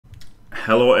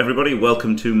Hello everybody,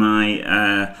 welcome to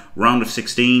my round of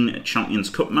 16 Champions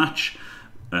Cup match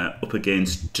up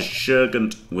against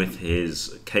Tryharding with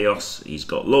his Chaos. He's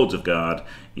got loads of guard,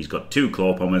 he's got two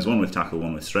claw pommers, one with tackle,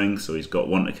 one with strength, so he's got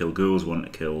one to kill ghouls, one to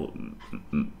kill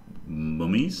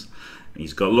mummies.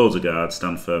 He's got loads of guard,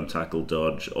 stand firm, tackle,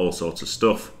 dodge, all sorts of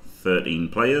stuff, 13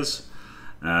 players.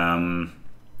 We're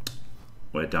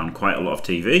down quite a lot of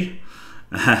TV.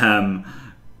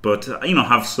 But, you know,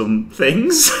 have some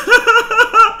things.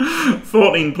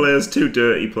 14 players, 2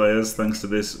 dirty players, thanks to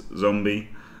this zombie.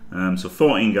 So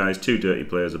 14 guys, 2 dirty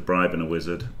players, a bribe and a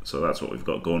wizard. So that's what we've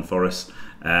got going for us.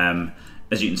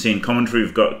 As you can see in commentary,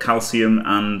 we've got Calcium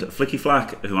and Flicky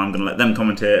Flak, who I'm going to let them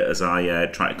commentate as I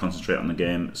try to concentrate on the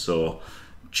game. So,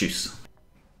 choose.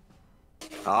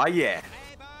 Ah, yeah.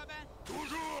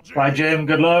 Bye, Jim.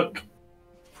 Good luck.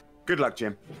 Good luck,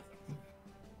 Jim.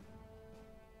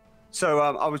 So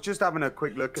I was just having a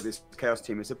quick look at this Chaos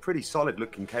team. It's a pretty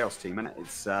solid-looking Chaos team, and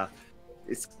it's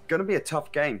going to be a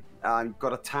tough game. You've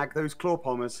got to tag those claw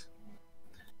pommers.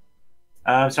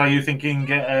 So are you thinking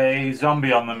get a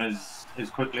zombie on them as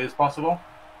quickly as possible?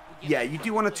 Yeah, you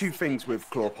do one of two things with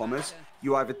claw pommers.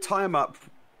 You either tie them up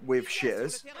with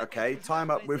shitters, okay, tie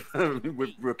them up with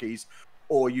with rookies,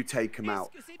 or you take them out.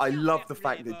 I love the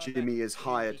fact that Jimmy has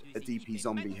hired a DP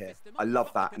zombie here. I love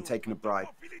that, and taken a bribe.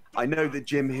 I know that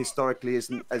Jim historically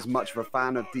isn't as much of a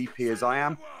fan of DP as I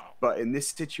am, but in this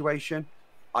situation,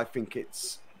 I think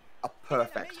it's a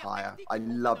perfect hire. I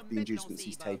love the inducements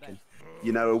he's taken.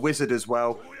 You know, a wizard as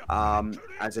well,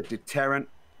 as a deterrent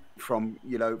from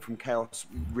Chaos,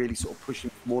 really sort of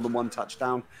pushing more than one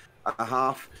touchdown a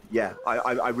half. Yeah,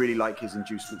 I really like his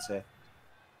inducements here.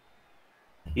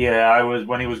 Yeah,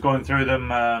 when he was going through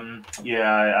them.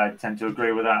 I tend to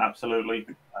agree with that absolutely.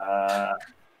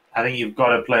 I think you've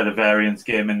got to play the variance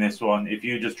game in this one. If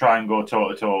you just try and go toe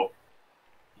to toe,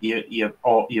 you're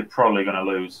probably going to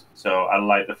lose. So I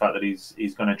like the fact that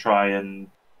he's going to try and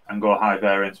go high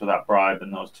variance with that bribe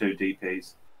and those 2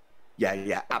 DPs.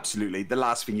 Yeah, absolutely. The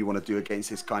last thing you want to do against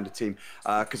this kind of team,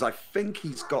 because I think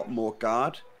he's got more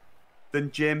guard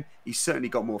than Jim. He's certainly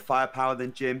got more firepower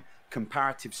than Jim.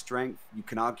 Comparative strength, you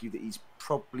can argue that he's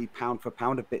probably pound for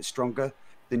pound a bit stronger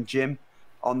than Jim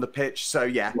on the pitch. So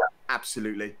yeah,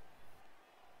 absolutely.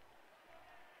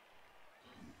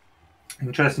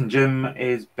 Interesting. Jim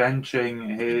is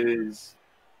benching his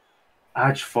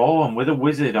Edge Fallen with a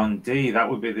wizard on D. That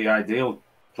would be the ideal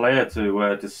player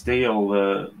to steal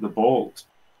the bolt.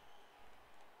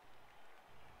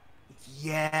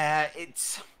 Yeah, do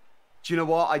you know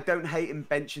what? I don't hate him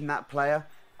benching that player.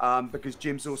 Because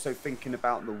Jim's also thinking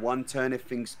about the one turn if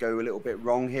things go a little bit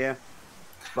wrong here.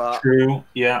 But true,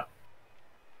 yeah.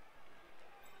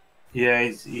 Yeah,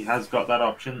 he has got that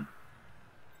option.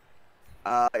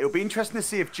 It'll be interesting to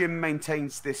see if Jim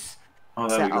maintains this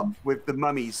setup with the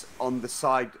mummies on the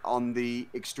side, on the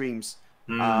extremes.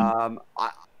 I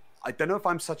don't know if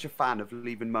I'm such a fan of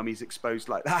leaving mummies exposed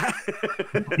like that.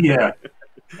 Yeah,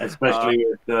 especially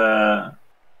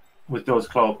with those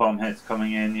claw bomb hits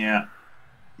coming in, yeah.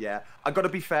 Yeah, I got to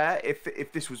be fair.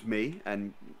 If this was me,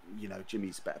 and you know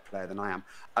Jimmy's a better player than I am,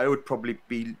 I would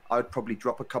probably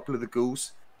drop a couple of the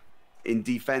ghouls in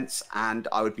defense, and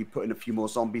I would be putting a few more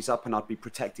zombies up, and I'd be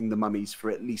protecting the mummies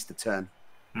for at least a turn.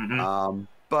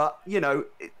 But you know,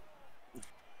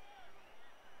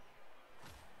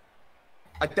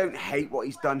 I don't hate what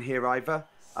he's done here either.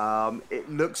 It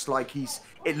looks like he's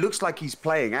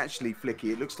playing, actually,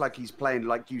 Flicky. It looks like he's playing,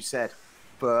 like you said,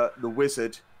 for the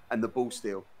wizard and the ball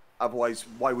steal. Otherwise,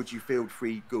 why would you field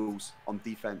 3 ghouls on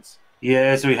defense?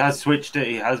 Yeah, so he has switched it.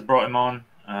 He has brought him on.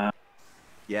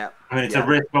 Yeah. I mean, it's a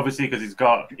risk, obviously, because he's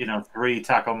got, 3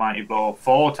 tackle mighty blow,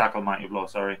 4 tackle mighty blow,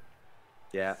 sorry.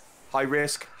 Yeah. High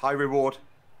risk, high reward.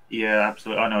 Yeah,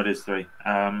 absolutely. I know it is 3.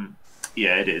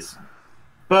 Yeah, it is.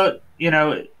 But,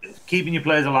 keeping your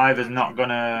players alive is not going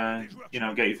to,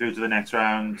 get you through to the next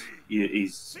round.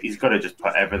 He's got to just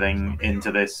put everything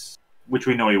into this, which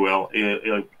we know he will.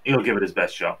 He'll give it his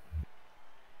best shot.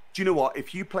 Do you know what?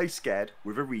 If you play scared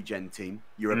with a regen team,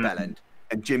 you're a bellend,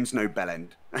 and Jim's no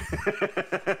bellend.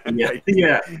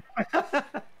 Yeah.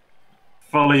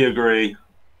 Fully agree.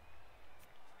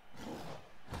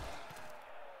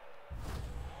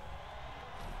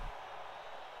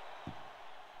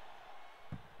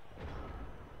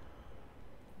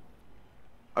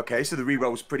 Okay, so the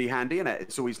reroll's pretty handy, isn't it?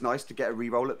 It's always nice to get a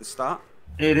reroll at the start.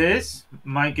 It is.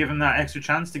 Might give him that extra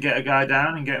chance to get a guy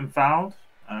down and get him fouled.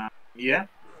 Yeah.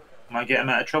 Might get him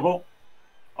out of trouble.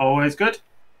 Always good.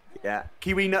 Yeah.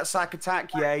 Kiwi nutsack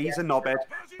attack. Yeah, he's a knobhead,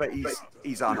 but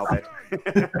he's our knobhead.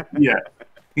 Yeah.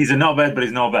 He's a knobhead, but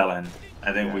he's no bellend.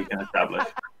 I think we can establish.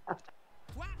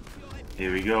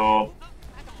 Here we go.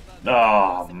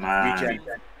 Oh, man. Regen.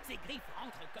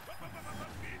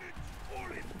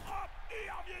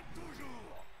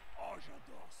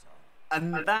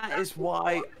 And that is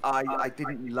why I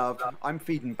didn't love... I'm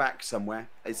feeding back somewhere.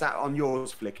 Is that on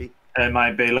yours, Flicky? It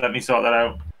might be. Let me sort that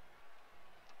out.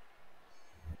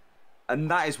 And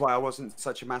that is why I wasn't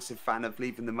such a massive fan of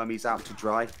leaving the mummies out to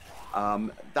dry.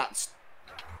 That's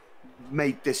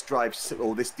made this drive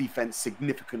or this defense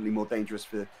significantly more dangerous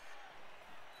for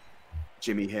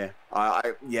Jimmy here.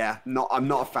 Yeah, I'm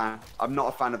not a fan. I'm not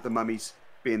a fan of the mummies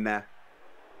being there.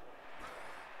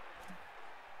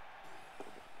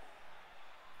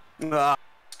 Ah,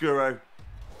 Skuro.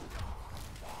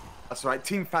 That's right.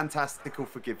 Team Fantastic will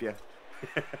forgive you.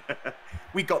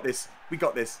 We got this. We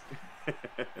got this.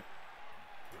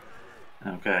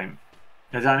 Okay.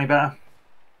 Is that any better?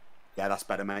 Yeah, that's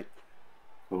better, mate.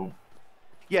 Cool.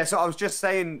 Yeah, so I was just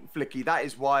saying, Flicky, that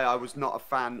is why I was not a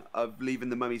fan of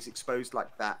leaving the mummies exposed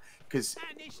like that, because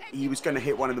he was going to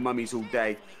hit one of the mummies all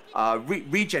day.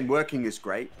 Regen working is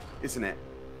great, isn't it?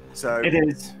 So it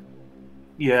is.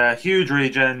 Yeah, huge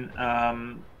regen.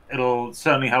 It'll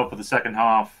certainly help for the second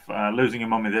half. Losing a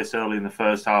mummy this early in the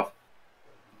first half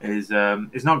is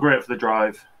not great for the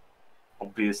drive,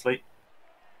 obviously.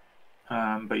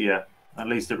 But yeah, at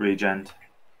least it regened.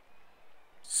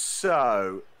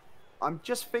 So, I'm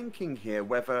just thinking here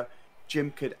whether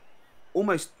Jim could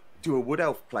almost do a Wood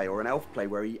Elf play or an Elf play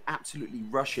where he absolutely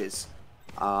rushes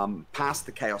past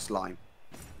the Chaos line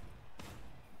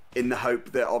in the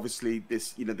hope that obviously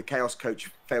this, the Chaos coach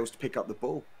fails to pick up the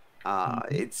ball.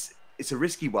 It's a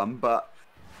risky one, but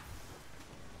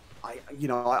I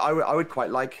would quite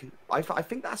like. I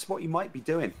think that's what you might be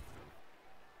doing.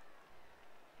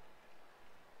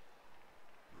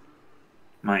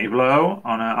 Mighty blow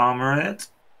on an armor it.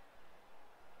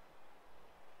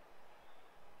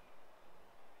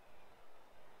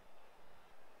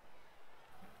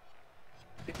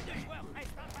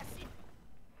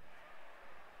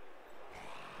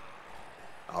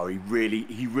 Oh, he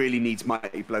really needs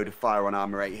Mighty Blow to fire on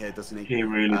armor 8 here, doesn't he? He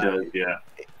really does, yeah.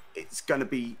 It's going to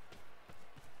be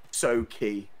so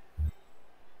key.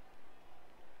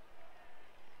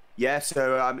 Yeah,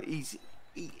 so he's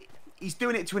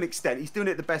doing it to an extent. He's doing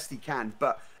it the best he can,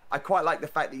 but I quite like the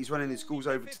fact that he's running his ghouls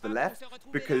over to the left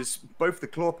because both the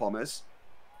claw pommers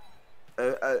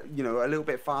are a little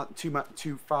bit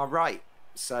too far right.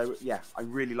 So yeah, I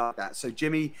really like that. So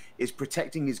Jimmy is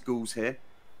protecting his ghouls here.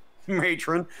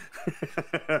 Matron.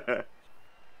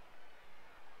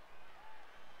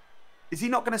 Is he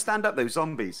not going to stand up those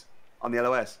zombies on the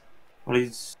LOS? Well,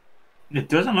 it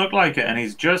doesn't look like it, and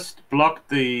he's just blocked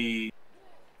the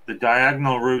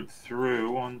diagonal route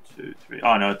through. 1, 2, 3.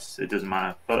 Oh no, it doesn't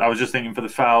matter. But I was just thinking for the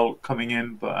foul coming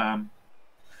in, but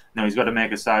no, he's got to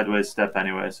make a sideways step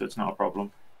anyway, so it's not a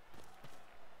problem.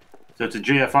 So it's a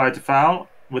GFI to foul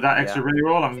with that extra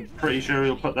reroll. I'm pretty sure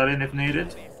he'll put that in if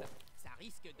needed.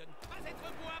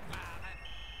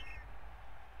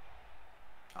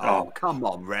 Oh, come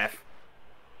on, ref.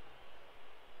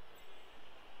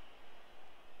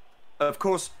 Of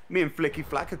course, me and Flicky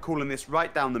Flak are calling this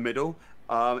right down the middle.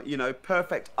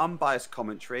 Perfect unbiased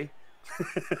commentary.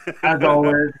 As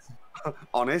always.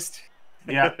 Honest.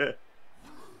 Yeah.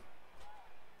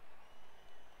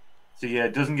 So yeah,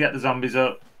 it doesn't get the zombies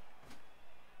up.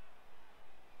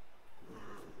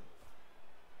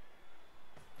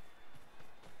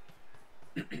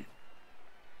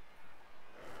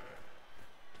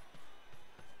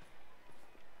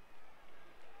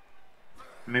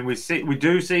 I mean, we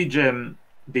do see Jim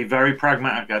be very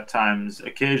pragmatic at times.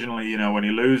 Occasionally, when he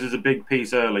loses a big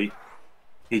piece early,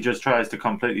 he just tries to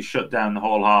completely shut down the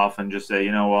whole half and just say,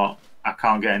 you know what, I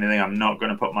can't get anything. I'm not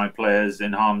going to put my players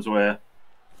in harm's way.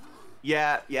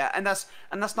 Yeah, and that's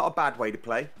not a bad way to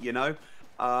play.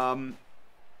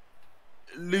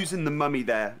 Losing the mummy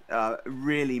there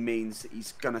really means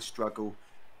he's going to struggle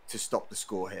to stop the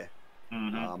score here.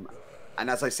 Mm-hmm. And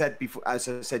as I said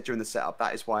during the setup,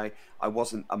 that is why I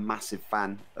wasn't a massive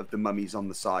fan of the mummies on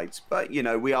the sides. But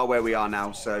we are where we are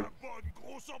now, so.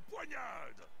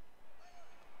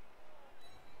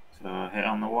 So hit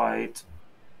on the white,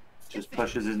 just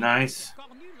pushes is nice.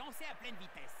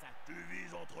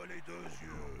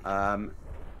 I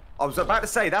was about to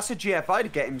say that's a GFI to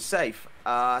get him safe.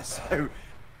 So.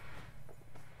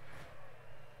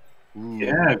 Ooh.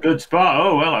 Yeah, good spot.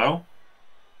 Oh, hello.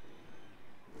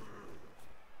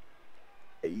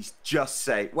 He's just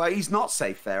safe. Well, he's not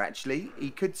safe there, actually. He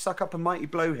could suck up a Mighty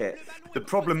Blow hit. The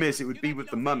problem is it would be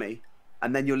with the mummy,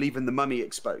 and then you're leaving the mummy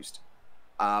exposed.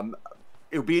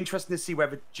 It'll be interesting to see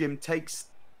whether Jim takes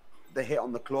the hit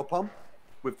on the claw palm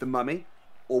with the mummy,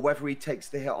 or whether he takes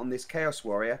the hit on this Chaos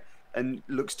Warrior and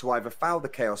looks to either foul the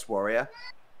Chaos Warrior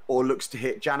or looks to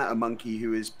hit Janitor Monkey,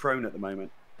 who is prone at the moment,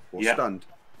 or stunned.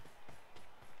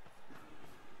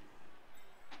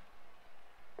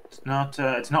 It's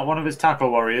not one of his tackle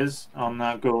warriors on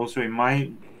that goal, so he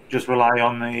might just rely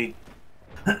on the...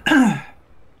 oh,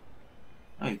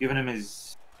 he's giving him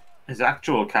his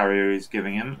actual carrier he's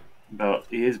giving him, but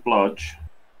he is blodge.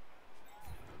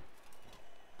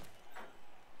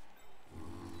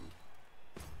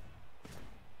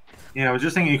 Yeah, I was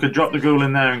just thinking you could drop the ghoul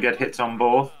in there and get hits on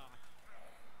both.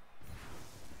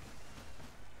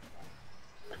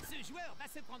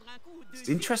 It's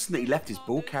interesting that he left his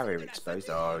ball carrier exposed.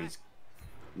 Oh, he's...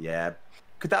 Yeah.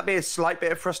 Could that be a slight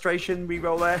bit of frustration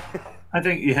reroll there? I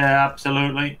think, yeah,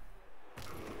 absolutely.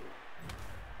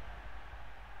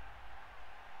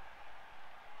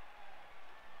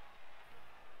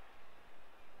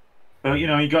 But, you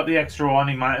know, he got the extra one.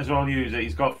 He might as well use it.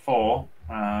 He's got 4.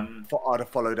 I'd have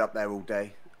followed up there all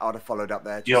day. I'd have followed up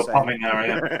there. You're pomming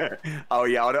there, yeah. Oh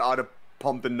yeah, I'd have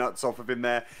pommed the nuts off of him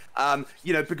there.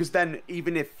 You know, because then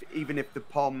even if the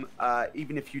pom,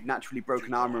 even if you'd naturally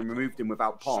broken armor and removed him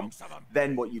without pom,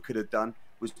 then what you could have done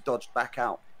was dodged back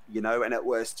out. You know, and at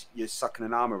worst you're sucking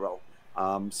an armor roll.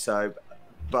 But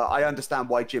I understand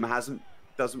why Jim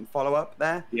doesn't follow up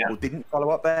there, or didn't follow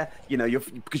up there. You know,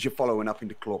 because you're following up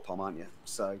into claw pom, aren't you?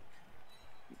 So.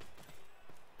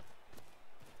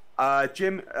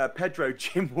 Jim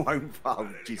won't. Oh,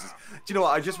 Jesus. Do you know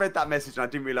what? I just read that message and I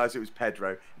didn't realize it was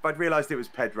Pedro. If I'd realized it was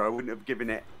Pedro, I wouldn't have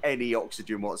given it any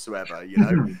oxygen whatsoever, you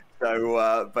know?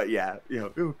 So, but yeah, you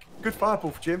know, ooh, good fireball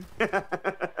for Jim. There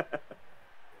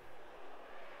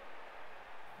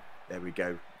we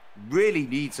go. Really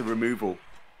needs a removal.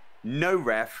 No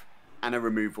ref and a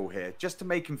removal here, just to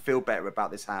make him feel better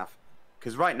about this half.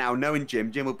 Because right now, knowing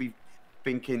Jim will be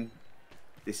thinking,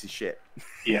 this is shit.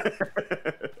 Yeah.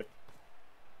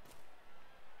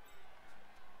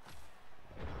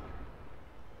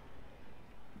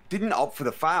 Didn't opt for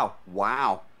the foul.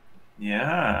 Wow.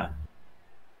 Yeah.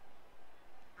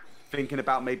 Thinking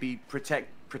about maybe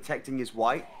protecting his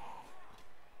white.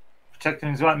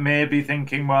 Protecting his white, maybe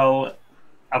thinking, well,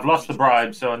 I've lost the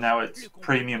bribe, so now it's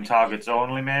premium targets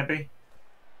only, maybe.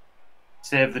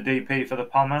 Save the DP for the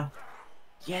pommer.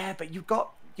 Yeah, but you've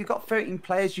got 13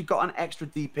 players. You've got an extra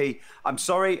DP. I'm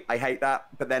sorry, I hate that.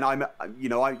 But then you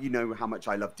know how much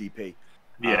I love DP.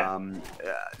 Yeah.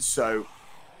 So.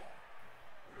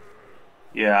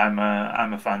 Yeah,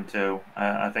 I'm a fan too.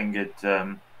 I think it's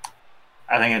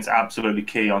absolutely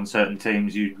key on certain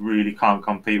teams. You really can't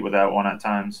compete without one at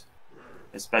times,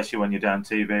 especially when you're down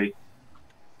TV.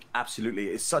 Absolutely,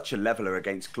 it's such a leveler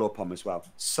against Clawpom as well.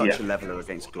 Such a leveler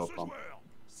against Clawpom.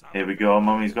 Here we go.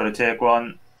 Mummy's got to take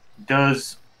one.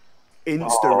 Does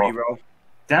insta reroll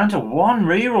down to 1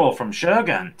 reroll from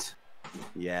Shurgant.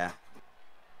 Yeah,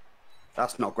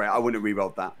 that's not great. I wouldn't have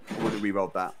rerolled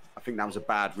that. I think that was a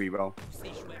bad reroll.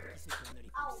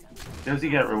 Does he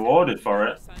get rewarded for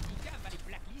it?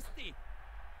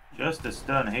 Just a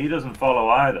stun. He doesn't follow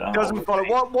either. Doesn't follow.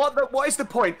 What is the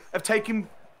point of taking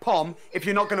Pom if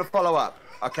you're not going to follow up?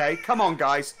 Okay, come on,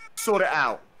 guys, sort it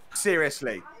out.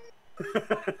 Seriously.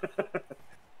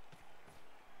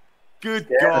 Good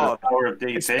God.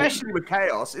 Especially with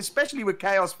Chaos,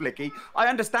 Flicky. I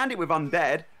understand it with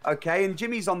Undead, okay, and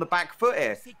Jimmy's on the back foot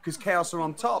here because Chaos are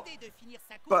on top.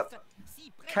 But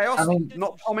Chaos,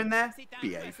 not Pom in there,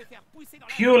 behave.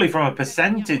 Purely from a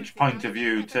percentage point of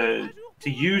view, to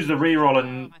use the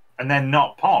reroll and then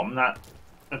not Pom,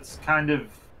 that's kind of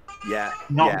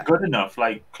not good enough.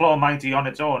 Like, Claw Mighty on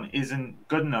its own isn't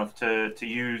good enough to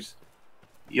use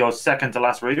your second to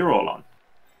last reroll on.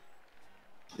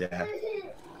 Yeah.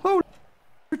 Oh,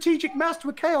 strategic master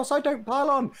with Chaos. I don't pile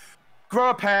on. Grow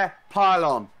a pair, pile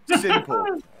on. Simple.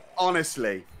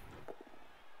 Honestly.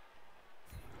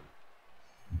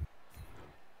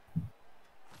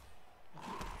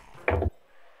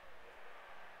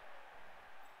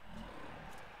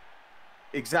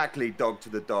 Exactly, dog to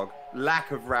the dog.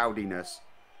 Lack of rowdiness.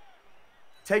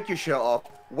 Take your shirt off,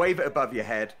 wave it above your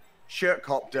head, shirt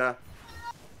copter,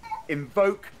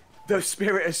 invoke the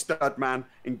spirit of Studman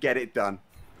and get it done.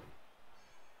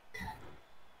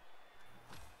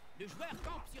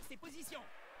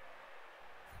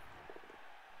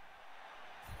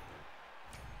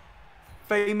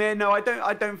 Famir, no,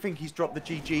 I don't think he's dropped the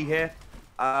GG here.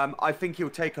 I think he'll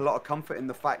take a lot of comfort in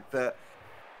the fact that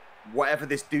whatever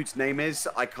this dude's name is,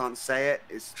 I can't say it.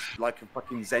 It's like a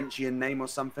fucking Zentian name or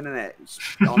something, isn't it? It's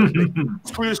honestly,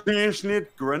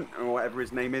 Grunt or whatever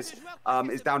his name is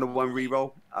down to 1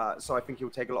 reroll. So I think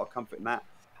he'll take a lot of comfort in that.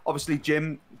 Obviously,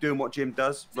 Jim doing what Jim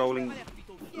does, rolling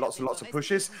lots and lots of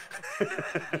pushes.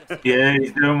 Yeah,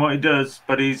 he's doing what he does,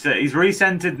 but he's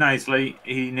recentered nicely.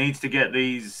 He needs to get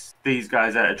these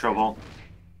guys out of trouble.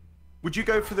 Would you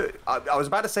go for the? I was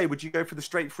about to say, would you go for the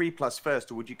straight 3+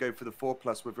 first, or would you go for the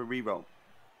 4+ with a reroll?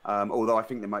 Although I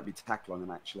think there might be tackle on him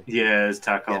actually. Yeah, there's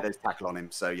tackle. Yeah, there's tackle on him.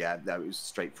 So yeah, no, it was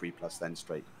straight 3+ then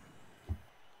straight.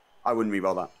 I wouldn't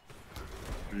reroll that.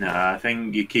 No, I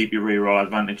think you keep your reroll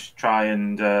advantage. Try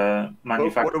and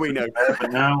manufacture. What do we know?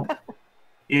 But no,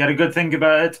 you had a good think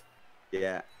about it.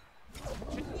 Yeah.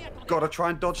 Gotta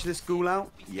try and dodge this ghoul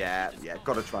out. Yeah,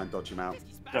 gotta try and dodge him out.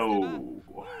 Oh.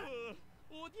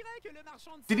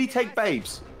 Did he take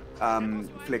babes,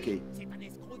 Flicky?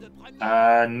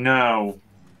 No.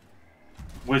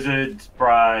 Wizard,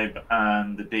 bribe,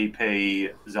 and the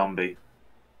DP zombie.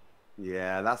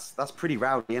 Yeah, that's pretty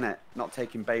rowdy, isn't it? Not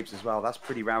taking babes as well. That's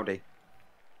pretty rowdy.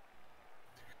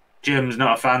 Jim's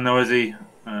not a fan though, is he?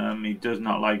 He does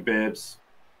not like babes.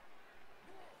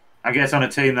 I guess on a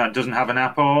team that doesn't have an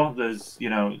Apo, there's, you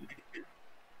know,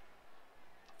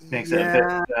 makes it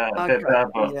a bit bad.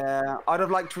 But... Yeah, I'd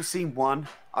have liked to have seen one.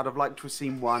 But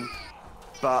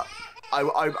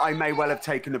I may well have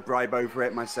taken a bribe over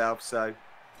it myself, so...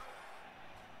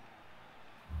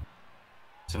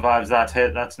 Survives that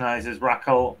hit, that's nice. Is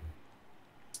Rackle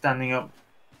standing up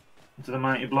to the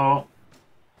mighty blow?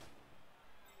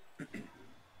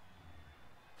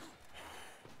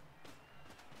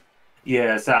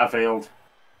 Yeah, Satterfield.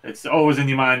 It's always in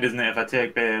your mind, isn't it? If I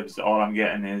take babes, all I'm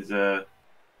getting is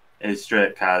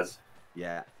straight Kaz.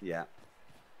 Yeah.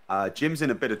 Jim's in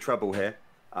a bit of trouble here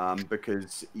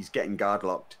because he's getting guard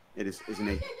locked. Isn't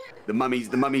he? The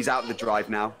mummy's out of the drive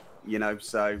now. You know,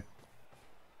 so.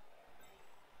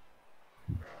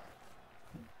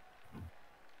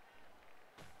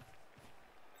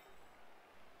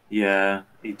 Yeah,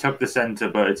 he took the centre,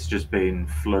 but it's just been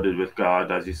flooded with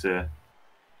guard, as you say.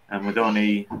 And with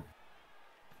only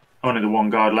the one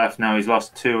guard left now, he's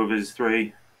lost 2 of his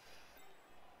 3.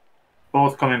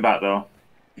 Both coming back though.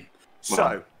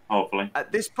 So hopefully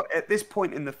at this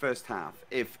point in the first half,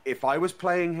 if I was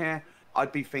playing here,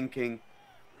 I'd be thinking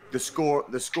the score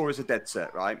is a dead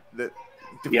set, right? That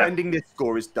defending this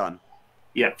score is done.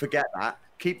 Yeah. Forget that.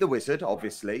 Keep the wizard,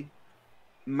 obviously.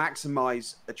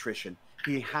 Maximize attrition.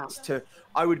 He has to.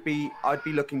 I'd be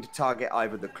looking to target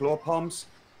either the Claw Poms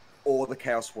or the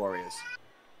Chaos Warriors.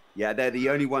 Yeah, they're the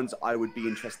only ones I would be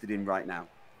interested in right now.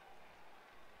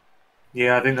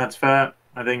 Yeah, I think that's fair.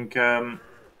 I think, I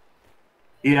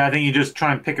think you just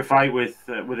try and pick a fight with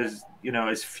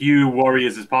as few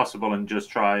warriors as possible and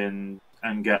just try and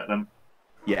get them.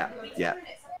 Yeah.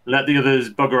 Let the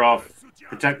others bugger off,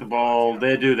 protect the ball.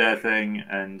 They do their thing,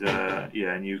 and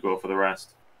and you go for the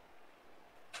rest.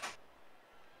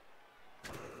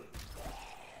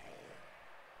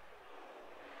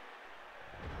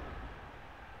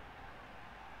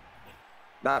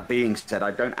 That being said, I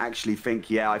don't actually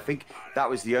think. Yeah, I think that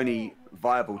was the only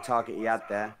viable target he had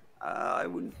there. I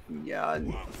wouldn't. Yeah,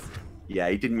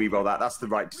 he didn't re-roll that. That's the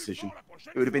right decision.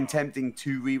 It would have been tempting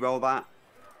to re-roll that,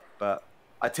 but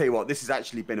I tell you what, this has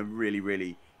actually been a really,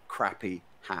 really crappy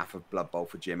half of Blood Bowl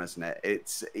for Jim, hasn't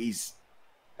it?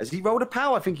 Has he rolled a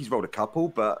power? I think he's rolled a couple,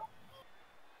 but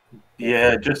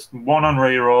yeah, just one on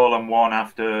re-roll and one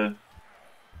after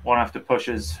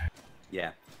pushes.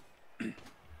 Yeah.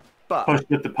 But pushed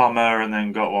with the Pommer and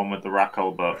then got one with the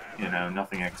Rackle, but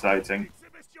nothing exciting.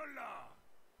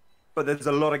 But there's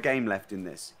a lot of game left in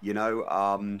this,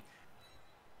 I'm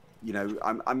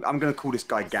going to call this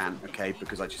guy Gant, okay?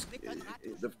 Because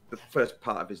the first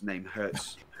part of his name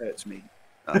hurts me.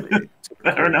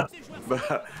 Fair enough.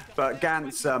 But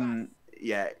Gant's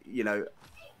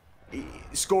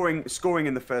scoring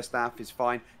in the first half is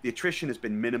fine. The attrition has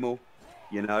been minimal.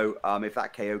 If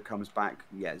that KO comes back,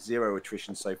 0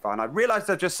 attrition so far. And I realised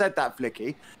I just said that,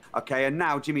 Flicky. Okay, and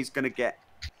now Jimmy's going to get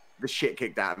the shit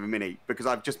kicked out of him, innit? Because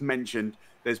I've just mentioned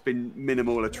there's been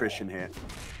minimal attrition here.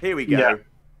 Here we go. Yeah.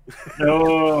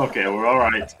 Oh, okay, we're all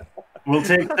right. We'll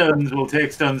take stuns. We'll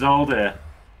take stuns all day.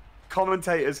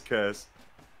 Commentator's curse.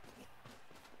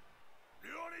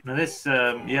 Now this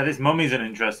mummy's an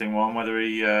interesting one. Whether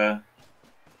he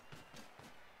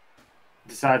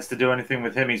decides to do anything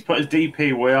with him. He's put his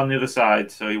DP way on the other side,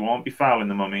 so he won't be fouling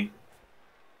the mummy.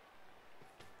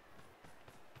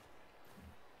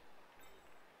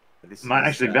 Might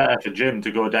actually be better for Jim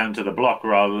to go down to the block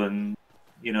rather than,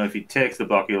 if he takes the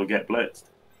block, he'll get blitzed.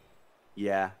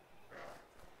 Yeah.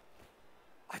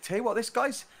 I tell you what, this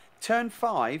guy's turn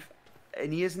 5.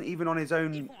 and he isn't even on his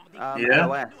own Yeah.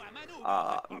 LOS.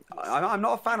 I'm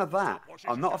not a fan of that.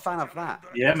 I'm not a fan of that.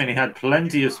 Yeah, I mean, he had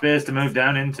plenty of space to move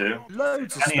down into.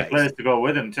 Loads of Plenty of space. players to go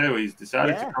with him, too. He's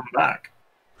decided to come back.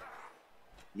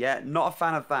 Yeah, not a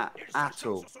fan of that at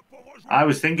all. I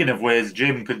was thinking of ways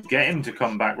Jim could get him to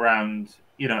come back round,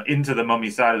 you know, into the mummy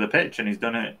side of the pitch, and he's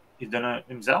done it. He's done it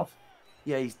himself.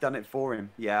 Yeah, he's done it for him.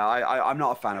 Yeah, I'm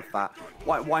not a fan of that.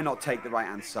 Why not take the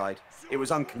right-hand side? It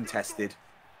was uncontested.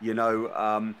 You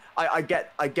know, I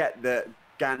get that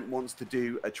Gant wants to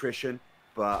do attrition,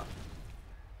 but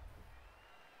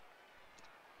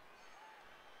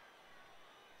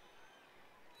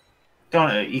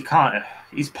He can't.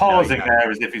 He's pausing there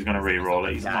as if he's going to re-roll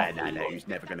it. He's not. No, he's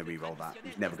never going to re-roll that.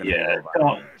 He's never going to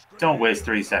re-roll that. Don't waste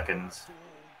 3 seconds.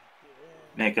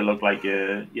 Make it look like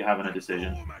you're having a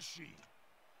decision.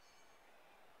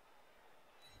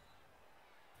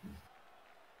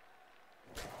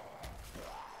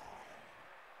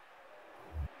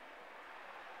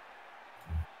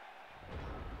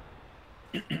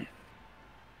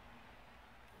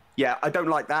 Yeah, I don't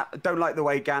like that. I don't like the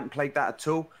way Gant played that at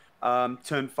all.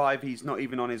 Turn 5, he's not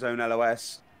even on his own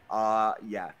LOS.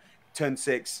 Yeah, turn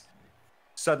 6,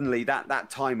 suddenly that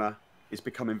timer is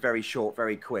becoming very short,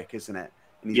 very quick, isn't it?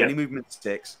 And he's only movement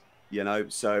 6, you know.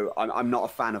 So I'm not a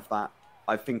fan of that.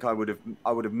 I think I would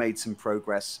have made some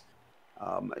progress.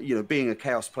 You know, being a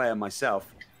Chaos player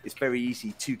myself, it's very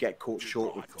easy to get caught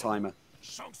short with the timer.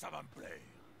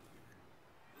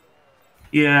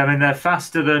 Yeah, I mean, they're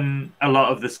faster than a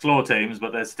lot of the Sklaw teams,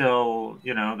 but they're still,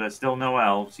 you know, they're still no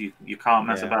elves. You can't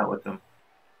mess about with them.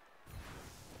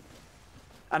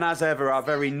 And as ever, our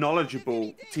very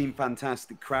knowledgeable Team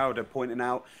Fantastic crowd are pointing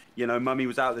out, you know, Mummy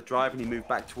was out of the drive and he moved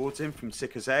back towards him from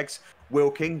sick as eggs.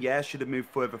 Wilking, yeah, should have moved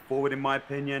further forward, in my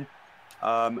opinion.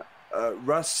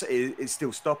 Russ is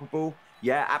still stoppable.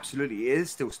 Yeah, absolutely, he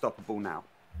is still stoppable now.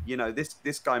 You know,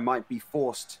 this guy might be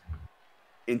forced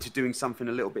into doing something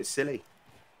a little bit silly.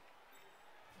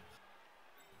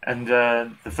 And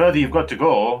the further you've got to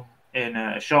go in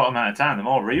a short amount of time, the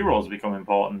more rerolls become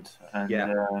important.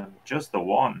 And just the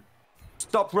one.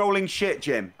 Stop rolling shit,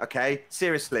 Jim. Okay,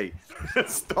 seriously,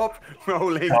 stop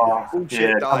rolling bullshit.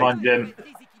 Yeah, come on, Jim.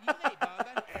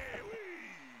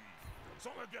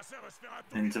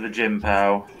 Into the gym,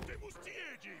 pal.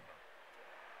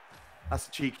 That's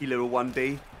a cheeky little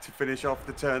 1D to finish off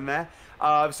the turn there.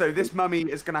 So this Mummy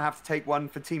is going to have to take one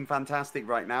for Team Fantastic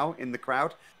right now in the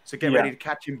crowd. So get ready to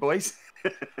catch him, boys.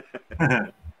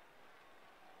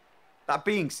 That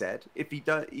being said, if he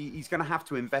does, he's going to have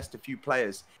to invest a few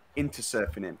players into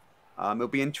surfing him. It'll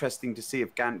be interesting to see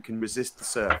if Gant can resist the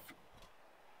surf.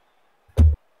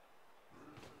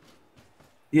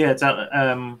 Yeah, it's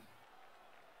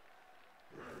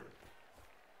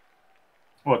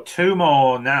well, 2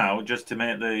 more now just to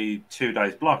make the 2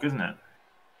 dice block, isn't it?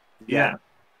 Yeah.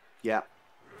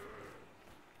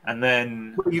 And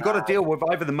then you've got to deal with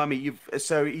either the Mummy.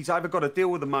 So he's either got to deal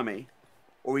with the Mummy,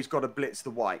 or he's got to blitz the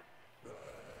white.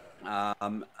 I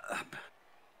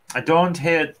don't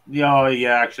hate.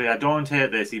 Actually, I don't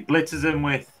hate this. He blitzes him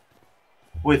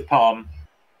with Pom,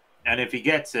 and if he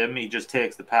gets him, he just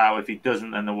takes the power. If he doesn't,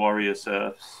 then the warrior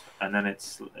surfs, and then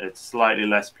it's slightly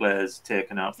less players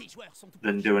taken up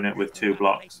than doing it with 2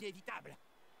 blocks.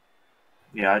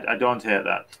 Yeah, I don't hate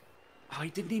that. I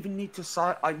didn't even need to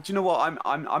side. Do you know what?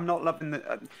 I'm not loving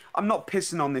the. I'm not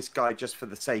pissing on this guy just for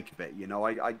the sake of it. You know,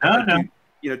 I do,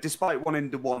 you know, despite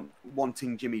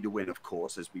wanting Jimmy to win, of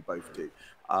course, as we both do.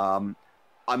 I'm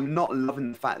not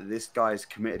loving the fact that this guy's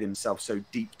committed himself so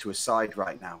deep to a side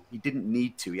right now. He didn't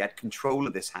need to. He had control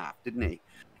of this half, didn't he?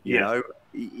 You know,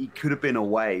 he could have been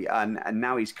away, and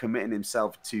now he's committing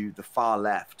himself to the far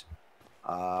left.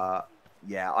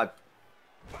 Yeah,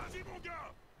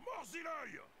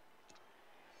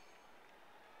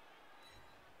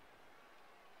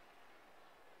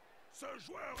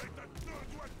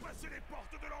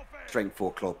 Strength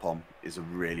 4 Claw Pom is a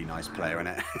really nice player, isn't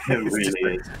it? It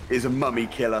really is. He's a mummy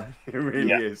killer. It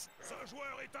really is.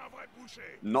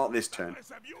 Not this turn.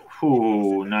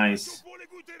 Ooh, nice.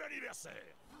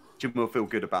 Jim will feel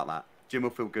good about that. Jim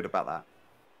will feel good about that.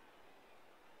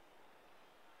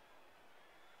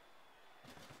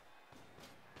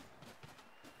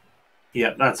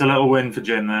 Yeah, that's a little win for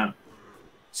Jim there.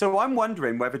 So I'm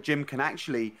wondering whether Jim can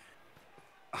actually...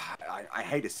 I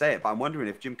hate to say it, but I'm wondering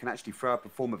if Jim can actually throw up a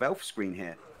form of elf screen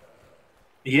here.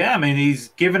 Yeah, I mean, he's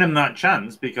given him that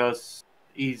chance because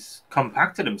he's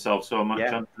compacted himself so much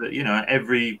on that, you know,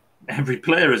 every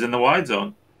player is in the wide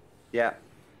zone. Yeah.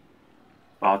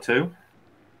 Bar 2.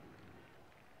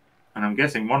 And I'm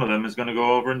guessing one of them is going to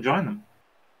go over and join them.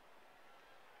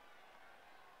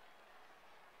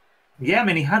 Yeah, I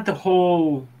mean, he had the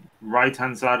whole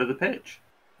right-hand side of the pitch.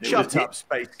 Shut up,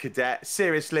 Space Cadet.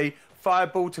 Seriously,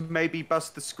 fireball to maybe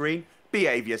bust the screen?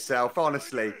 Behave yourself,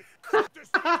 honestly.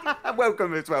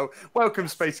 Welcome as well. Welcome,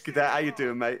 Space Cadet. How you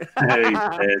doing, mate? Hey,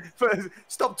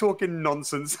 Stop talking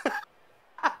nonsense.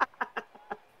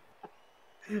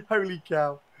 Holy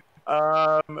cow.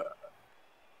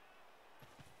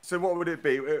 So what would it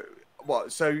be?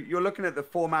 What? So you're looking at the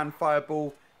 4-man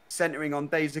fireball centering on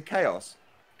Days of Chaos?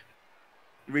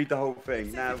 Read the whole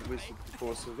thing. Now,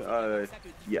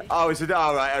 yeah. Oh, is it?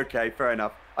 All right. Okay. Fair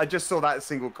enough. I just saw that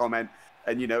single comment,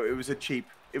 and you know, it was a cheap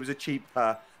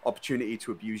opportunity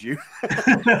to abuse you,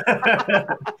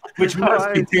 which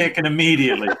must be taken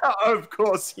immediately. Of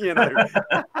course, you know.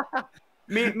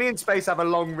 Me and Space have a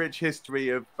long, rich history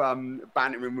of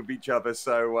bantering with each other.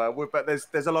 So, but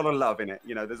there's a lot of love in it.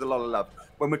 You know, there's a lot of love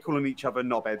when we're calling each other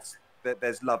knobheads.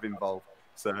 There's love involved.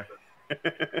 So.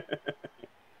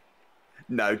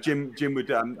 No, Jim would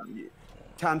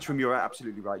Tantrum, you're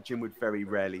absolutely right. Jim would very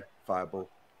rarely fireball.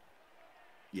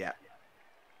 Yeah.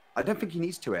 I don't think he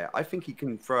needs to here. I think he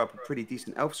can throw up a pretty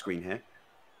decent elf screen here.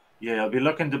 Yeah, he'll be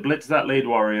looking to blitz that lead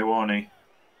warrior, won't he?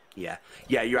 Yeah.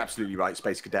 Yeah, you're absolutely right,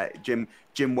 Space Cadet. Jim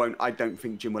won't, I don't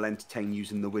think Jim will entertain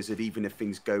using the wizard even if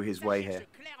things go his way here.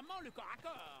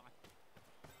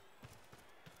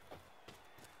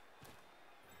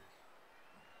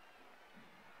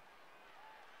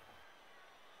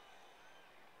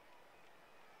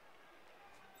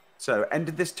 So,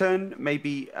 ended this turn,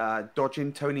 maybe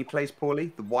dodging Tony plays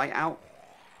poorly, the white out,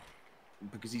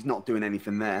 because he's not doing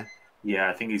anything there.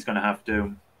 Yeah, I think he's going to have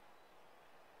to.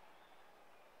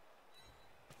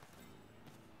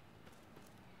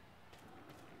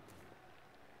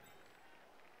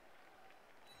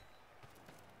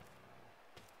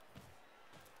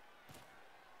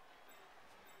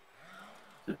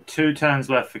 So 2 turns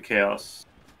left for Chaos.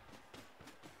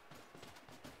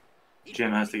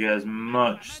 Jim has to get as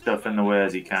much stuff in the way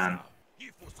as he can.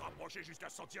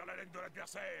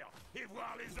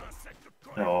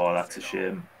 Oh, that's a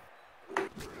shame.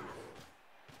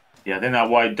 Yeah, I think that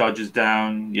white dodges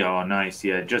down. Yeah, oh, nice.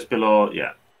 Yeah, just below.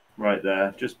 Yeah, right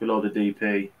there. Just below the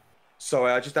DP.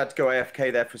 Sorry, I just had to go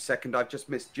AFK there for a second. I've just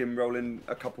missed Jim rolling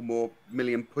a couple more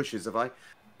million pushes, have I?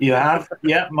 You have?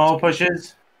 Yeah, more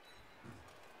pushes.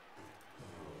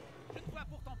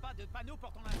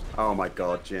 Oh my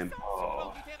God, Jim.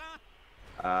 Oh.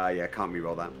 Yeah, can't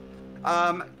re-roll that.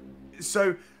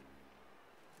 So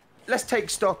let's take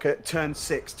stock at turn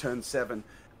 6, turn 7.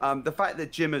 The fact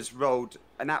that Jim has rolled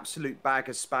an absolute bag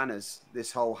of spanners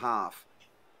this whole half,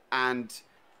 and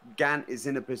Gant is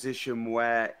in a position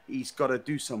where he's got to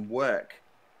do some work,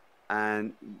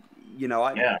 and you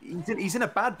know, he's in a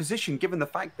bad position given the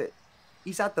fact that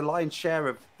he's had the lion's share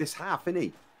of this half, isn't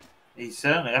he? He's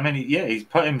certainly. I mean, yeah, he's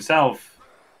put himself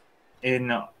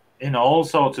in all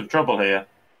sorts of trouble here.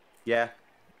 Yeah.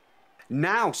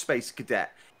 Now, Space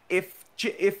Cadet, if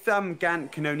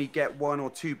Gant can only get 1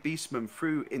 or 2 beastmen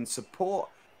through in support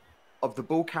of the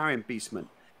ball carrying beastman,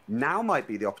 now might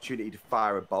be the opportunity to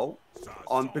fire a bolt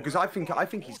on, because I think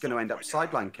he's going to end up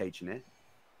sideline caging it.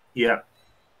 Yeah.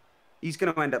 He's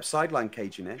going to end up sideline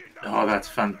caging it. Oh, that's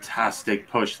fantastic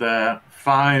push there.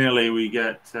 Finally, we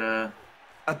get a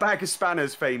bag of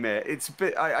spanners, Famir. It's a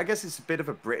bit. I guess it's a bit of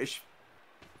a British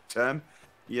term,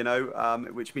 you know,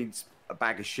 which means a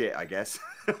bag of shit. I guess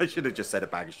I should have just said a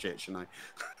bag of shit, shouldn't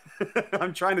I?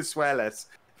 I'm trying to swear less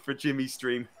for Jimmy's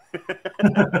stream.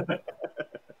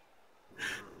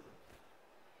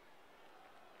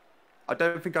 I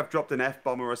don't think I've dropped an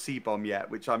F-bomb or a C-bomb yet,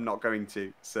 which I'm not going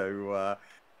to. So.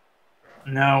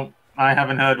 No, I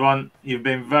haven't heard one. You've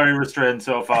been very restrained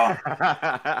so far.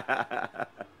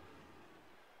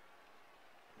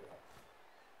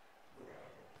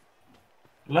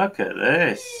 Look at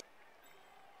this.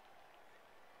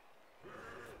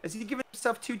 Has he given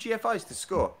himself 2 GFIs to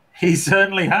score? He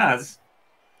certainly has.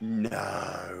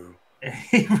 No.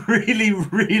 He really,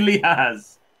 really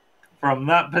has. From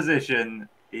that position,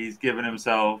 he's given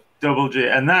himself double G.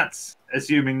 And that's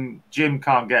assuming Jim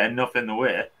can't get enough in the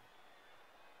way.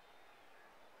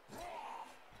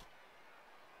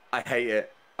 I hate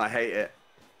it. I hate it.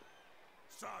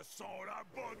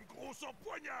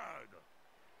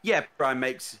 Yeah, Brian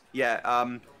makes.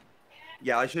 Yeah,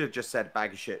 yeah. I should have just said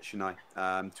bag of shit, shouldn't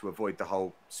I? To avoid the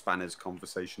whole spanners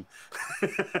conversation.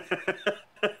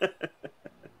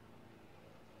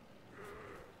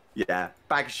 Yeah,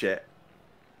 bag of shit.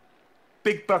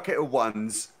 Big bucket of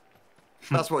ones.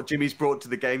 That's what Jimmy's brought to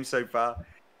the game so far.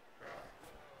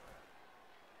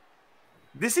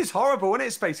 This is horrible, isn't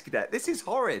it, Space Cadet? This is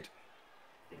horrid.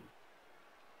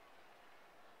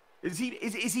 Is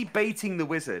he baiting the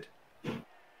wizard?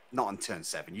 Not on turn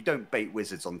 7. You don't bait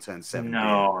wizards on turn 7.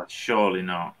 No, surely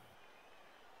not.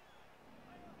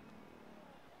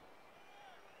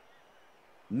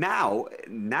 Now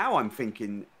I'm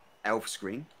thinking elf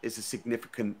screen is a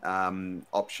significant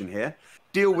option here.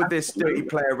 Deal with this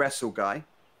 30-player wrestle guy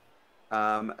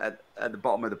at the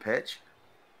bottom of the pitch.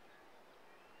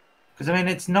 Because I mean,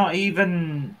 it's not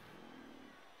even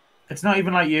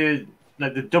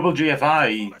like the double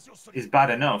GFI is bad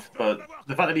enough, but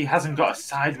the fact that he hasn't got a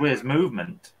sideways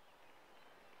movement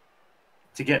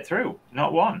to get through,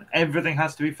 not one. Everything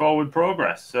has to be forward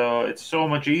progress, so it's so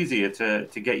much easier to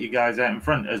get you guys out in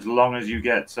front as long as you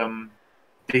get some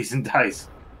decent dice,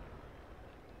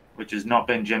 which has not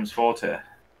been Jim's forte.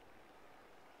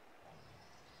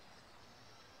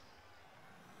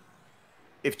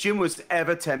 If Jim was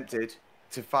ever tempted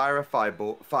to fire a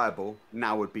fireball,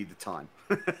 now would be the time.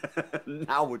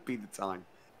 Now would be the time.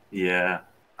 Yeah.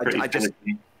 I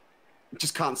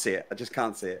just can't see it. I just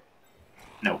can't see it.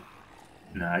 No.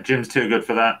 No, Jim's too good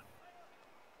for that.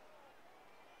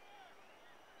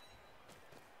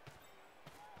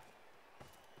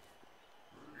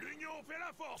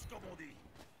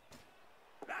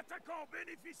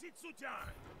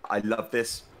 I love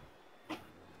this.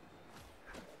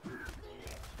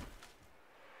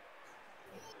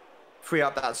 Free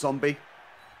up that zombie.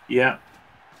 Yeah.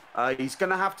 He's going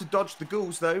to have to dodge the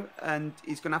ghouls, though, and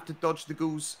he's going to have to dodge the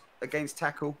ghouls against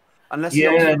tackle. Unless he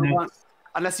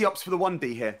opts for the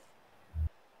 1D here.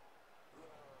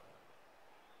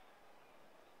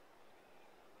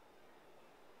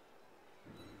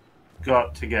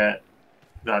 Got to get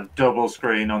that double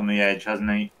screen on the edge,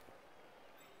 hasn't he?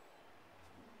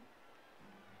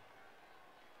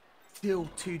 Still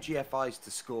 2 GFIs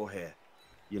to score here.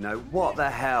 You know, what the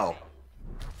hell?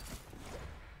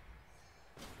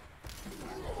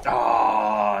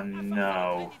 Oh,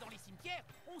 no.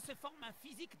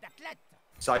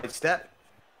 Sidestep.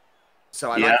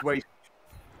 So I like where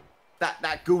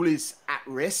that ghoul is at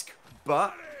risk,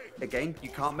 but again, you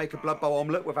can't make a Blood Bowl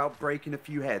omelette without breaking a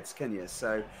few heads, can you?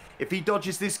 So if he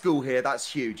dodges this ghoul here, that's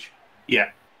huge. Yeah.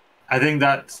 I think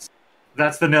that's the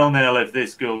 0-0 if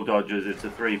this ghoul dodges. It's a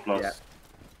 3+. Yeah.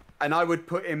 And I would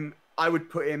put him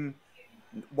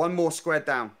one more square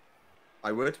down.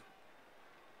 I would.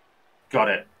 Got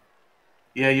it.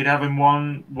 Yeah, you'd have him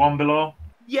one below.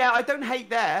 Yeah, I don't hate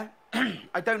there.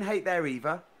 I don't hate there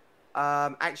either.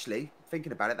 Actually,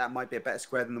 thinking about it, that might be a better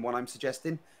square than the one I'm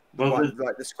suggesting.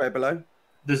 Like the square below.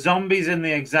 The zombie's in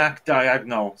the exact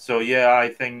diagonal, so yeah, I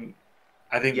think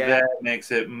that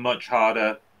makes it much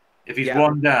harder. If he's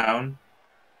one down.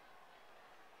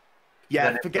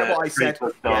 Yeah, forget what I said.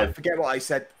 Yeah, forget what I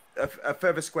said. A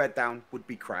further square down would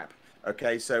be crap.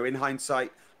 Okay, so in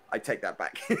hindsight, I take that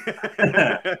back.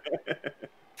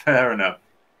 Fair enough.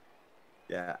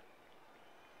 Yeah.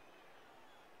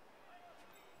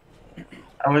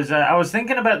 I was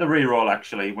thinking about the reroll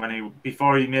actually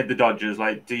before he made the dodges.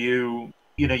 Like, do you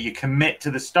commit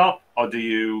to the stop or do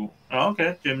you? Oh,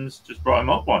 okay, Jim's just brought him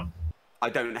up one. I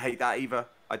don't hate that either.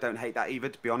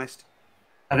 To be honest.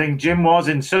 I think Jim was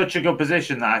in such a good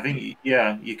position that I think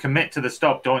you commit to the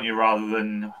stop, don't you, rather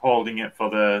than holding it for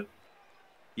the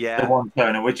one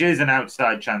turner, which is an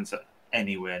outside chance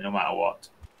anyway, no matter what.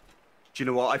 Do you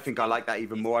know what? I think I like that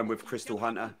even more. I'm with Crystal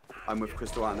Hunter.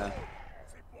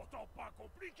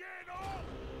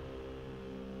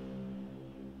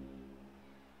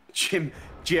 Jim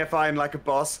GFIing like a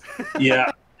boss. Yeah,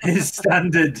 his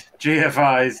standard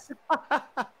GFIs.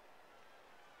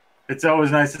 It's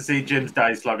always nice to see Jim's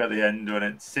dice log at the end when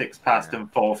it's 6 past and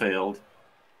 4 field.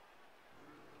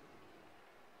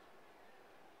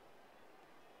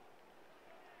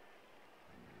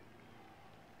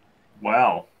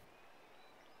 Well.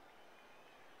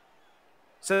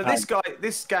 So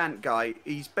this Scant guy,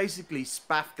 he's basically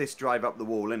spaffed this drive up the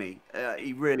wall, isn't he?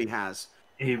 He really has.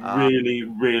 He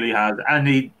really has. And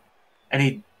he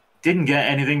didn't get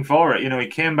anything for it. You know, he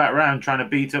came back round trying to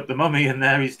beat up the mummy, and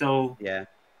there he still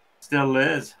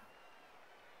lays.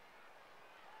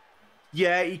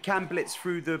 Yeah, he can blitz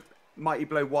through the Mighty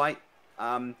Blow White.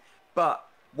 But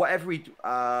whatever he'd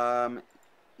have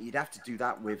to do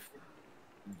that with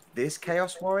this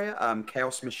Chaos Warrior,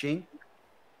 Chaos Machine.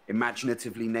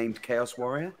 Imaginatively named Chaos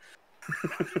Warrior.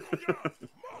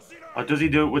 Or does he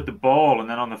do it with the ball and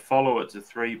then on the follow it's a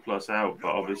 3+ out?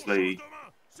 But obviously,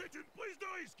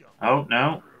 oh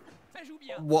no,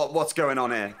 what's going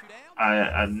on here?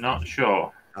 I'm not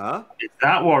sure. Huh? Is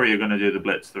that warrior going to do the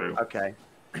blitz through? Okay.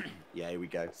 Yeah, here we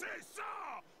go.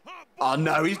 Oh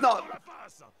no, he's not.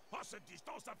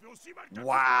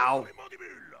 Wow.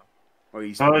 Oh,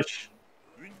 he's push.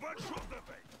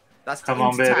 That's come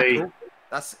on, baby. Tackle.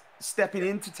 That's stepping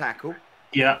in to tackle.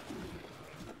 Yeah.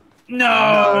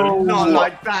 No! Not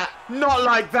like that. Not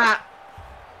like that.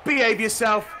 Behave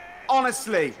yourself.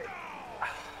 Honestly.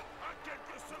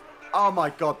 Oh my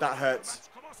God, that hurts.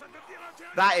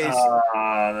 That is.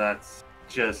 That's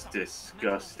just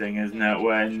disgusting, isn't it?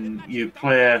 When you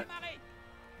play.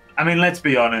 I mean, let's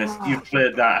be honest. You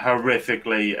played that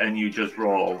horrifically, and you just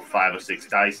roll 5 or 6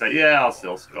 dice. Like, yeah, I'll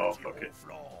still score. Fuck it.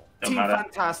 Team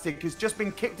Fantastic has just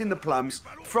been kicked in the plums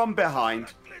from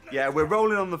behind. Yeah, we're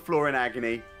rolling on the floor in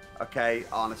agony. Okay,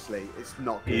 honestly, it's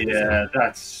not good. Yeah,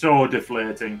 that's so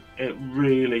deflating. It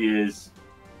really is.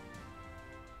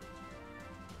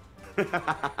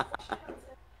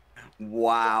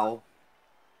 Wow.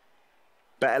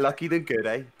 Better lucky than good,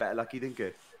 eh? Better lucky than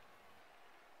good.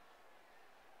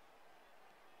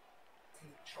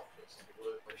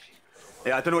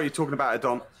 Yeah, I don't know what you're talking about,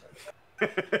 Adon.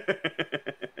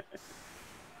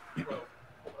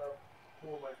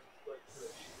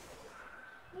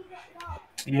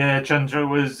 Yeah, Chandra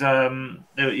was, yeah,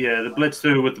 the blitz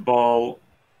through with the ball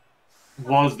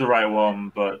was the right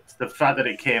one, but the fact that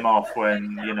it came off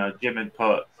when, you know, Jim had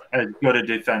put as good a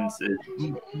defense,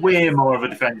 way more of a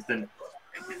defense than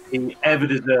he ever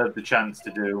deserved the chance to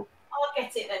do. I'll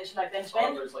get it then, shall I,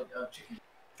 Benjamin?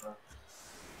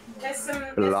 There's some...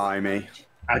 Blimey.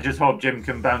 I just hope Jim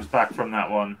can bounce back from that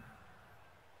one.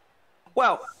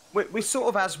 Well, we're sort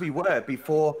of as we were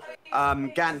before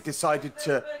Gant decided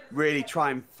to really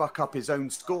try and fuck up his own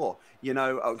score. You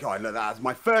know, oh God, look, that's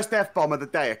my first F-bomb of the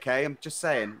day, okay? I'm just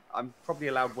saying. I'm probably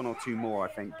allowed 1 or 2 more,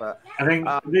 I think. But I think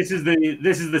this is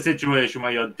the situation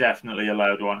where you're definitely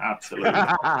allowed one, absolutely.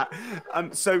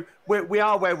 So we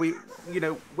are where we, you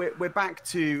know, we're back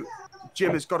to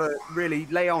Jim has got to really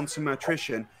lay on some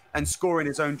attrition and score in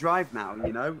his own drive now,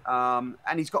 you know.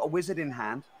 And he's got a wizard in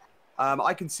hand.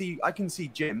 I can see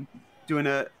Jim doing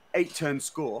a 8-turn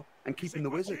score and keeping the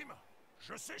wizard.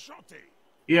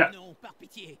 Yeah.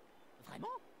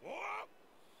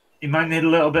 He might need a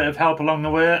little bit of help along the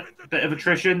way, a bit of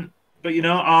attrition, but you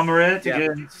know, armor 8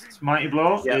 against Mighty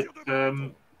Blow. Yeah.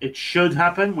 It should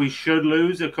happen. We should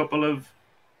lose a couple of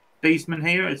beastmen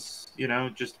here. It's, you know,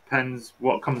 just depends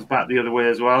what comes back the other way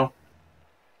as well.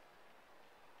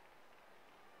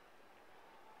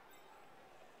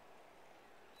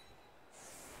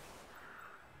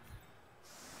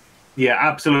 Yeah,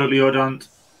 absolutely, Odont.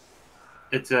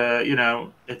 It's a, you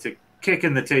know, it's a kick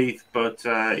in the teeth, but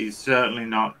he's certainly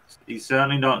not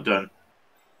done.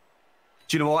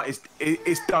 Do you know what?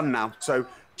 It's done now. So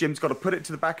Jim's got to put it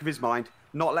to the back of his mind,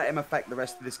 not let him affect the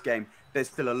rest of this game. There's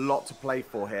still a lot to play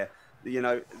for here. You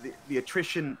know, the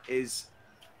attrition is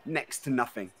next to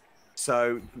nothing.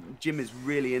 So Jim is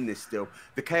really in this still.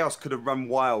 The Chaos could have run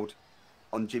wild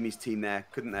on Jimmy's team there,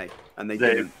 couldn't they? And they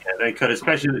didn't. Yeah, they could,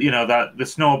 especially, you know, that the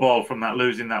snowball from that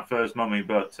losing that first mummy.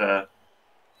 But I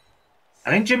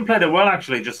think Jim played it well,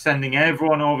 actually, just sending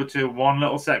everyone over to one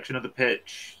little section of the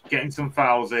pitch, getting some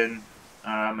fouls in,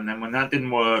 and then when that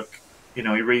didn't work, you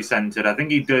know, he recentered. I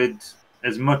think he did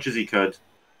as much as he could.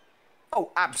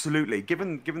 Oh, absolutely.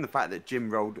 Given the fact that Jim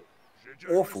rolled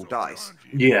awful dice,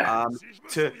 yeah,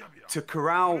 to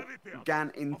corral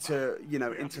Gant into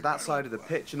that side of the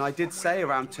pitch, and I did say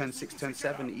around turn 6, turn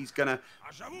 7, he's gonna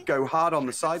go hard on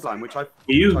the sideline, which I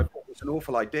thought was an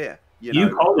awful idea. You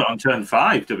called it on turn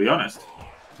 5, to be honest.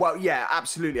 Well, yeah,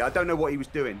 absolutely. I don't know what he was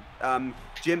doing.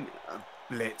 Jim,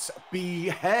 blitz,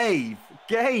 behave,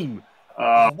 game.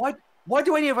 Why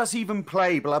do any of us even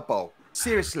play Blood Bowl?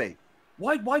 Seriously,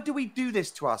 why do we do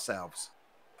this to ourselves?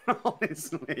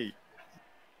 Honestly,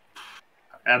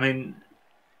 I mean,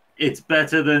 it's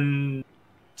better than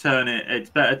turn 8.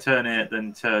 It's better turn 8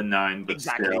 than turn 9. But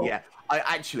exactly, still. yeah. I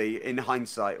actually, in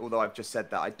hindsight, although I've just said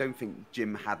that, I don't think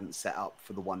Jim hadn't set up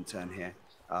for the 1 turn here.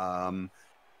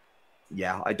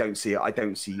 Yeah, I don't see it. I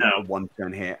don't see a 1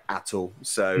 turn here at all.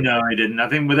 So no, he didn't. I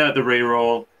think without the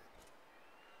reroll,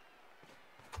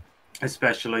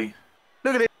 especially.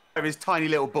 Look at it, his tiny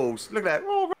little balls. Look at that.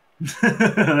 Oh,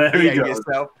 there you go.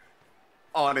 Yourself.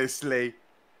 Honestly.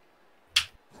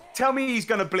 Tell me he's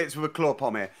going to blitz with a claw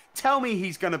palm here. Tell me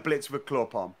he's going to blitz with a claw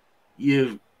palm.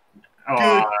 Good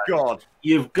God.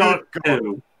 You've got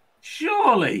to.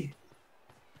 Surely.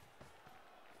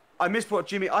 I missed what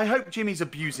Jimmy... I hope Jimmy's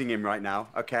abusing him right now,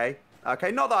 okay? Okay,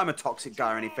 not that I'm a toxic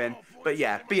guy or anything, but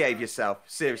yeah, behave yourself.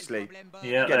 Seriously.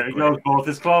 Yeah, there he goes. Both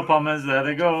his claw palmers. There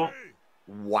they go.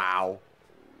 Wow.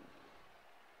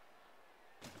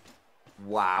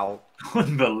 Wow.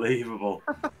 Unbelievable.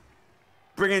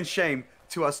 Bringing shame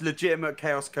to us legitimate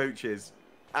Chaos coaches.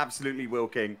 Absolutely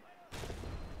wilking.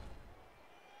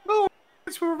 Oh,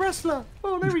 it's for a wrestler.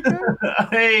 Oh, there we go.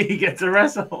 Hey, he gets a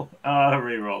wrestle. Oh, I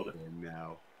re-rolled it.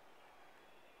 No.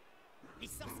 Les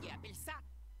sorciers appellent ça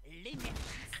l'énergie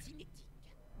cinétique.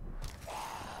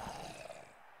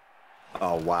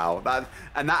 Oh wow, that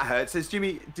hurts.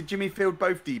 Did Jimmy field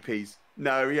both DPs?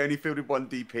 No, he only fielded one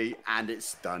DP and it's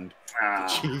stunned.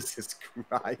 Jesus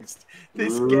Christ!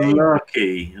 This game.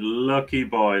 Lucky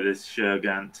boy, this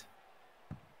Gant.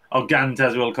 Or Gant,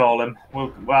 as we'll call him.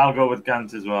 I'll go with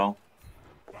Gant as well.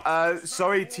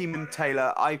 Sorry, Team and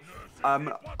Taylor. I'm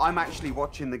actually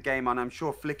watching the game, and I'm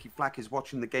sure Flicky Flak is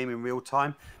watching the game in real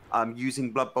time,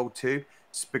 using Blood Bowl 2.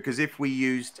 Because if we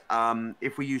used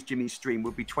Jimmy's stream,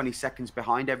 we'd be 20 seconds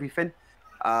behind everything.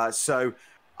 So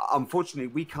unfortunately,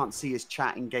 we can't see his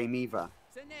chat in game either.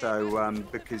 So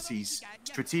because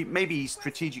maybe he's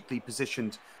strategically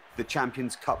positioned the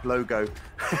Champions Cup logo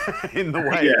in the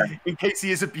way in case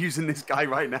he is abusing this guy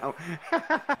right now.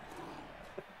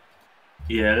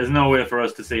 Yeah, there's no way for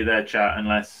us to see their chat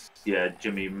unless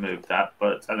Jimmy moved that.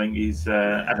 But I think he's.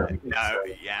 I don't think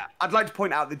I'd like to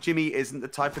point out that Jimmy isn't the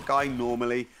type of guy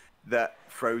normally that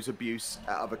throws abuse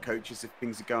at other coaches if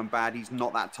things are going bad. He's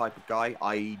not that type of guy,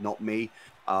 i.e., not me.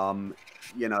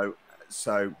 You know,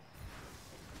 so.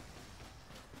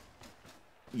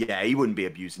 Yeah, he wouldn't be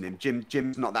abusing him.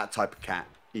 Jim's not that type of cat.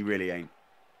 He really ain't.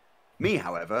 Me,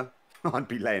 however, I'd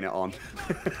be laying it on.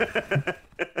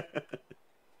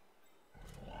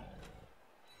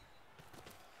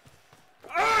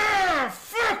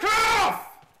 Fuck off!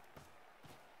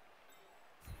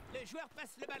 Le joueur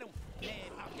passe le ballon. Mais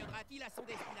parviendra-t-il à son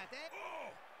destinataire?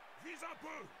 Vise un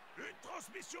peu. Une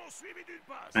transmission suivie d'une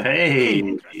passe.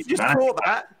 Hey, Just caught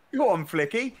that. Go on,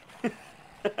 Flicky.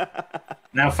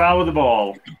 Now foul with the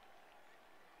ball.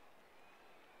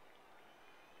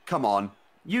 Come on.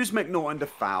 Use McNaughton to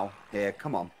foul here.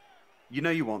 Come on. You know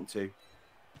you want to.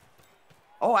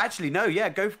 Oh, actually, no. Yeah,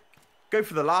 go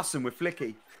for the last one with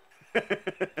Flicky.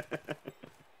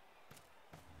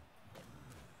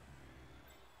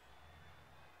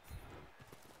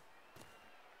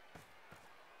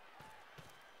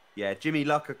 Yeah, Jimmy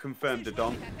Lucker confirmed the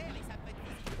Dom.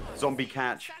 Zombie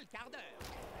catch.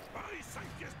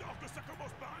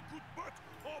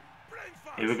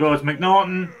 Here we go, it's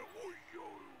McNaughton.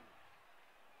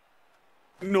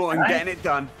 McNaughton getting it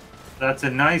done. That's a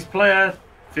nice player.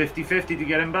 50-50 to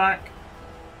get him back.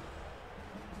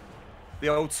 The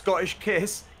old Scottish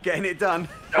kiss, getting it done.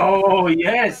 Oh,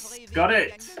 yes. Got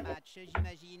it.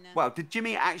 Wow, did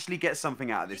Jimmy actually get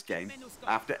something out of this game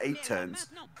after 8 turns?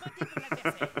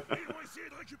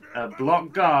 A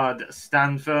block guard,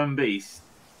 stand firm beast.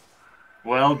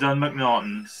 Well done,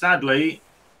 McNaughton. Sadly,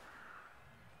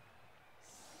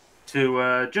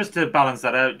 just to balance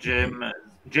that out,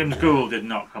 Jim's ghoul did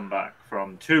not come back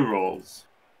from 2 rolls.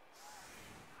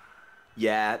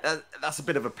 Yeah, that's a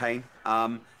bit of a pain.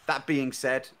 That being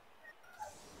said,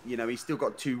 you know, he's still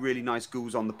got 2 really nice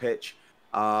ghouls on the pitch.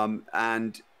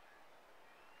 And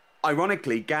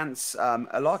ironically,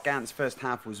 a lot of Gant's first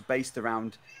half was based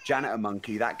around Janitor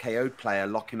Monkey, that KO'd player,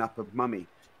 locking up a mummy.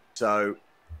 So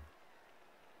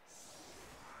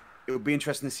it would be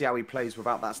interesting to see how he plays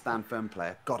without that stand firm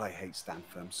player. God, I hate stand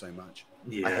firm so much.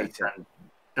 Yeah, I hate it.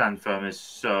 Stand firm is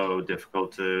so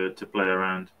difficult to play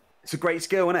around. It's a great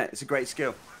skill, isn't it? It's a great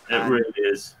skill. It really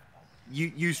is.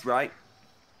 Used right.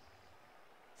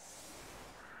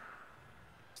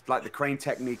 It's like the crane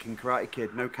technique in Karate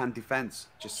Kid. No can defense.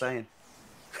 Just saying.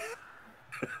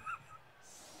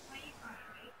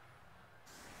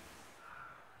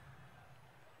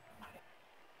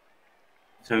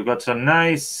 So we've got some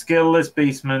nice skillless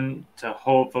beastmen to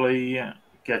hopefully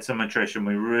get some attrition.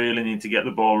 We really need to get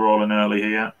the ball rolling early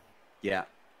here. Yeah.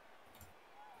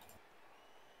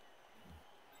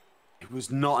 It was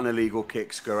not an illegal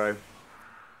kick, Skuro.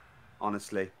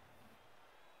 Honestly.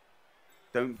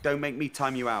 Don't make me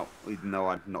time you out, even though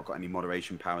I've not got any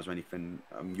moderation powers or anything.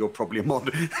 You're probably a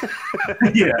mod.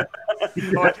 Yeah.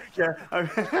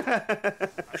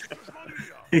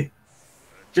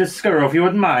 Just Skuro, if you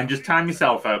wouldn't mind, just time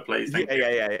yourself out, please.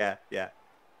 Yeah.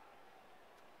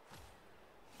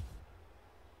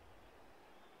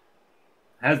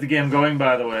 How's the game going,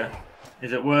 by the way?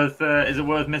 Is it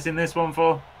worth missing this one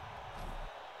for?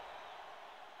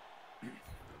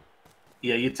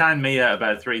 Yeah, you timed me out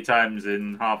about 3 times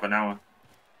in half an hour.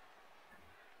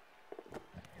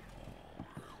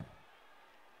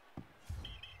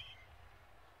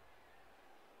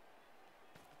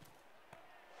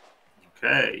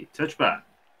 Okay, touchback.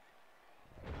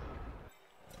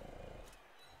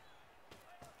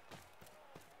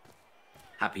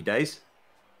 Happy days.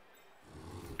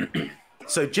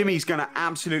 So Jimmy's going to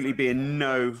absolutely be in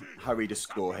no hurry to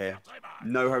score here.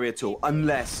 No hurry at all,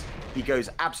 unless he goes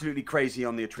absolutely crazy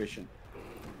on the attrition.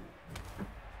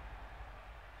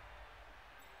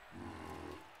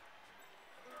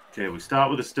 Okay, we start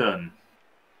with a stun.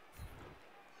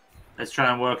 Let's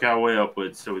try and work our way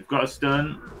upwards. So we've got a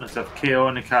stun. Let's have KO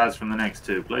and the cards from the next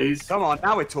two, please. Come on,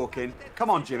 now we're talking. Come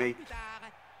on, Jimmy.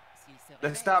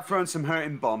 Let's start throwing some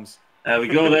hurting bombs. There we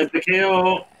go. There's the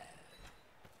KO.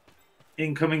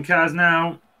 Incoming cards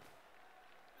now.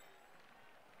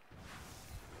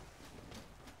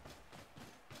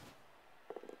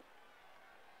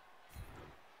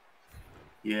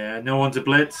 Yeah, no one to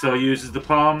blitz, so uses the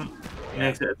palm.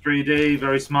 Makes it a 3D.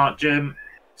 Very smart, Jim.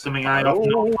 Something I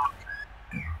often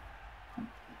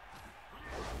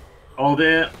all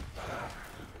there.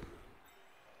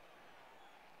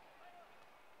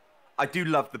 I do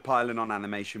love the piling on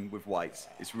animation with whites.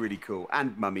 It's really cool.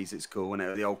 And mummies, it's cool.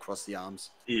 And they all cross the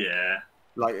arms. Yeah.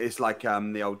 Like it's like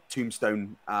the old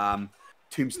Tombstone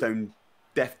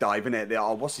death dive, isn't it?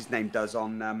 What's his name does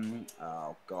on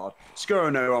oh god.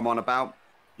 Skorono I'm on about.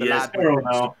 The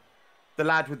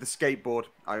lad with the skateboard,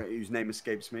 whose name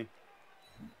escapes me.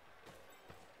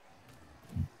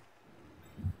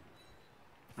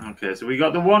 Okay, so we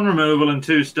got the 1 removal and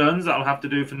 2 stuns. That'll have to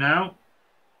do for now.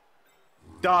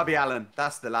 Darby Allen,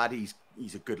 that's the lad. He's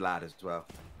a good lad as well.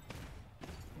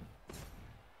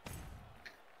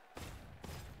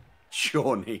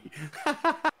 Shawnee.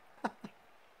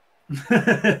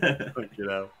 You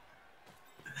know.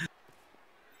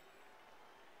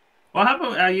 What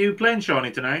happened? Are you playing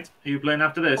Shawnee tonight? Are you playing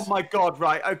after this? Oh my god,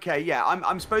 right, okay, yeah.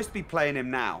 I'm supposed to be playing him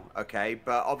now, okay?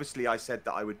 But obviously I said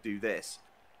that I would do this.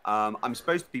 I'm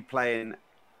supposed to be playing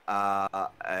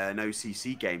an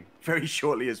OCC game very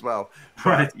shortly as well.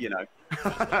 Right. But, you know,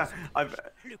 I've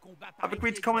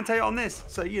agreed to commentate on this,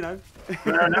 so, you know.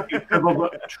 Fair enough, you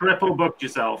triple booked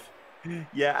yourself.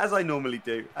 Yeah, as I normally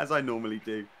do.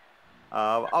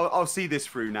 I'll see this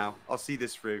through now. I'll see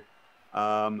this through.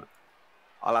 I'll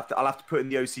have to put in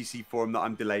the OCC forum that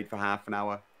I'm delayed for half an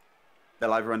hour.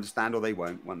 They'll either understand or they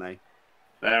won't they?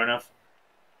 Fair enough.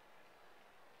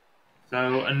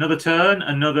 So another turn,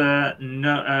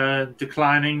 another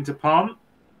declining to Pom.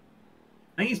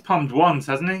 I think he's pommed once,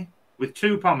 hasn't he? With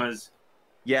 2 pommers.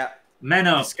 Yeah. Men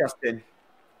up. Disgusting.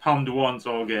 Pommed once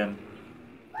all game.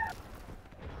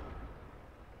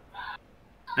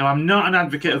 Now, I'm not an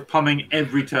advocate of pomming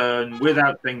every turn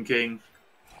without thinking,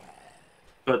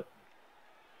 but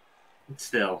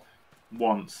still,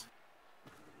 once.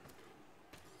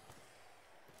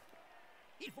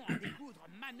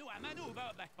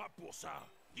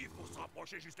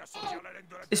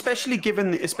 Especially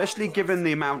given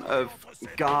the amount of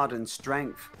guard and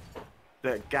strength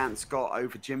that Gant's got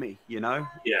over Jimmy, you know?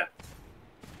 Yeah.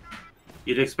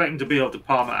 You'd expect him to be able to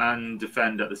palm and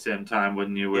defend at the same time,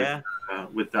 wouldn't you?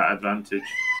 With that advantage.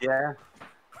 Yeah.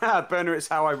 Burner, it's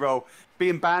how I roll.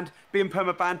 Being banned, being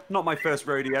perma-banned, not my first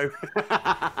rodeo.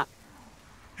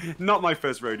 Not my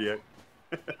first rodeo.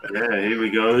 Yeah, here we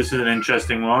go. This is an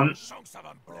interesting one.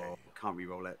 Oh, can't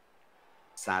re-roll it.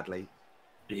 Sadly.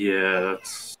 Yeah,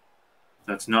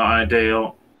 that's not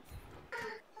ideal.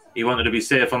 He wanted to be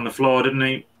safe on the floor, didn't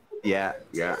he? Yeah,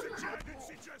 yeah.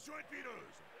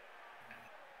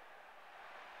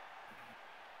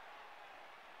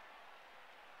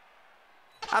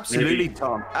 Absolutely,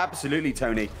 Tom. Absolutely,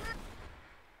 Tony.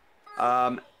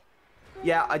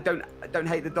 Yeah, I don't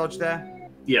hate the dodge there.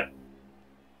 Yeah.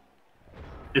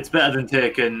 It's better than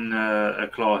taking a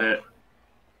claw hit.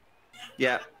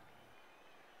 Yeah.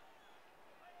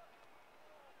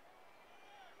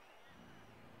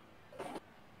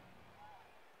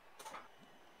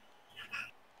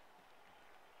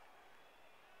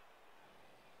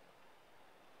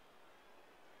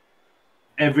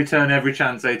 Every turn, every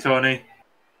chance, eh, Tony?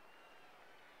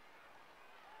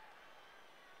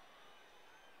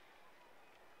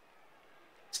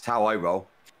 It's how I roll.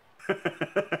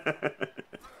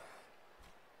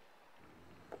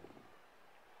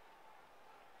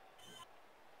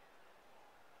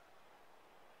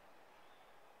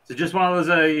 So just while there's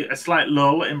a slight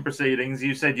lull in proceedings,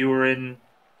 you said you were in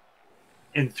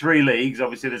 3 leagues.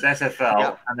 Obviously, there's SFL.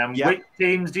 Yep. And then Yep. which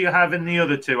teams do you have in the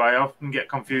other 2? I often get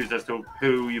confused as to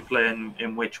who you play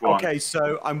in which one. Okay,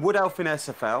 so I'm Wood Elf in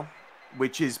SFL,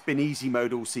 which has been easy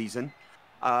mode all season.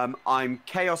 I'm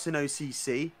Chaos in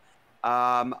OCC.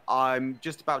 I'm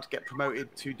just about to get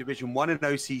promoted to Division 1 in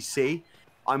OCC.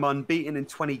 I'm unbeaten in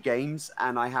 20 games,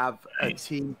 and I have a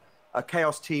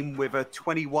Chaos team with a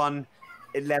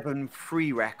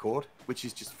 21-11-3 record, which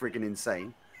is just friggin'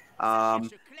 insane.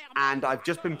 And I've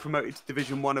just been promoted to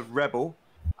Division 1 of Rebel,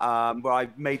 where I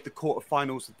made the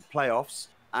quarterfinals of the playoffs,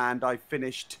 and I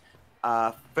finished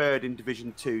 3rd in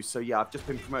Division 2. So yeah, I've just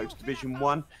been promoted to Division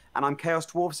 1, and I'm Chaos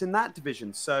Dwarves in that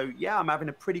division. So yeah, I'm having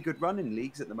a pretty good run in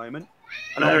leagues at the moment.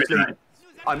 And Very obviously, nice.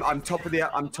 I'm top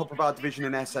of our division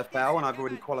in SFL, and I've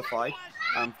already qualified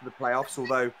for the playoffs.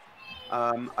 Although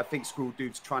I think Screw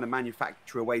Dude's trying to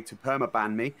manufacture a way to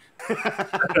permaban me.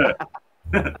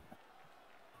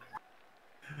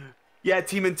 Yeah,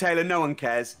 Team and Taylor, no one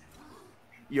cares.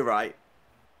 You're right.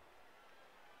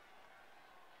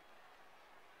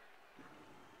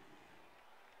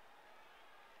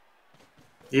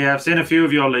 Yeah, I've seen a few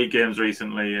of your league games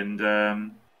recently,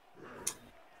 and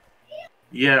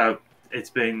yeah,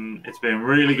 it's been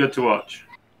really good to watch.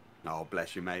 Oh,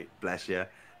 bless you, mate. Bless you.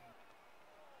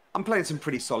 I'm playing some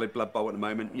pretty solid Blood Bowl at the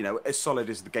moment. You know, as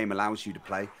solid as the game allows you to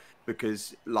play.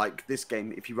 Because, like this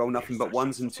game, if you roll nothing but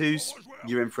 1s and 2s,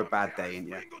 you're in for a bad day, ain't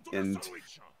you? And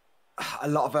a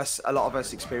lot of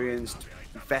us experienced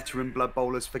veteran Blood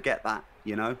Bowlers forget that.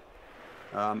 You know,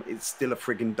 it's still a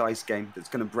friggin' dice game that's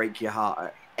going to break your heart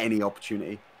at any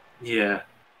opportunity. Yeah.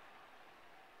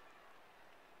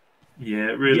 Yeah,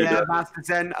 it really does. Master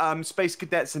Zen, Space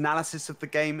Cadet's analysis of the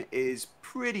game is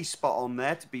pretty spot on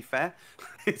there, to be fair.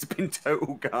 It's been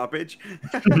total garbage.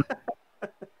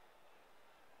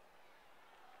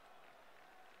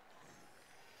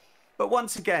 But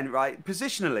once again, right,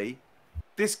 positionally,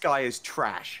 this guy is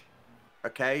trash.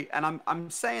 Okay? And I'm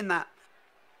saying that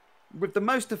with the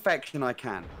most affection I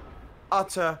can.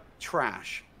 Utter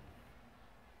trash.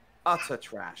 Utter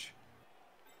trash.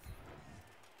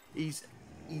 He's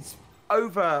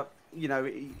over, you know,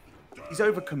 he's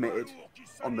overcommitted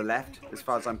on the left, as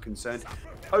far as I'm concerned.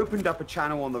 Opened up a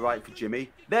channel on the right for Jimmy.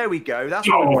 There we go. That's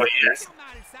oh, yes.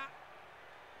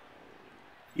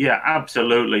 Yeah,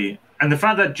 absolutely. And the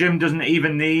fact that Jim doesn't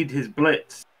even need his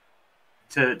blitz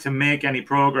to make any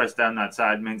progress down that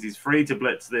side means he's free to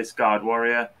blitz this guard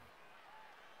warrior.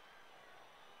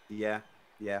 Yeah,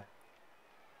 yeah.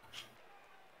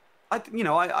 I don't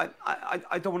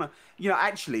want to. You know,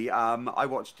 actually, I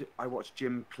watched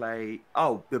Jim play.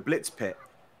 Oh, the Blitz Pit.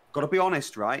 Got to be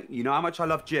honest, right? You know how much I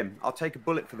love Jim. I'll take a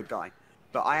bullet for the guy,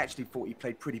 but I actually thought he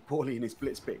played pretty poorly in his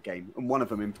Blitz Pit game, and one of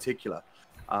them in particular.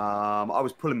 I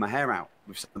was pulling my hair out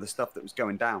with some of the stuff that was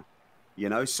going down. You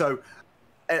know, so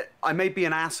I may be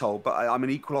an asshole, but I'm an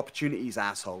equal opportunities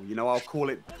asshole. You know, I'll call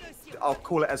it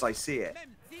as I see it.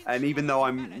 And even though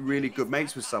I'm really good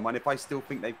mates with someone, if I still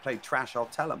think they've played trash, I'll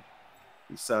tell them.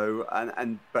 So,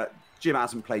 but Jim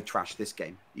hasn't played trash this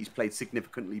game. He's played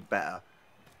significantly better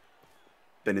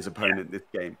than his opponent this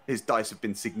game. His dice have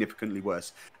been significantly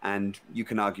worse. And you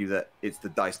can argue that it's the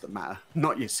dice that matter,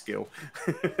 not your skill.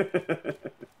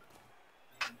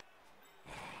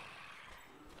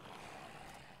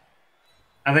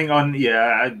 I think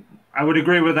I would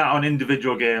agree with that on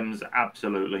individual games,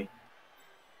 absolutely.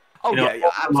 Oh,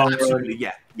 absolutely,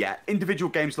 yeah. Individual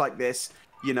games like this,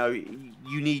 you know,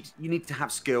 you need to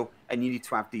have skill and you need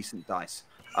to have decent dice.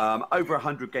 Over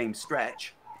 100 game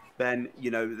stretch, then you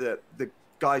know the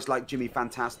guys like Jimmy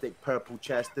Fantastic, Purple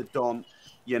Chester, Don.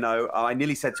 You know, I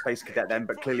nearly said Space Cadet then,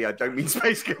 but clearly I don't mean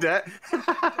Space Cadet.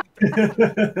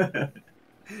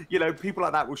 You know, people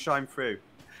like that will shine through.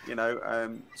 You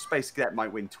know, Space Cadet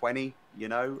might win 20. You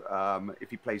know, if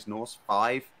he plays Norse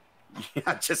 5.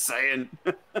 Yeah, just saying.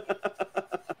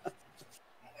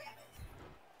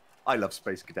 I love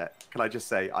Space Cadet. Can I just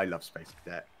say I love Space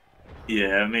Cadet?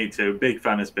 Yeah, me too. Big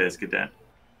fan of Space Cadet.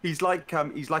 He's like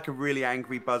a really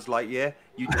angry Buzz Lightyear.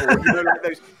 You know, like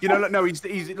those. You know, no,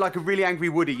 he's like a really angry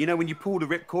Woody. You know, when you pull the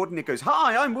ripcord and it goes,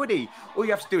 "Hi, I'm Woody." All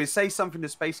you have to do is say something to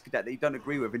Space Cadet that you don't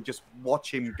agree with, and just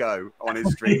watch him go on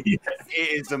his stream. Yes.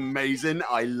 It is amazing.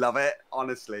 I love it.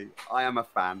 Honestly, I am a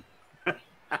fan.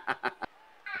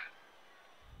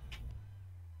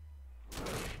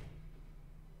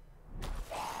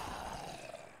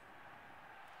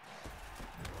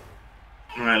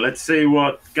 All right, let's see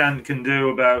what Gant can do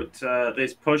about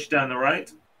this push down the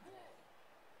right.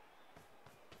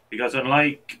 Because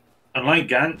unlike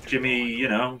Gant, Jimmy, you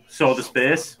know, saw the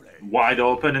space wide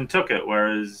open and took it,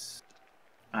 whereas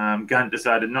Gant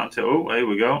decided not to. Oh, here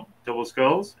we go. Double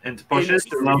skulls into pushes.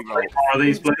 More of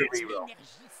these plays.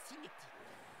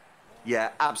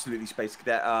 Yeah, absolutely, Space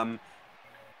Cadet.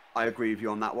 I agree with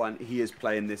you on that one. He is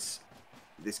playing this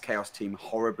Chaos team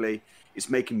horribly. It's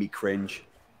making me cringe.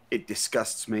 It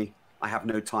disgusts me. I have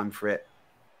no time for it.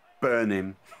 Burn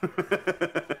him.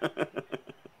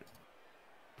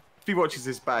 If he watches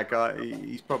this back,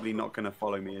 he's probably not going to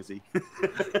follow me, is he?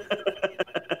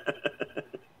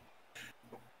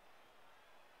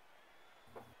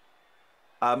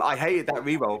 I hated that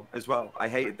reroll as well. I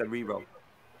hated the reroll.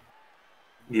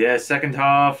 Yeah, second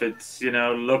half, it's, you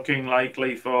know, looking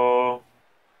likely for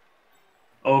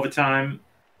overtime.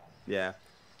 Yeah.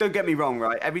 Don't get me wrong,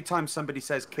 right? Every time somebody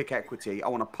says kick equity, I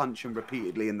want to punch them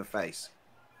repeatedly in the face.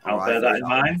 I'll Right, bear that in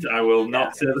mind. I will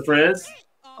not say the phrase.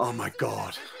 Oh my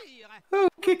god. Oh,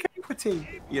 kick equity.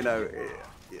 You know,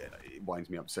 it winds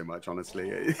me up so much,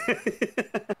 honestly.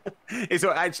 It's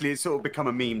sort of become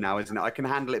a meme now, isn't it? I can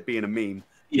handle it being a meme.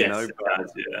 Yes, You know, it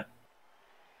does, yeah.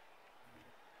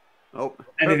 Oh,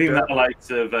 Anything that the likes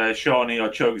of Shawnee or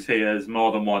Chugs hears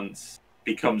more than once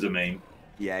becomes a meme.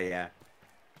 Yeah, yeah.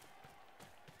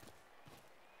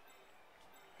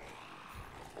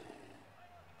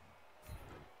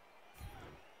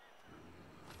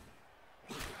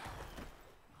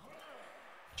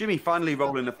 Jimmy finally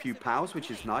rolling a few pows, which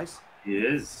is nice. He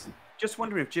is. Just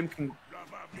wondering if Jim can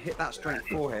hit that strength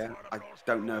 4 here. I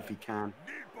don't know if he can.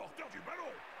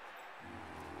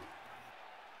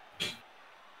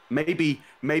 Maybe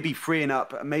freeing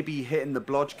up, maybe hitting the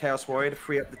Blodge Chaos Warrior to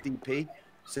free up the DP,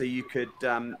 so you could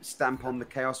stamp on the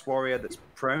Chaos Warrior that's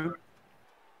prone.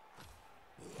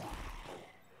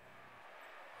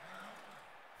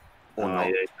 Or not.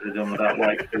 Yeah, he could have done with that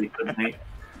white feet, couldn't he?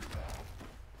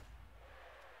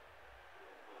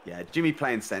 Yeah, Jimmy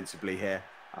playing sensibly here.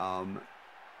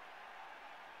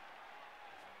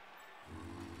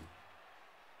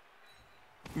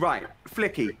 Right,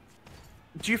 Flicky.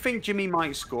 Do you think Jimmy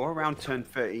might score around turn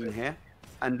 13 here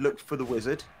and look for the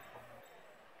wizard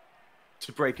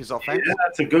to break his offense? Yeah,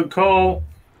 that's a good call.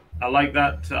 I like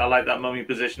that. I like that mummy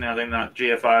positioning. I think that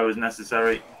GFI was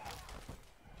necessary.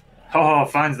 Oh,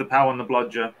 finds the power on the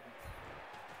bludger.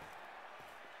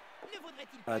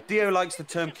 Dio likes the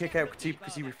term kick equity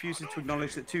because he refuses to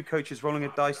acknowledge that 2 coaches rolling a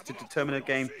dice to determine a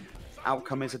game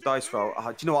outcome is a dice roll.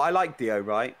 Do you know what? I like Dio,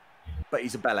 right? But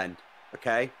he's a bell end,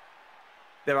 okay?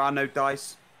 There are no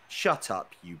dice. Shut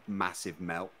up, you massive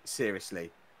melt.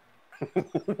 Seriously.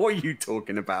 What are you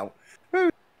talking about?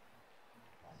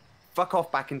 Fuck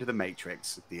off back into the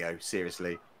Matrix, Dio.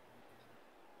 Seriously.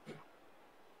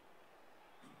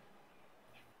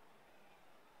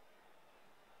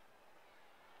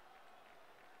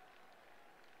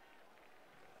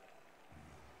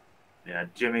 Yeah,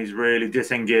 Jimmy's really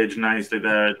disengaged nicely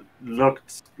there. It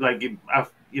looked like it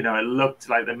looked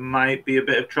like there might be a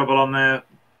bit of trouble on there.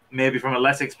 Maybe from a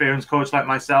less experienced coach like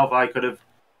myself, I could have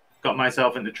got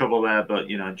myself into trouble there, but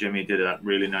Jimmy did that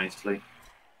really nicely.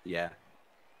 Yeah.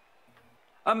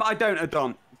 I don't,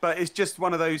 Adon, but it's just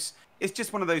one of those. It's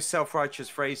just one of those self-righteous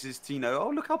phrases to oh,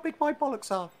 look how big my bollocks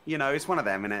are. It's one of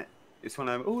them, innit? It's one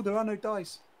of them. Oh, there are no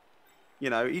dice.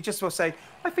 You just will say,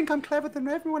 I think I'm clever than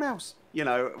everyone else.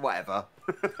 Whatever.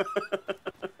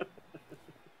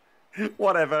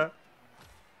 Whatever.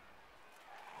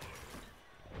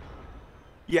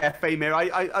 Yeah, Famir,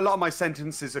 a lot of my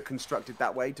sentences are constructed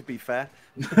that way, to be fair.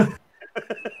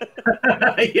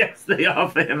 Yes, they are,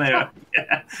 Famir.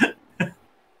 Yeah.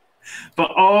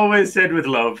 But always said with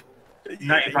love.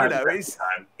 It's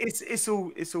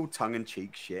all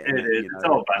tongue-in-cheek shit. It is. It's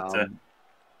all banter.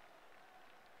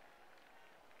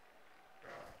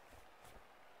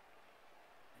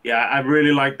 Yeah, I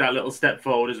really like that little step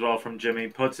forward as well from Jimmy.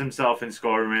 Puts himself in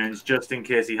scoring range just in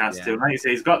case he has to. Like you say,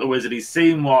 he's got the wizard. He's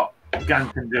seen what Gan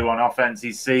can do on offense.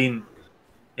 He's seen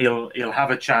he'll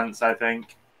have a chance, I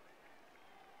think.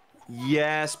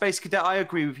 Yeah, Space Cadet, I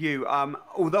agree with you.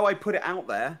 Although I put it out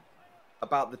there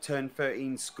about the turn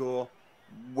 13 score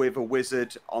with a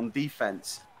wizard on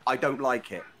defense, I don't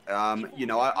like it.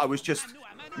 I was just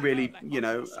really,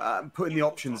 putting the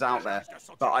options out there,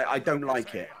 but I don't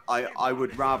like it. I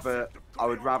would rather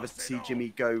see Jimmy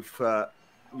go for,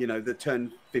 the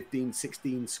turn 15,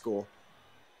 16 score,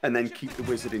 and then keep the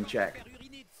wizard in check.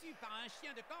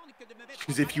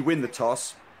 Because if you win the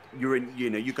toss, you're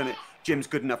in. Jim's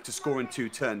good enough to score in 2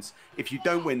 turns. If you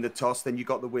don't win the toss, then you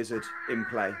got the wizard in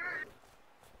play.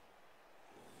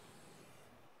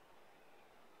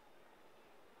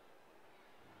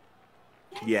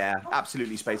 Yeah,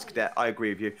 absolutely, Space Cadet. I agree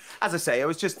with you. As I say, it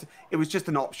was just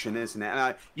an option, isn't it?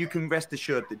 And you can rest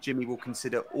assured that Jimmy will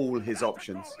consider all his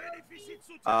options.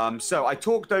 So I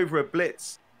talked over a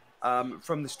blitz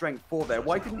from the strength 4 there.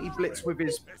 Why didn't he blitz with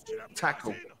his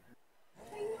tackle?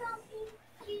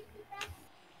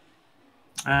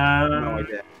 No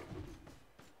idea.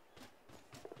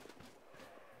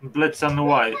 Blitz on the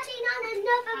white.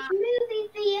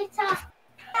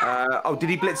 Oh, did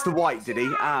he blitz the white? Did he?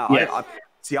 Yes.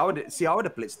 I would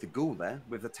have blitzed the ghoul there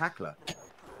with the tackler.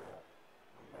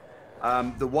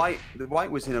 The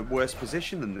white was in a worse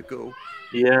position than the ghoul.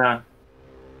 Yeah.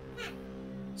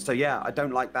 So yeah, I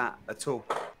don't like that at all.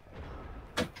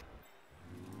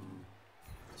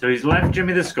 So he's left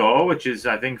Jimmy the score, which is,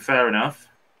 I think, fair enough.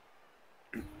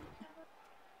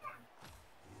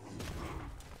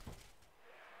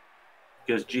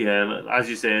 Because, as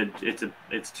you said,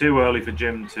 it's too early for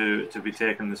Jim to be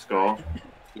taking the score.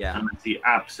 Yeah. Unless he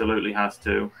absolutely has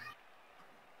to.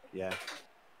 Yeah.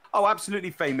 Oh,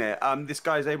 absolutely, Famir. This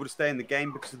guy is able to stay in the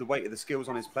game because of the weight of the skills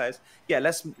on his players. Yeah,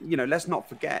 let's not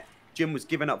forget, Jim was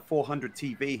giving up 400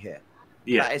 TV here.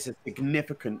 Yeah. That is a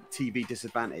significant TV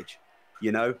disadvantage.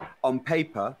 You know, on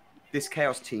paper, this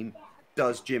Chaos team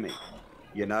does Jimmy.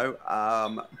 You know,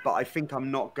 but I think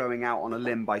I'm not going out on a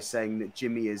limb by saying that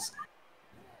Jimmy is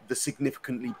the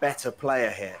significantly better player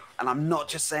here. And I'm not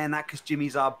just saying that because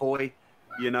Jimmy's our boy.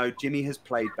 You know, Jimmy has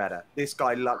played better. This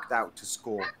guy lucked out to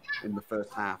score in the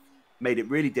first half, made it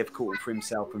really difficult for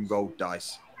himself and rolled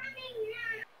dice.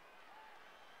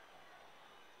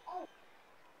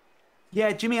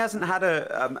 Yeah, Jimmy hasn't had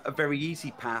a very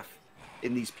easy path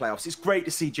in these playoffs. It's great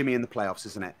to see Jimmy in the playoffs,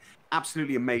 isn't it?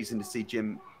 Absolutely amazing to see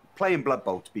Jim play in Blood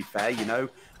Bowl, to be fair, you know.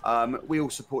 We all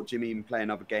support Jimmy in playing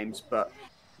other games, but,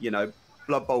 you know,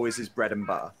 Blood Bowl is his bread and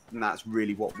butter, and that's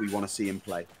really what we want to see him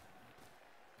play.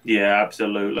 Yeah,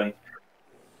 absolutely.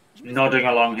 Nodding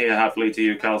along here happily to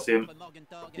you, Calcium.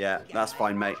 Yeah, that's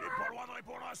fine, mate.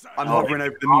 I'm hovering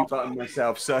over the mute button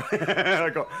myself, so I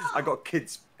got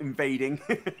kids invading.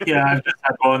 Yeah, I've just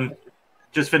had one.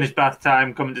 Just finished bath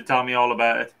time, coming to tell me all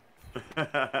about it.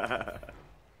 That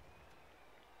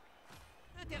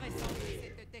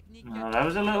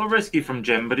was a little risky from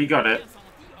Jim, but he got it.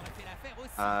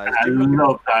 I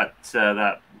love that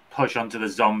that push onto the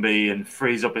zombie and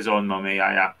frees up his own mummy.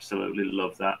 I absolutely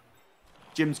love that.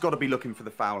 Jim's got to be looking for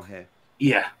the foul here.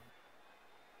 Yeah.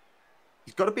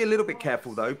 He's got to be a little bit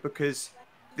careful, though, because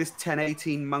this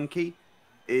 10-18 monkey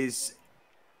is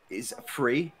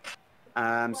free.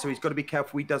 So he's got to be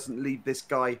careful he doesn't leave this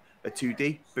guy a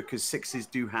 2D, because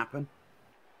 6s do happen.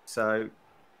 So...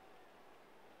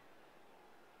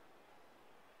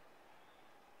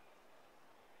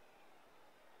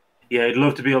 Yeah, he'd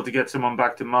love to be able to get someone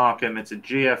back to mark him. It's a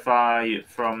GFI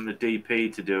from the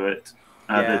DP to do it.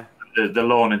 Yeah. The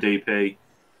Lorna DP.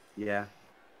 Yeah.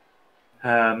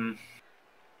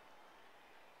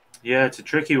 Yeah, it's a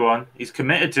tricky one. He's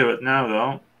committed to it now,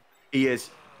 though. He is.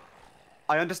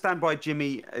 I understand why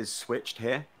Jimmy has switched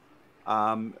here.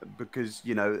 Because,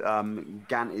 you know,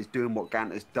 Gant is doing what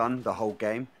Gant has done the whole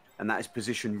game, and that is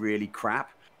position really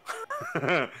crap.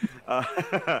 So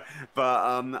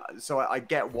I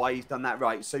get why he's done that.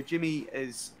 Right, so Jimmy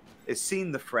has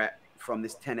seen the threat from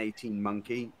this 10-18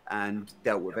 monkey and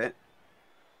dealt with it.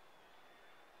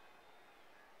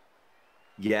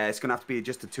 Yeah, it's gonna have to be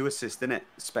just a 2 assist, isn't it?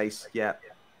 Space, yeah.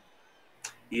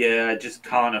 Yeah, I just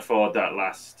can't afford that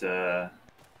last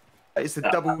it's a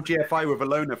double GFI with a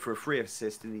loner for a 3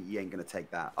 assist, and he ain't gonna take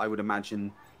that. I would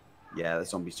imagine, yeah, the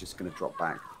zombie's just gonna drop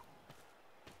back.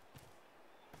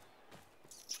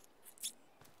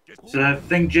 So I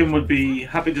think Jim would be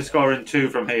happy to score in 2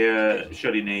 from here,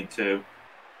 should he need to.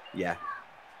 Yeah.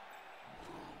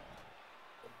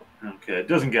 Okay, it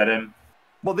doesn't get him.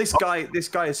 Well, this guy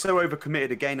is so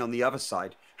overcommitted again on the other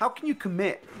side. How can you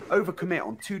overcommit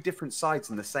on 2 different sides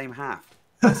in the same half?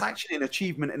 That's actually an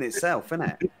achievement in itself,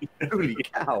 isn't it? Holy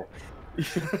cow.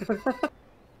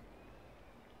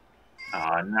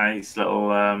 Nice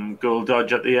little goal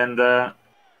dodge at the end there.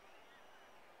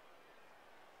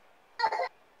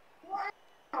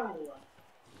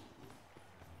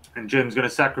 And Jim's going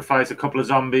to sacrifice a couple of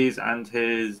zombies and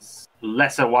his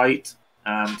lesser white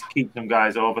to keep some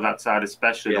guys over that side,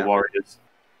 especially the warriors,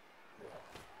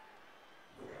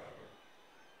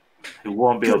 who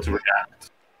won't be able to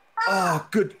react. Oh,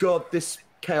 good God, this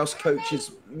Chaos coach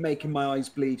is making my eyes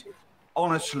bleed.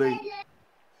 Honestly,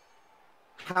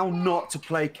 how not to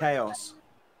play Chaos?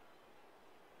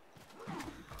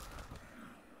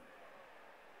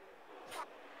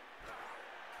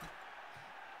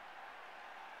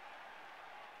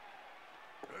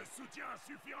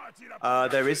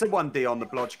 There is a 1D on the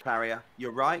Blodge carrier.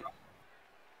 You're right.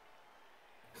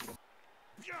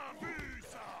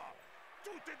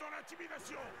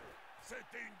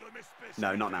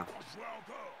 No, not now.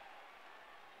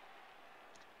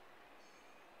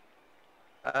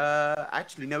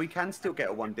 Actually, no, he can still get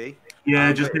a 1D.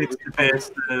 Yeah, just needs to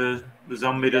base the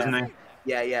zombie, doesn't he?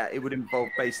 Yeah, it would involve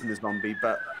basing the zombie,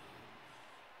 but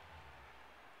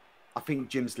I think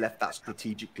Jim's left that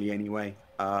strategically anyway.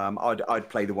 I'd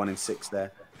play the 1 in 6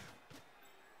 there.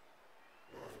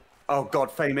 Oh God,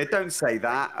 Famir, don't say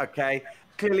that, okay?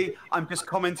 Clearly, I'm just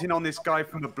commenting on this guy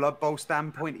from a Blood Bowl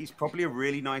standpoint. He's probably a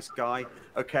really nice guy,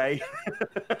 okay?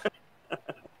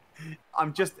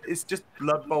 It's just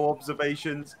Blood Bowl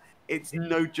observations. It's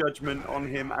no judgment on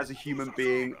him as a human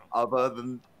being other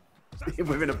than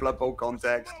within a Blood Bowl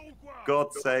context.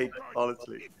 God's sake,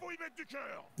 honestly.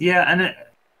 Yeah, and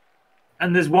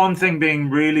And there's one thing being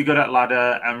really good at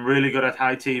ladder and really good at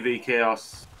high TV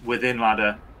chaos within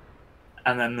ladder,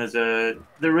 and then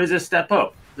there is a step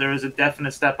up. There is a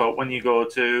definite step up when you go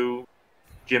to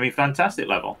Jimmy Fantastic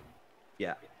level.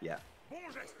 Yeah, yeah. Bon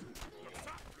geste. Comme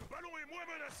ça, le ballon est moins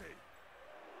menacé.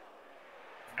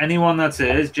 Anyone that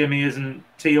says Jimmy isn't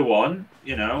tier 1,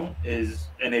 you know, is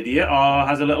an idiot or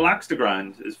has a little axe to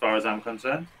grind, as far as I'm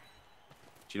concerned.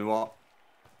 Do you know what?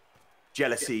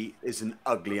 Jealousy is an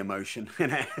ugly emotion.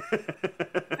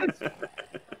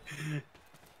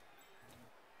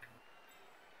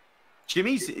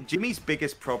 Jimmy's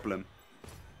biggest problem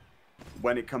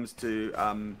when it comes to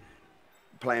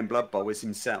playing Blood Bowl is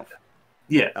himself.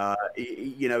 Yeah.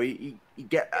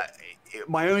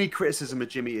 My only criticism of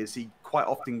Jimmy is he quite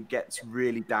often gets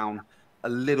really down a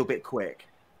little bit quick,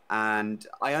 and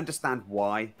I understand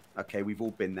why. Okay, we've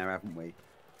all been there, haven't we?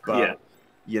 But Yeah.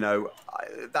 you know,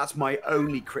 that's my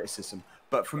only criticism.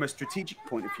 But from a strategic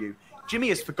point of view, Jimmy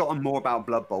has forgotten more about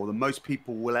Blood Bowl than most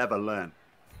people will ever learn.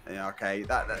 Yeah, okay,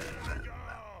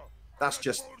 that's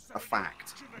just a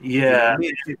fact. Yeah.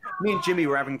 Me and Jimmy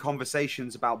were having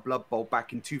conversations about Blood Bowl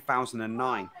back in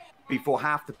 2009 before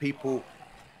half the people,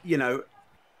 you know,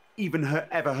 even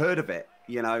ever heard of it.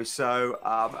 You know, so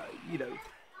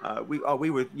we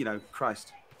were, you know,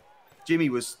 Christ, Jimmy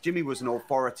was an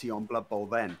authority on Blood Bowl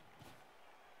then.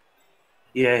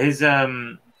 Yeah, his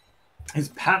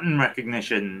pattern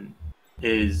recognition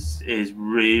is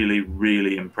really,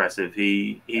 really impressive.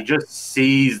 He just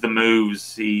sees the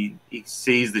moves, he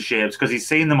sees the shapes because he's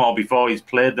seen them all before, he's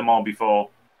played them all before.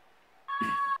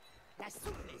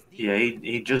 Yeah,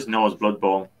 he just knows Blood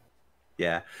Bowl.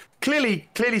 Yeah, clearly,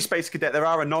 Space Cadet, there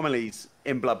are anomalies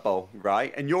in Blood Bowl,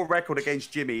 right? And your record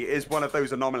against Jimmy is one of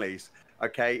those anomalies.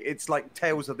 Okay, it's like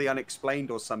Tales of the Unexplained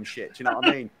or some shit. Do you know what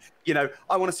I mean? You know,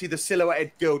 I want to see the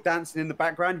silhouetted girl dancing in the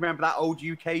background. Remember that old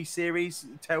UK series,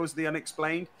 Tales of the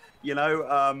Unexplained? You know,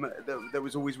 that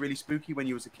was always really spooky when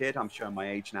you was a kid. I'm showing my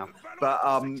age now, but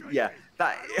yeah,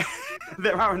 that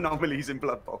there are anomalies in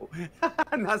Blood Bowl,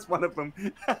 and that's one of them.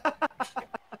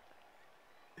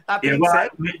 That being said,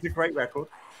 it's a great record.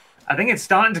 I think it's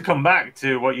starting to come back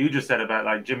to what you just said about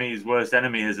like Jimmy's worst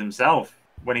enemy is himself.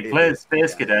 When he plays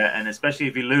Space Cadet, and especially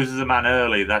if he loses a man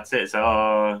early, that's it.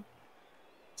 So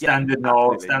standard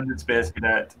Nord, standard Space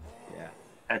Cadet,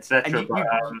 etc.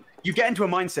 You get into a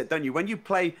mindset, don't you? When you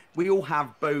play, we all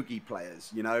have bogey players,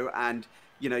 you know, and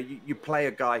you know you play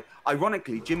a guy.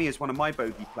 Ironically, Jimmy is one of my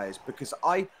bogey players because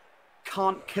I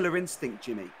can't killer instinct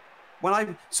Jimmy. When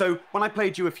I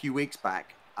played you a few weeks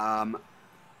back, I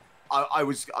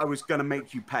was going to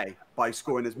make you pay by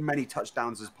scoring as many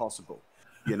touchdowns as possible.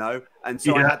 You know, and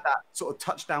so I had that sort of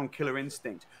touchdown killer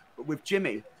instinct. But with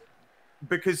Jimmy,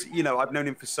 because, you know, I've known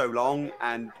him for so long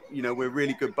and, you know, we're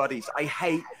really good buddies, I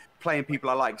hate playing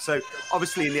people I like. So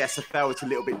obviously in the SFL, it's a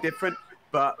little bit different.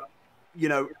 But, you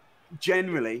know,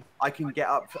 generally, I can get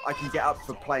up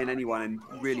for playing anyone and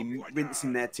really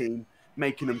rinsing their team,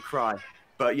 making them cry.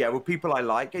 But yeah, with people I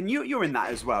like, and you're in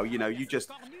that as well. You know, you just,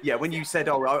 yeah, when you said,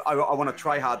 oh, I want to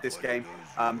try hard this game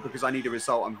because I need a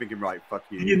result, I'm thinking, right, fuck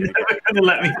you. You're never going to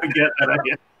let me forget that, are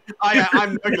you?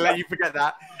 I'm not going to let you forget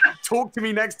that. Talk to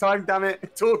me next time, damn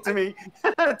it. Talk to me.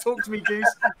 Talk to me, Goose.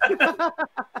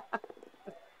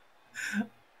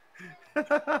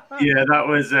 Yeah, that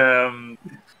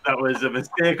was a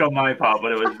mistake on my part,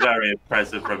 but it was very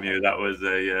impressive from you. That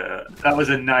was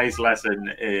a nice lesson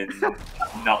in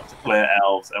not to play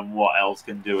elves and what elves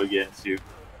can do against you.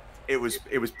 It was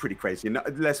pretty crazy. No,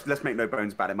 let's make no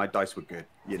bones about it. My dice were good,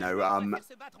 you know.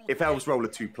 If elves roll a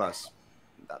 2+,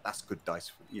 that's good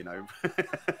dice, you know.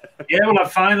 Yeah, well,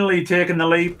 I've finally taken the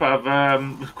leap.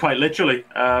 I've quite literally.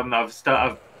 I've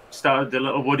started the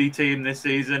little Woody team this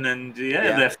season, and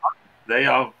they're fun. They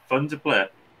are fun to play.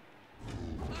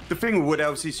 The thing with Wood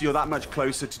Elves is you're that much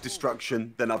closer to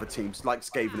destruction than other teams, like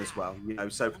Skaven as well. You know,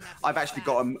 so I've actually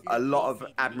got a lot of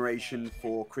admiration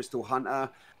for Crystal Hunter.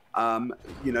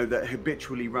 You know, that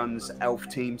habitually runs elf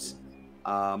teams.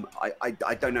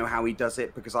 I don't know how he does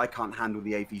it because I can't handle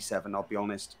the AV7. I'll be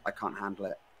honest, I can't handle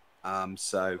it.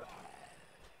 So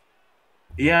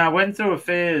yeah, I went through a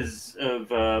phase of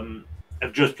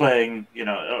just playing, you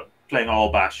know, playing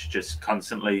all bash just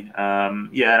constantly.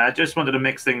 Yeah, and I just wanted to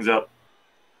mix things up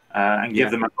and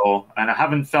give them a go. And I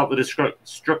haven't felt the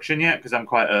destruction yet because I'm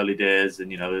quite early days, and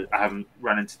you know, I haven't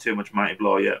run into too much Mighty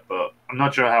Blow yet. But I'm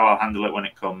not sure how I'll handle it when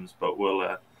it comes. But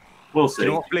we'll see. You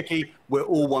know what, Flicky? We're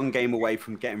all one game away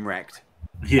from getting wrecked.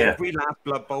 Yeah. Every last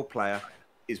Blood Bowl player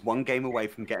is one game away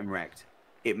from getting wrecked.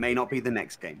 It may not be the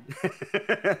next game.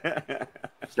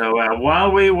 So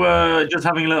while we were just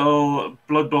having a little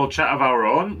Blood Bowl chat of our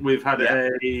own, we've had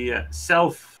a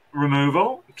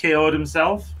removal. KO'd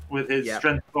himself with his Yep.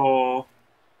 strength 4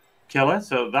 killer,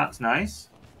 so that's nice.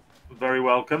 Very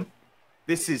welcome.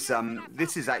 This is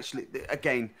actually,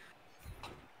 again,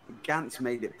 Gant's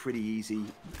made it pretty easy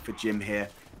for Jim here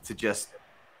to just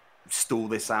stall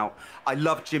this out. I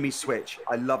love Jimmy's switch.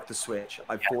 I love the switch.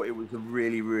 I thought it was a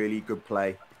really, really good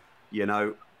play, you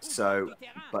know. So,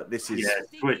 but this is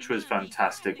Switch was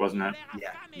fantastic, wasn't it?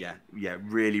 yeah.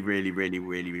 Really, really, really,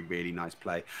 really, really nice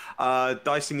play.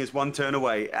 Dicing is one turn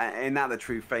away. Ain't that the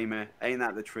truth, Famer? Ain't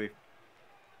that the truth?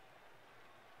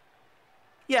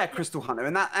 Yeah, Crystal Hunter,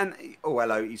 and oh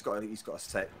hello, he's got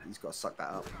to suck that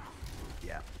up.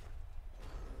 Yeah.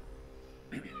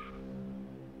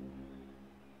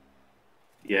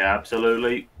 Yeah,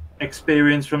 absolutely.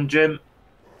 Experience from Jim.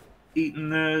 Eating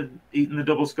the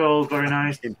double skulls, very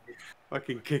nice.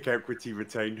 Fucking kick equity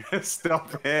retain.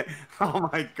 Stop it. Oh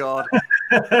my god.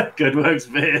 Good work,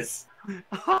 Space.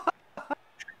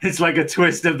 It's like a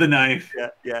twist of the knife.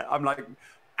 Yeah. I'm like,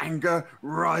 anger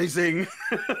rising.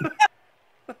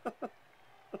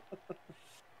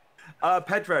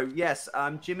 Pedro, yes.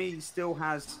 Jimmy still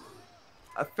has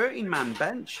a 13-man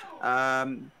bench.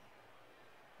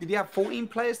 Did he have 14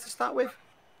 players to start with?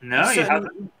 No,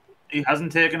 he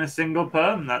hasn't taken a single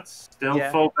perm. That's still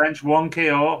full bench, 1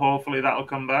 KO. Hopefully that'll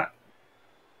come back.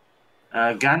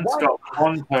 Gant's got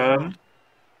 1 perm,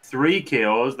 3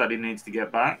 KOs that he needs to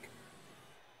get back.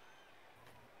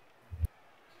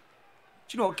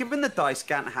 Do you know what? Given the dice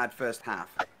Gant had first half,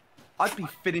 I'd be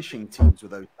finishing teams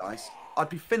with those dice. I'd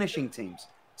be finishing teams.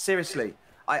 Seriously.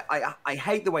 I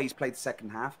hate the way he's played the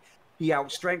second half. He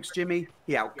outstrengths Jimmy.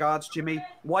 He outguards Jimmy.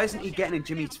 Why isn't he getting in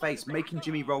Jimmy's face, making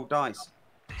Jimmy roll dice?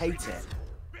 Hate it.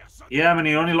 Yeah, I mean,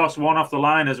 he only lost 1 off the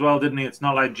line as well, didn't he? It's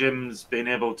not like Jim's been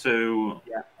able to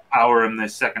power him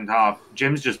this second half.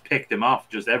 Jim's just picked him off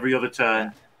just every other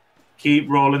turn. Keep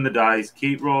rolling the dice.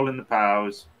 Keep rolling the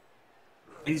pows.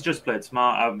 He's just played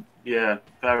smart. I'm,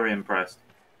 very impressed.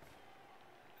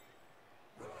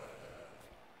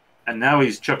 And now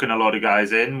he's chucking a lot of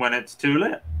guys in when it's too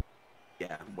late.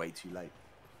 Yeah, way too late.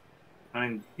 I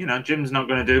mean, you know, Jim's not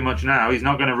going to do much now. He's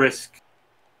not going to risk...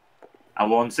 I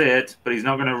won't say it, but he's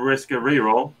not going to risk a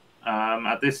reroll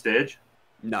at this stage.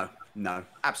 No,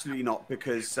 absolutely not.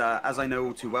 Because as I know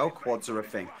all too well, quads are a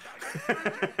thing.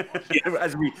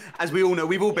 as we all know,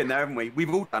 we've all been there, haven't we?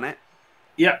 We've all done it.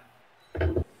 Yeah.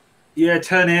 Yeah,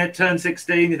 turn 8, turn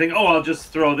 16. You think, oh, I'll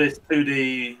just throw this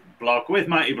 2D block with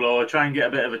Mighty Blow, try and get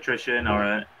a bit of attrition or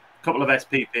a couple of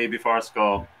SPP before I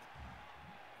score.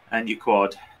 And you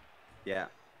quad. Yeah.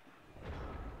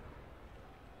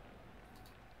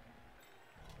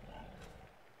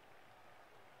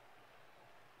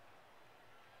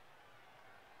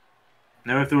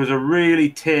 Now, if there was a really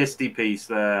tasty piece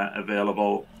there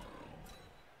available,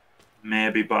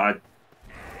 maybe, but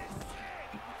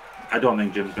I don't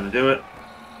think Jim's going to do it.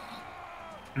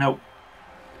 Nope.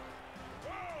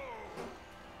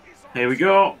 Here we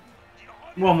go.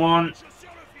 1-1.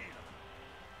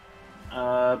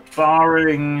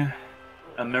 Barring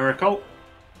a miracle.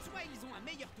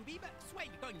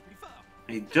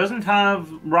 He doesn't have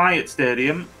Riot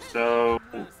Stadium, so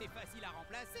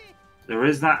there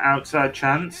is that outside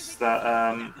chance that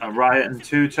a Riot and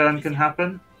 2-turn can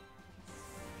happen.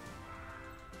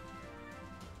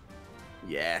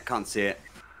 Yeah, can't see it.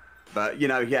 But, you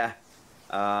know,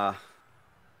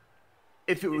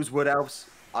 if it was Wood Elves,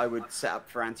 I would set up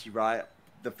for anti-Riot.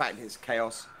 The fact it's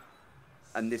Chaos,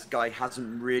 and this guy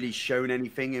hasn't really shown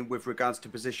anything with regards to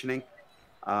positioning,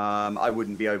 I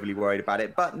wouldn't be overly worried about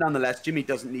it. But nonetheless, Jimmy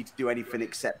doesn't need to do anything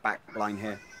except backline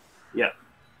here. Yeah.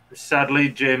 Sadly,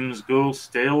 Jim's ghoul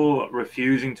still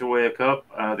refusing to wake up.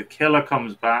 The killer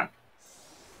comes back,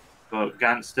 but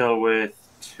Gant still with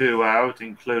 2 out,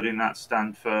 including that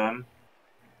stand firm.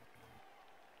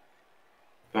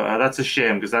 But that's a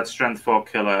shame, because that strength 4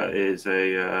 killer is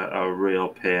a real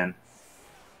pain.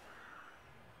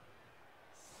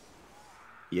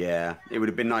 Yeah, it would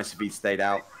have been nice if he'd stayed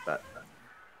out, but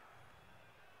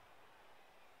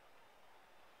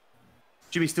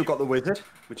Jimmy still got the wizard,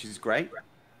 which is great.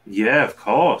 Yeah, of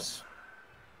course.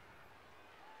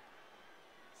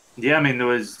 Yeah, I mean, there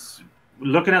was...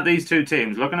 Looking at these two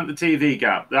teams, looking at the TV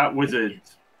gap, that wizard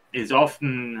is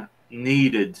often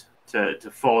needed to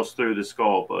force through the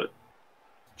score, but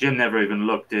Jim never even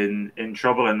looked in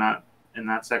trouble in that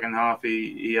second half.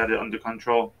 He had it under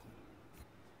control.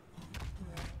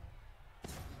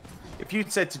 If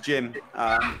you'd said to Jim,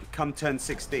 come turn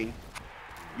 16,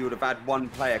 you would have had 1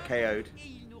 player KO'd.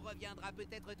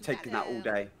 Taking that all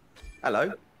day.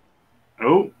 Hello.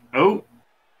 Oh,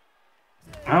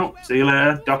 see you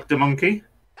later, Dr. Monkey.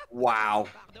 Wow.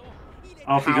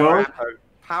 Off he goes.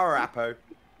 Power Apo.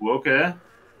 Okay.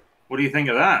 What do you think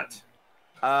of that?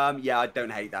 Yeah, I don't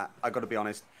hate that. I got to be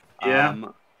honest. Yeah.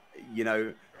 You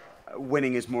know,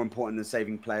 winning is more important than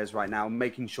saving players right now.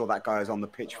 Making sure that guy is on the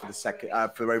pitch for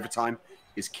the for overtime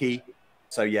is key.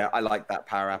 So yeah, I like that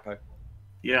Power Apo.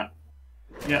 Yeah.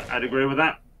 Yeah, I'd agree with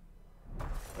that.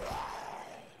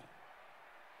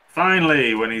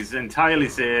 Finally, when he's entirely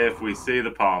safe, we see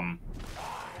the palm.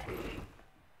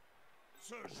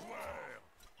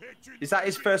 Is that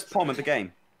his first palm of the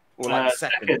game? Or like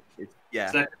second? Yeah.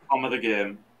 Second palm of the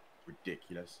game.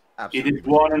 Ridiculous. He Absolutely. did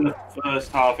one in the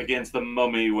first half against the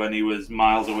Mummy when he was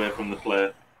miles away from the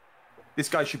play. This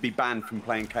guy should be banned from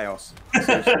playing Chaos.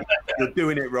 Seriously, you're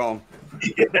doing it wrong.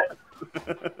 Yeah.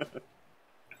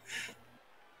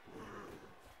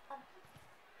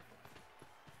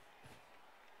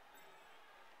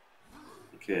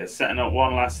 Okay, setting up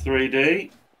one last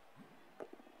 3D.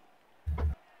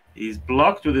 He's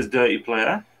blocked with his dirty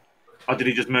player. Or did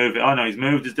he just move it? Oh no, he's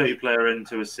moved his dirty player in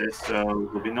to assist, so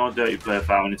there'll be no dirty player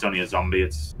foul, and it's only a zombie.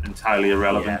 It's entirely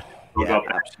irrelevant. Yeah,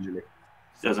 absolutely.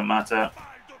 Doesn't matter.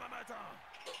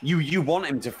 You want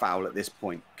him to foul at this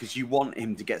point because you want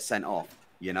him to get sent off,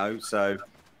 you know? So.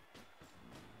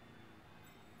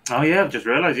 Oh yeah, I've just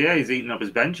realised, yeah, he's eating up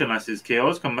his bench unless his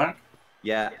KOs come back.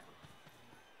 Yeah.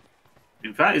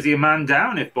 In fact, is he a man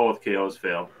down if both KOs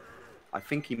fail? I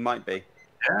think he might be.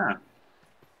 Yeah.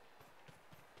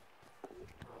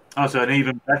 Oh, so an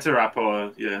even better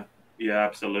Apo, yeah. Yeah,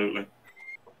 absolutely.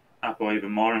 Apo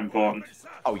even more important.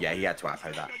 Oh yeah, he had to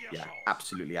Apo that. Yeah,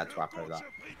 absolutely had to Apo that.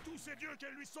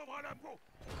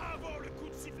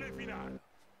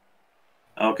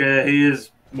 Okay, he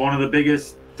is one of the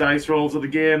biggest dice rolls of the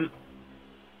game.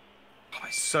 Oh,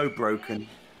 it's so broken.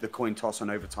 The coin toss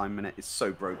on overtime minute is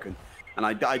so broken. And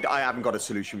I haven't got a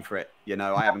solution for it. You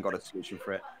know, I haven't got a solution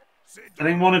for it. I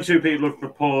think one or two people have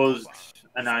proposed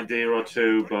an idea or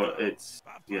two, but it's,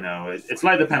 you know, it's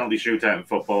like the penalty shootout in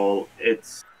football.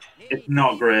 It's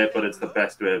not great, but it's the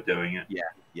best way of doing it. Yeah,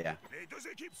 yeah.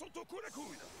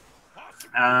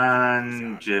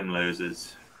 And Jim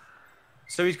loses.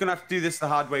 So he's going to have to do this the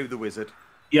hard way with the wizard.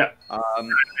 Yeah.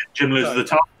 Jim loses the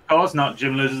top, of course, not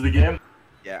Jim loses the game.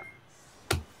 Yeah.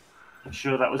 I'm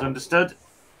sure that was understood.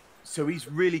 So he's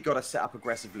really got to set up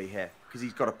aggressively here because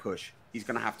he's got to push. He's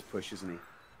going to have to push, isn't he?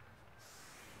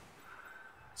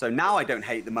 So now I don't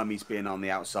hate the mummies being on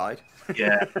the outside.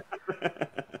 Yeah.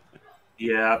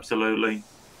 Yeah, absolutely.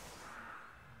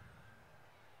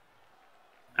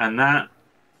 And that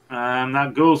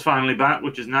ghoul's finally back,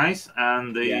 which is nice.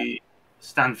 And the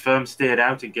stand firm stayed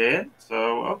out again.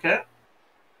 So, okay.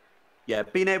 Yeah,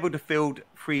 being able to field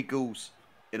 3 ghouls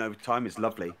in overtime is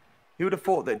lovely. Who would have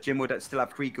thought that Jim would still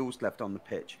have 3 ghouls left on the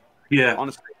pitch? Yeah.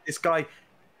 Honestly, this guy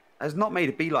has not made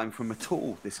a beeline from at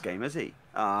all this game, has he?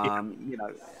 You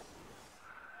know,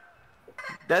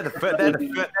 they're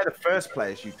the first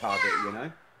players you target, you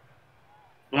know?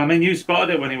 Well, I mean, you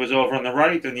spotted it when he was over on the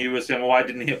right, and you were saying, well, why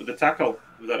didn't he hit with the tackle?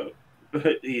 But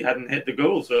he hadn't hit the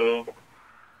goal, so...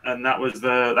 And that was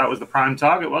the prime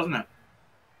target, wasn't it?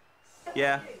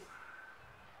 Yeah.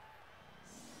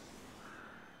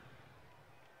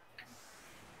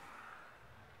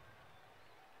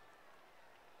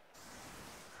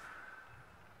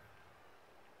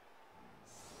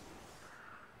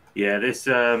 Yeah, this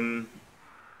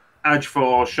Edge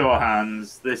 4 short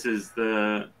hands. This is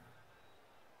the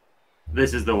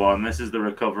one. This is the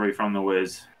recovery from the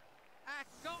whiz.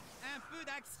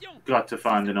 Got to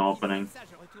find an opening.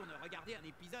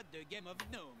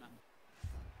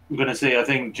 I'm gonna see. I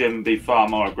think Jim be far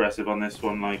more aggressive on this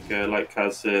one, like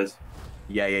Kaz says.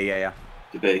 Yeah.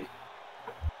 To be.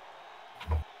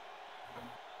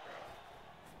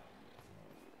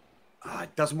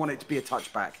 Doesn't want it to be a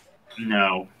touchback.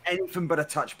 No. Anything but a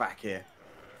touchback here.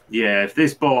 Yeah, if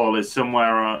this ball is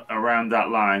somewhere around that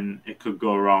line, it could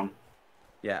go wrong.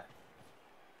 Yeah.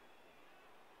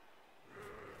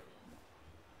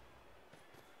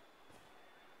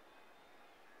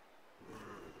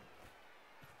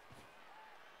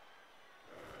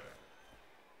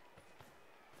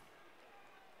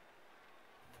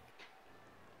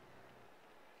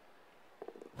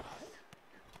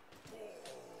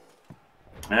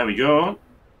 There we go.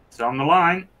 It's on the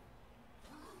line.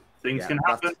 Things can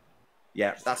happen.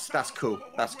 Yeah, that's cool.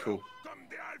 That's cool.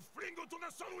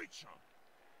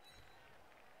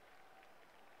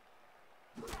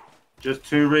 Just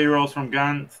 2 rerolls from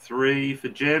Gant, 3 for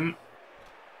Jim.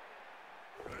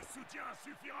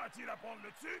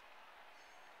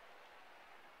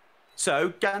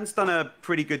 So, Gant's done a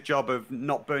pretty good job of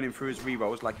not burning through his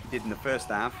rerolls like he did in the first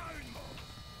half.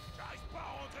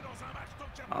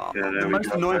 Yeah, there The we most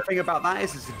go. annoying thing about that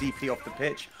is it's a DP off the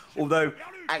pitch. Although,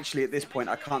 actually, at this point,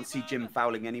 I can't see Jim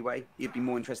fouling anyway. He'd be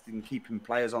more interested in keeping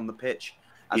players on the pitch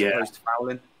as Yeah. opposed to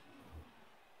fouling.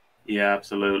 Yeah,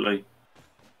 absolutely.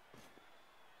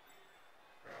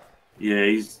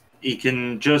 Yeah, he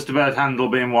can just about handle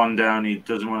being 1 down. He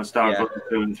doesn't want to start Yeah. putting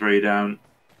 2 and 3 down.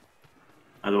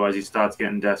 Otherwise, he starts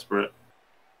getting desperate.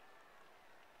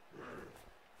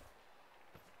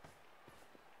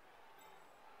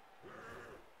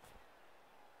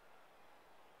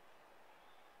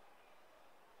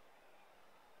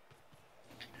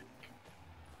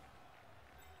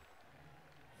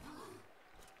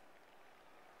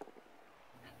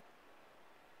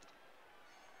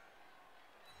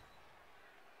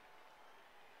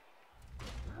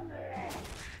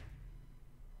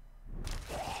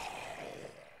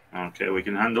 Okay, we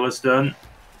can handle a stun.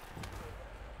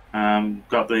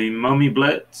 Got the Mummy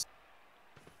Blitz.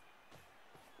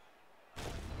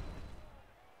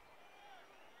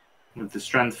 With the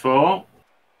Strength 4.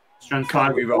 Strength 5.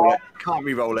 Can't re-roll it. Can't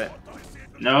re-roll it.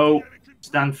 No.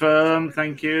 Stand firm.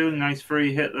 Thank you. Nice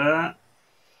free hit there.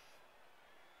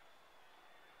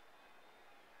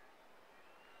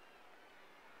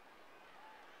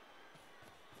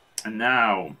 And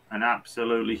now, an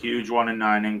absolutely huge 1 in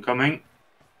 9 incoming.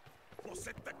 Pour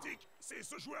cette tactique, c'est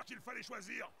ce joueur qu'il fallait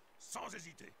choisir, sans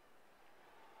hésiter.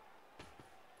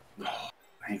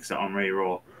 Makes it on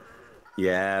reroll.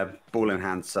 Yeah, ball in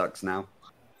hand sucks now.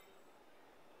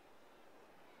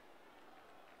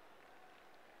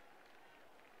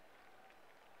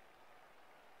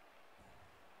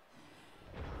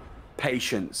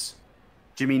 Patience.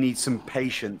 Jimmy needs some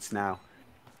patience now.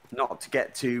 Not to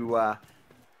get too...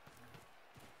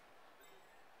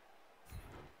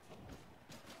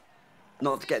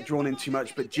 not to get drawn in too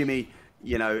much, but Jimmy,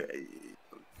 you know,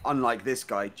 unlike this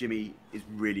guy, Jimmy is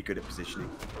really good at positioning.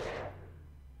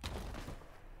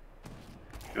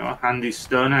 Got a handy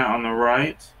stun out on the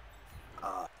right.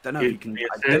 Don't know if he can.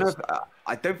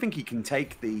 I don't think he can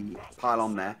take the pile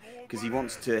on there because he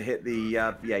wants to hit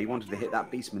the. Yeah, he wanted to hit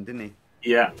that beastman, didn't he?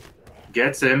 Yeah,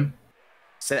 gets him.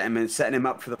 Setting him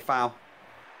up for the foul.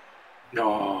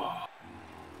 Oh,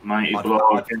 mighty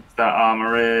blow against that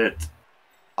armor it.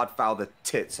 I'd foul the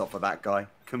tits off of that guy.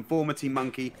 Conformity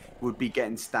monkey would be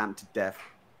getting stamped to death.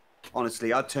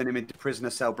 Honestly, I'd turn him into prisoner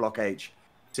cell block H.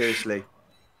 Seriously,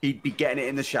 he'd be getting it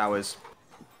in the showers.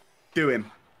 Do him.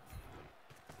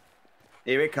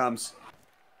 Here it comes.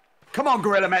 Come on,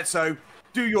 Gorilla Mezzo.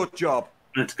 Do your job.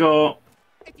 Let's go.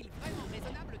 Est-il vraiment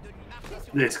raisonnable de lui marcher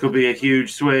sur This could be a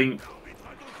huge swing. Un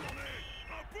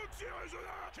peu de tir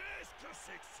raisonnable. Qu'est-ce que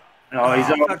c'est que ça? Oh, he's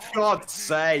For up. God's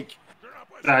sake. J'ai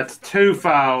l'impression That's 2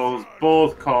 fouls,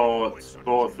 both caught,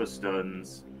 both for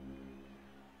stuns.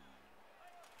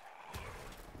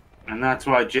 And that's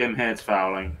why Jim hates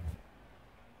fouling.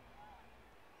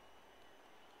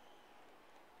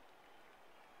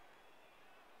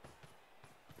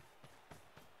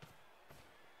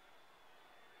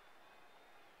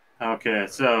 Okay,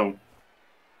 so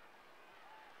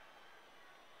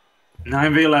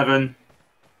 9v11.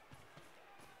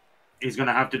 He's going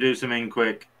to have to do something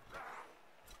quick.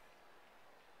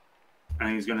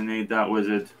 And he's going to need that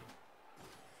wizard.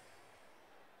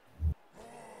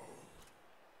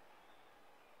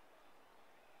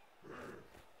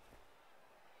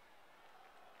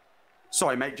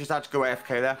 Sorry, mate. Just had to go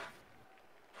AFK there.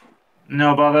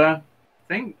 No bother. I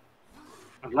think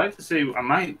I'd like to see. I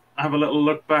might have a little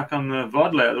look back on the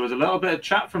VOD later. There was a little bit of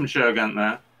chat from Shogun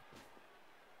there.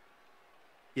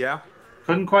 Yeah.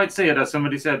 Couldn't quite see it, as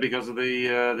somebody said, because of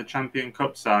the Champion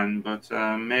Cup sign. But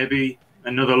maybe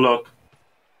another look.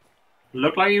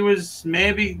 Looked like he was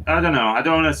maybe. I don't know. I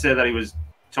don't want to say that he was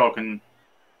talking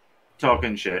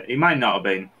shit. He might not have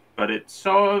been, but it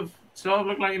sort of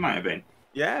looked like he might have been.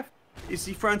 Yeah. Is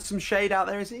he throwing some shade out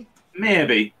there? Is he?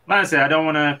 Maybe. Like I say, I don't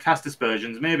want to cast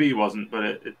aspersions. Maybe he wasn't, but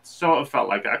it sort of felt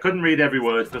like it. I couldn't read every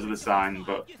word because of the sign,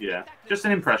 but yeah, just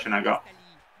an impression I got.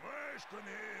 Ouais, je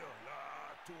connais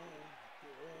la tour.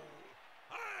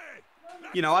 Hey!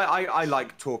 You know, I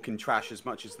like talking trash as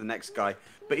much as the next guy,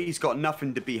 but he's got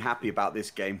nothing to be happy about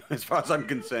this game, as far as I'm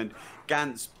concerned.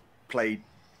 Gantz played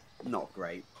not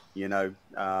great, you know.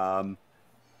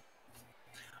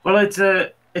 Well, it's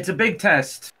a big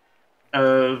test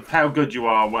of how good you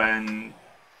are when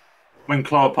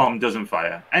Clawpom doesn't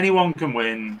fire. Anyone can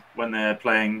win when they're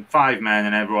playing 5 men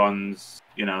and everyone's,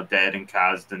 you know, dead and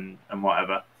cast and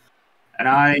whatever. And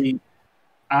I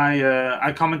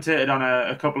commentated on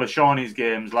a couple of Shawnee's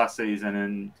games last season,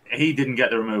 and he didn't get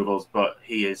the removals, but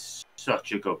he is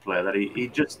such a good player that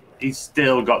he's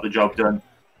still got the job done.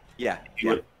 Yeah.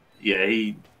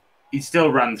 He he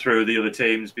still ran through the other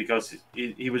teams because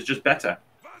he was just better.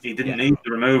 He didn't need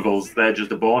the removals. They're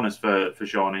just a bonus for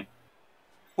Shawnee.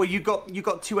 Well, you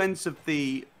got two ends of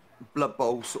the Blood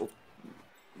Bowl sort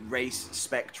of race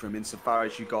spectrum insofar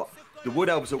as you got the Wood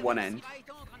Elves at one end,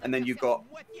 and then you got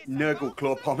Nurgle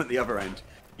Clawpom at the other end.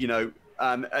 You know,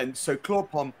 and so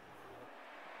Clawpom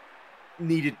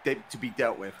needed to be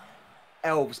dealt with.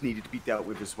 Elves needed to be dealt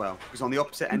with as well, because on the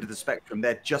opposite end of the spectrum,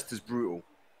 they're just as brutal.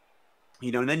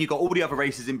 You know, and then you got all the other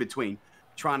races in between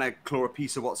trying to claw a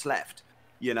piece of what's left.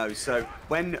 You know, so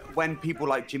when people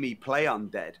like Jimmy play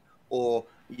Undead, or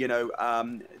you know,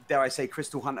 dare I say,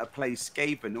 Crystal Hunter plays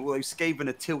Skaven, although Skaven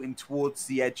are tilting towards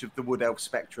the edge of the Wood Elf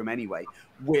spectrum anyway,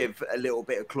 with a little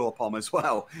bit of Clawpom as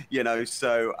well. You know,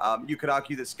 so you could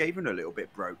argue that Skaven are a little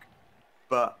bit broke.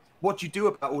 But what do you do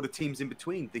about all the teams in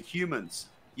between? The humans,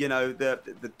 you know,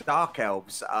 the Dark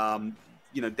Elves,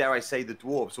 you know, dare I say the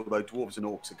Dwarves, although Dwarves and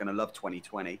Orcs are going to love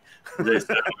 2020.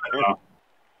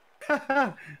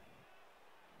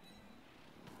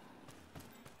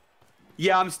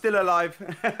 Yeah, I'm still alive.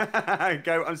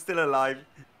 Go, I'm still alive.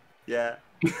 Yeah.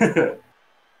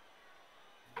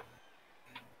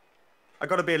 I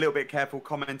got to be a little bit careful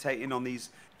commentating on these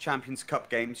Champions Cup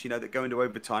games, you know, that go into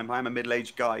overtime. I'm a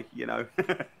middle-aged guy, you know.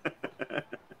 I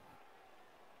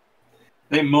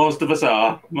think most of us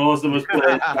are. Most of us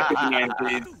played back in the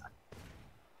 90s.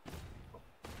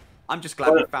 I'm just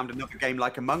glad we found another game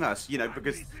like Among Us, you know,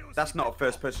 because that's not a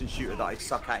first-person shooter that I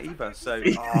suck at either. So,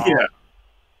 yeah.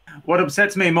 What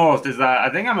upsets me most is that I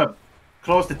think I'm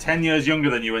close to 10 years younger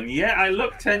than you, and yet I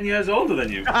look 10 years older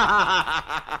than you.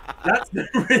 That's the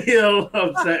real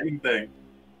upsetting thing.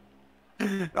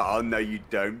 Oh, no, you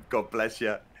don't. God bless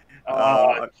you.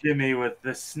 Oh, Jimmy with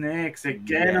the snakes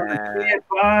again on the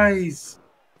eyes.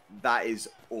 That is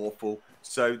awful.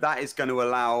 So that is going to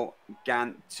allow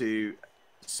Gant to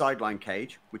sideline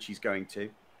cage, which he's going to,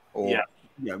 or you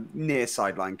know, near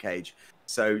sideline cage.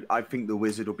 So I think the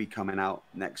wizard will be coming out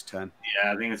next turn.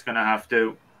 Yeah, I think it's going to have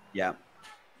to. Yeah.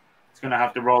 It's going to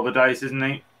have to roll the dice, isn't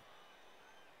he?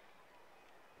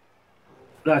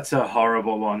 That's a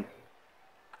horrible one.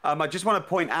 I just want to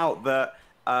point out that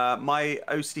my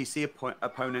OCC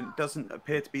opponent doesn't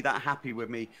appear to be that happy with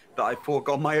me that I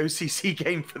foregone my OCC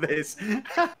game for this.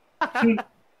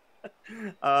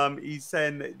 He's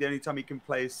saying that the only time he can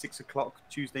play is 6 o'clock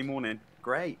Tuesday morning.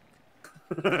 Great.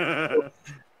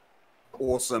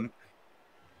 Awesome.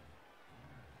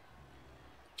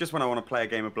 Just when I want to play a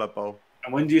game of Blood Bowl.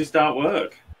 And when do you start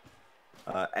work?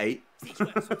 8.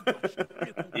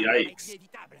 Yikes.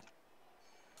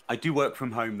 I do work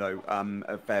from home though,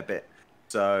 a fair bit,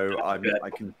 so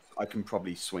I can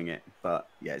probably swing it, but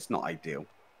yeah, it's not ideal.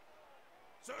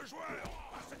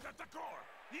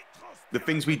 The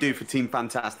things we do for Team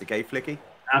Fantastic, eh, Flicky?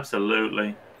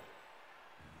 Absolutely.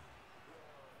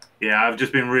 Yeah, I've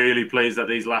just been really pleased that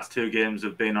these last 2 games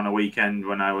have been on a weekend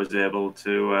when I was able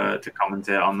to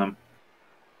commentate on them.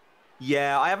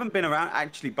 Yeah, I haven't been around,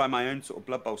 actually, by my own sort of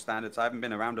Blood Bowl standards. I haven't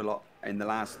been around a lot in the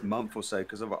last month or so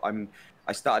because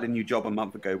I started a new job a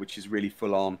month ago, which is really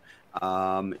full on.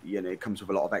 You know, it comes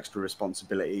with a lot of extra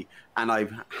responsibility, and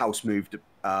I've house moved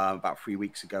about 3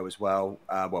 weeks ago as well.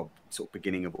 Well, sort of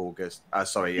beginning of August.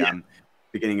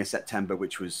 Beginning of September,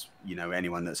 which was, you know,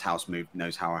 anyone that's house moved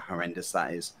knows how horrendous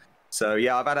that is. So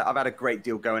yeah, I've had a great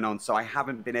deal going on. So I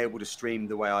haven't been able to stream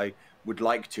the way I would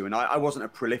like to, and I wasn't a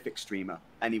prolific streamer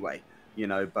anyway, you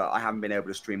know, but I haven't been able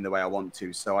to stream the way I want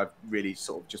to. So I've really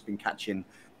sort of just been catching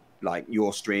like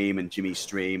your stream and Jimmy's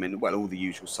stream and, well, all the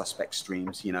usual suspect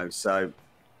streams, you know. So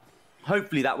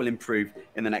hopefully that will improve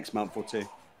in the next month or 2.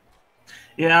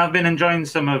 Yeah, I've been enjoying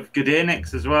some of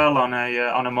Gdanik's as well on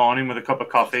a morning with a cup of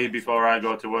coffee before I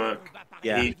go to work.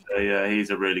 Yeah, he's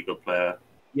a really good player.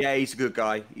 Yeah, he's a good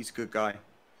guy. He's a good guy.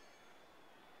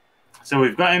 So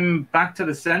we've got him back to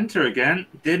the center again.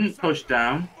 Didn't push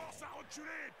down.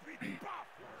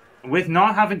 With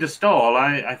not having to stall,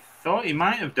 I thought he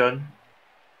might have done.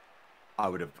 I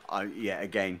would have, yeah,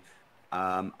 again,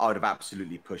 I would have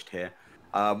absolutely pushed here.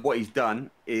 What he's done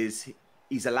is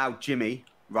he's allowed Jimmy,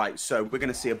 right, so we're going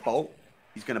to see a bolt.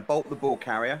 He's going to bolt the ball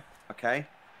carrier, okay?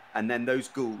 And then those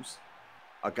ghouls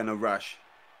are going to rush.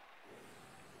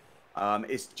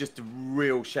 It's just a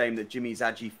real shame that Jimmy's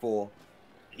Agi 4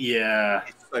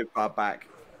 is so far back.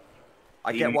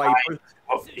 I he get why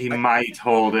he might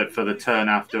hold it for the turn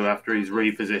after he's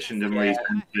repositioned and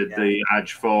re-entered the Ag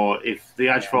 4. If the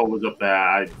Ag 4 was up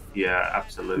there,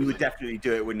 absolutely. He would definitely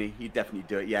do it, wouldn't he? He'd definitely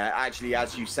do it. Yeah, actually,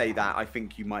 as you say that, I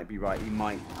think you might be right. He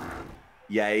might.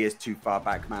 Yeah, he is too far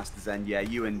back, Masters End. Yeah,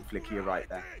 you and Flicky are right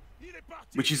there.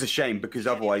 Which is a shame because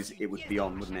otherwise it would be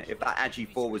on, wouldn't it? If that Agi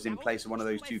 4 was in place of one of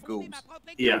those two ghouls,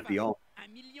 it would be on.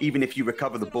 Even if you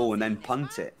recover the ball and then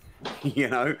punt it, you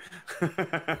know?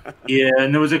 Yeah,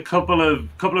 and there was a couple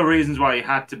of reasons why he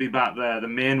had to be back there. The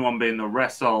main one being the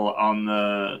wrestle on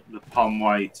the Pom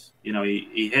White. You know,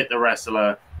 he hit the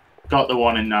wrestler, got the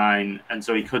 1 in 9, and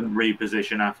so he couldn't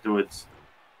reposition afterwards.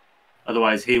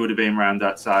 Otherwise, he would have been round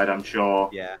that side, I'm sure.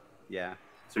 Yeah, yeah.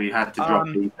 So he had to drop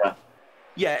Peter.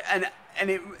 Yeah, and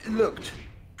it looked,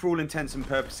 for all intents and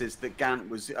purposes, that Gant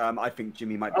was. I think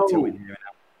Jimmy might be tilting here now.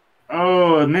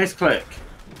 Oh, a misclick.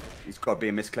 He's got to be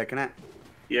a misclick, innit?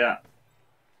 Yeah.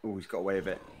 Oh, he's got away with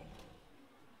it.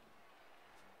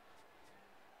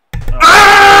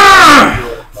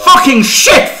 Fucking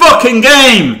shit fucking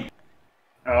game!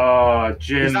 Oh,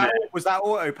 Jim. Was that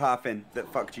auto pathing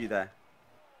that fucked you there?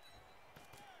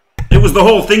 It was the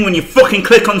whole thing when you fucking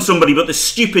click on somebody, but the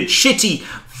stupid, shitty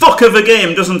fuck of a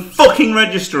game doesn't fucking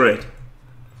register it.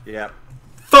 Yeah.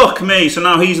 Fuck me, so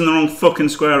now he's in the wrong fucking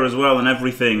square as well and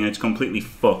everything, it's completely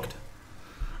fucked.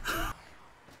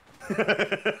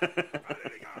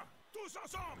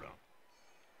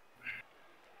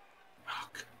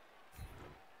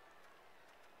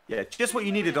 Yeah, just what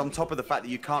you needed on top of the fact that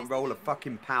you can't roll a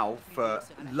fucking POW for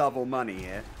love or money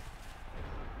here.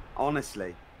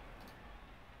 Honestly.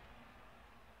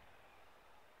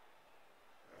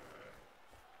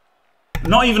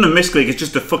 Not even a misclick, it's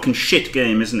just a fucking shit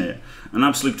game, isn't it? An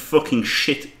absolute fucking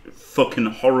shit, fucking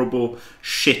horrible,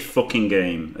 shit fucking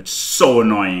game. It's so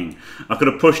annoying. I could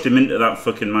have pushed him into that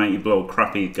fucking mighty blow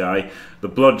crappy guy. The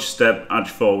bludge step edge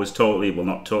 4 was totally, well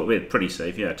not totally, pretty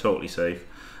safe, yeah, totally safe.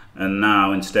 And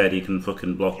now instead he can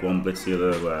fucking block one, blitz the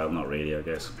other, well not really I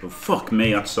guess. But fuck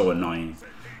me, that's so annoying.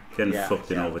 Getting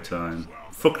fucked in overtime.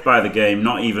 Fucked by the game,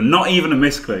 not even a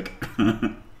misclick.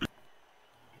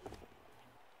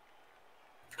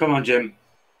 Come on, Jim.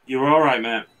 You're all right,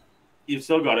 mate. You've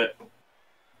still got it.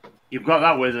 You've got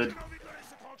that wizard.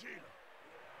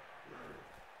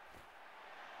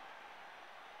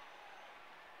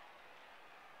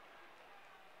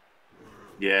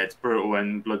 Yeah, it's brutal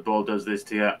when Blood Bowl does this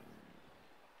to you.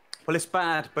 Well, it's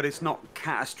bad, but it's not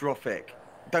catastrophic.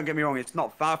 Don't get me wrong, it's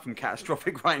not far from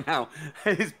catastrophic right now.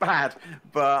 It's bad,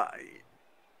 but...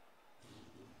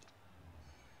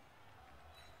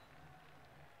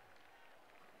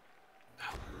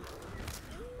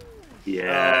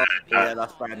 Yeah. Yeah,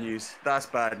 that's bad news. That's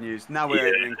bad news. Now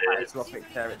we're in catastrophic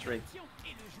territory.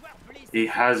 He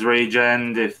has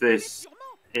regened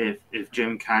if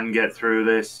Jim can get through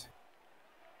this.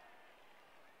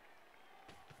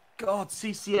 God,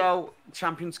 CCL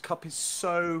Champions Cup is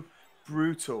so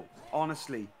brutal,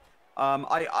 honestly.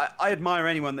 I admire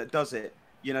anyone that does it.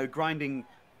 You know, grinding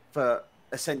for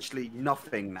essentially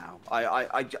nothing now.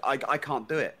 I can't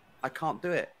do it. I can't do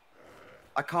it.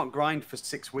 I can't grind for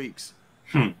 6 weeks.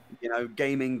 You know,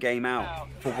 game in, game out.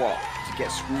 For what? To get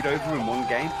screwed over in one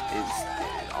game? It's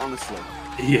honestly.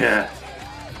 Yeah.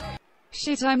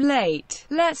 Shit, I'm late.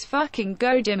 Let's fucking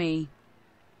go, Jimmy.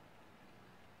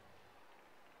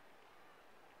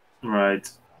 Right.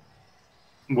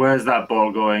 Where's that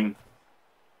ball going?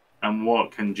 And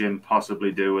what can Jim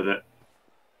possibly do with it?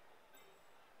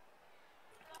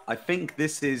 I think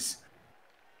this is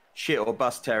shit or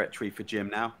bust territory for Jim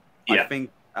now. Yeah. I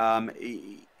think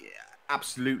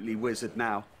absolutely wizard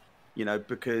now, you know,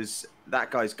 because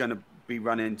that guy's going to be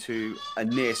running to a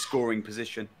near scoring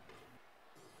position.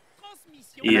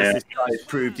 Yeah. Unless this guy has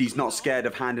proved he's not scared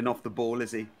of handing off the ball,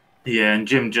 is he? Yeah, and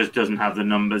Jim just doesn't have the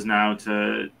numbers now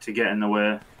to get in the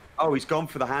way. Oh, he's gone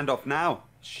for the handoff now.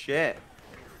 Shit.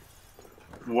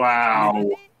 Wow.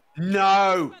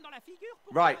 No.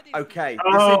 Right, okay.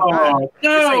 Oh,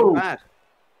 this ain't bad.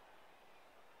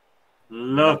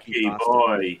 Lucky boy.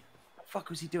 What the fuck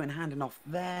was he doing handing off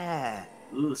there?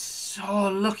 So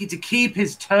lucky to keep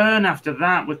his turn after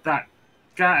that with that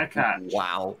scatter catch.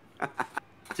 Wow.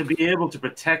 To be able to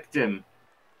protect him.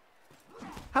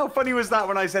 How funny was that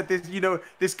when I said this, you know,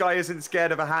 this guy isn't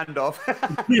scared of a handoff?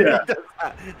 Yeah.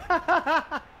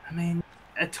 I mean,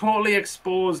 a totally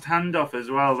exposed handoff as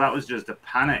well. That was just a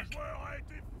panic.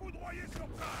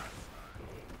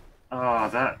 Oh,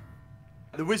 that...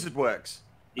 The wizard works.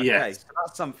 Okay, yes. so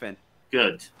that's something.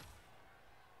 Good.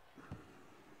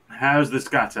 How's the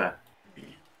scatter?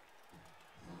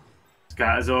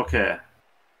 Scatter's okay.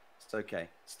 It's okay.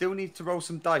 Still needs to roll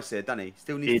some dice here, doesn't he?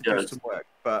 Still needs to do some work,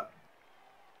 but...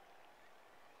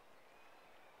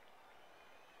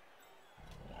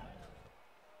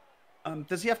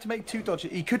 does he have to make 2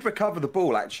 dodges? He could recover the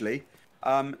ball, actually.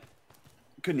 Couldn't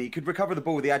he? He could recover the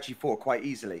ball with the Agi 4 quite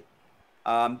easily.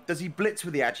 Does he blitz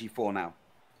with the Agi 4 now?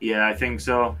 Yeah, I think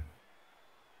so.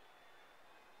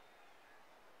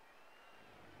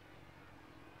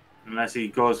 Unless he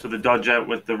goes for the dodge out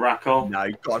with the Rackle. No,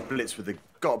 you got a blitz with the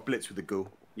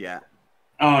ghoul. Yeah.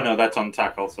 Oh no, that's on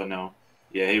tackle, so no.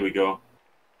 Yeah, here we go.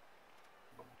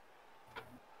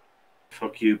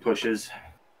 Fuck you, pushes.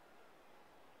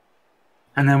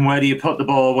 And then where do you put the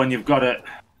ball when you've got it?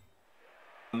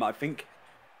 I think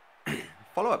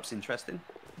follow-up's interesting.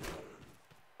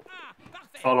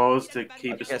 Follows to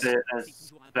keep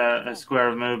a square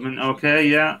of movement. Okay,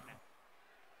 yeah.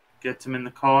 Gets him in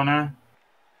the corner.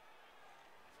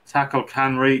 Tackle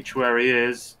can reach where he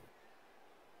is.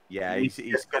 Yeah, he's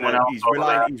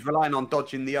relying on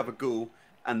dodging the other ghoul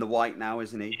and the white now,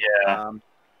 isn't he? Yeah.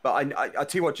 But I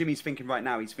tell you what, Jimmy's thinking right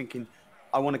now. He's thinking,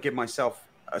 I want to give myself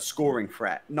a scoring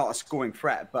threat, not a scoring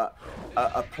threat, but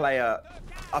a player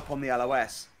up on the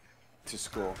LOS to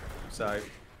score. So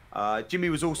Jimmy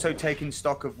was also taking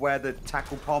stock of where the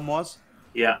tackle pom was.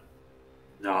 Yeah.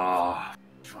 Oh,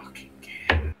 fucking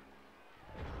game.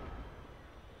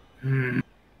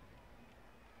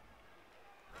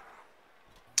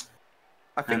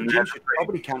 I think Jim should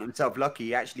probably count himself lucky.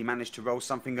 He actually managed to roll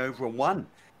something over a 1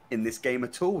 in this game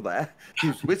at all. There,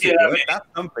 his wizard work. That's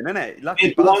something, isn't it? Lucky.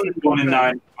 It's 1 in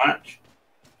 9 match.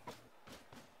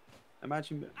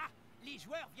 Imagine. Les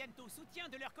joueurs viennent au soutien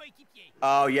de leurs coéquipiers.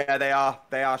 Oh yeah, they are.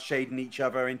 They are shading each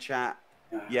other in chat.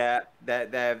 Yeah,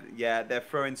 they're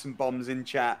throwing some bombs in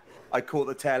chat. I caught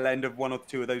the tail end of 1 or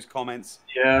 2 of those comments.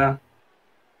 Yeah.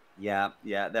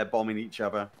 Yeah, they're bombing each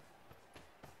other.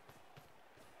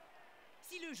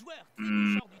 Si le joueur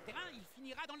tire hors du terrain, il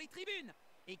finira dans les tribunes.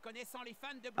 Et connaissant les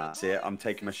fans de That's it. I'm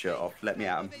taking my shirt off. Let me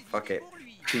at him. Fuck it.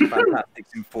 Team Fantastics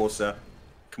Enforcer.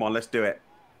 Come on, let's do it.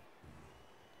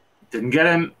 Didn't get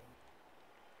him.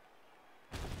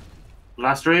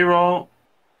 Last reroll.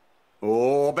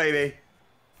 Oh, baby.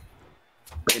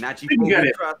 In Agi 4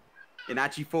 we trust. In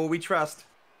Agi 4 we trust.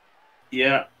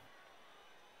 Yeah.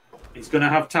 He's going to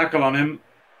have tackle on him.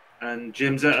 And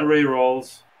Jim's out of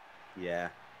rerolls. Yeah.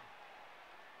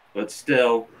 But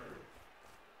still.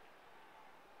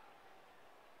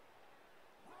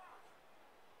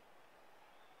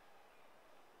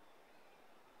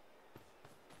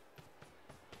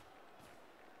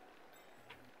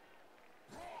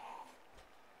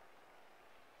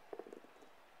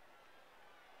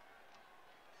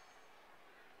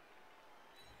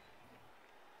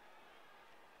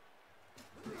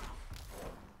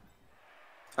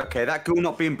 Okay, that ghoul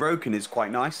not being broken is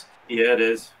quite nice. Yeah, it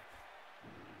is.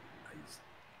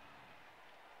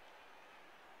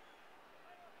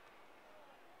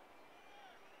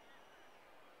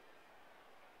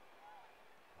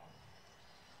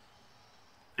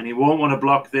 And he won't want to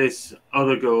block this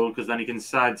other goal because then he can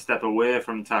sidestep away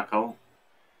from tackle.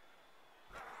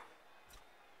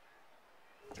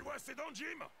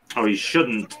 Oh, he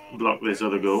shouldn't block this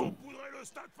other goal.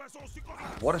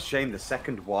 What a shame the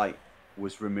second white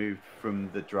was removed from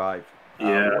the drive.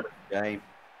 Yeah. What a shame.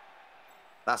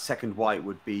 That second white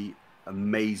would be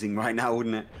amazing right now,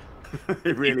 wouldn't it?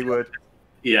 It really would.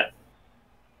 Yeah.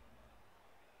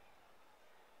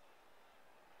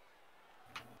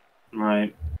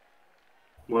 Right.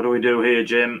 What do we do here,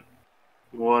 Jim?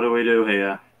 What do we do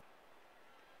here?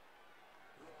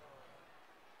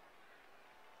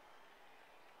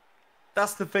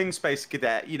 That's the thing, Space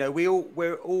Cadet. You know,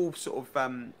 we're all sort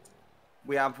of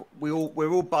we're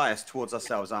all biased towards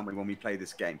ourselves, aren't we, when we play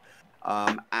this game?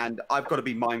 And I've got to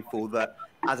be mindful that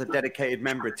as a dedicated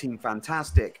member of Team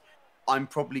Fantastic, I'm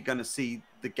probably going to see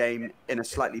the game in a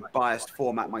slightly biased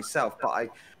format myself. But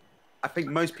I think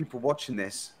most people watching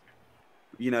this,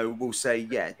 you know, will say,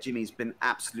 yeah, Jimmy's been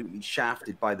absolutely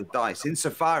shafted by the dice.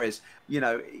 Insofar as, you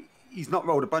know, he's not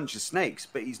rolled a bunch of snakes,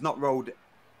 but he's not rolled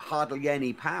hardly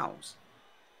any pals.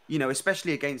 You know,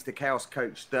 especially against the Chaos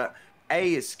Coach that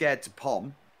A, is scared to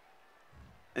pom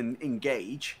and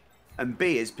engage, and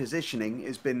B, his positioning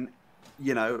has been,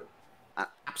 you know, an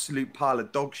absolute pile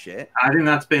of dog shit. I think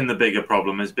that's been the bigger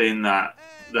problem, has been that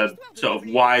the sort of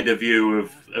wider view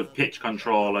of pitch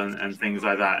control and things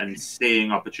like that, and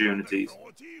seeing opportunities.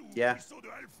 Yeah.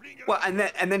 Well, and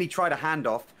then he tried a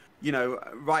handoff, you know,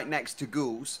 right next to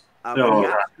Ghouls. He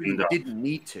absolutely didn't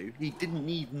need to. He didn't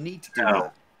even need to do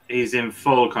that. He's in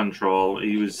full control.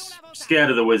 He was scared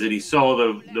of the wizard. He saw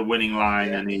the winning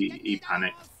line and he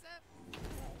panicked.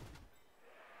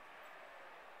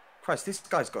 Christ, this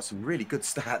guy's got some really good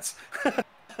stats.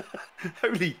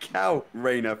 Holy cow,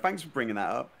 Rainer. Thanks for bringing that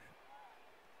up.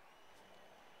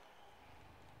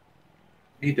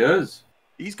 He does.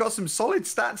 He's got some solid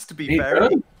stats, to be fair.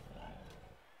 Does.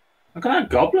 Look at that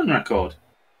goblin record.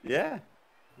 Yeah.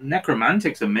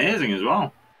 Necromantic's amazing as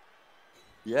well.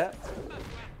 Yeah.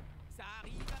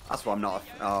 That's what I'm not.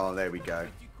 Oh, there we go.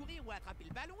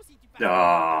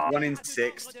 Ah, 1 in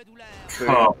 6.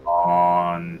 come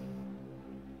on.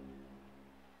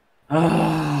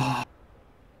 Ah.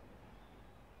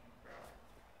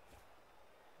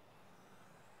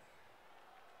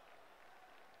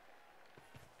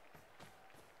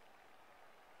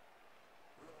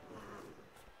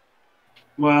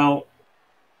 Well,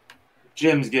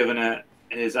 Jim's given it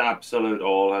his absolute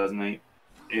all, hasn't he?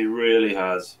 He really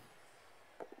has.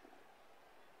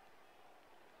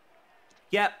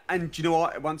 Yeah, and do you know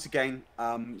what? Once again,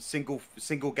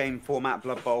 single game format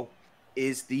Blood Bowl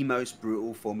is the most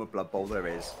brutal form of Blood Bowl there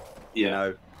is.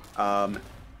 Yeah. You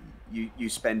know, you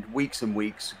spend weeks and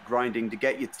weeks grinding to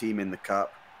get your team in the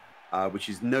cup, which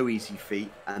is no easy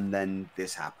feat, and then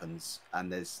this happens,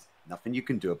 and there's nothing you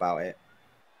can do about it.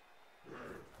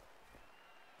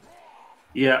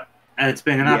 Yeah, and it's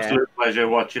been an absolute pleasure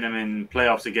watching him in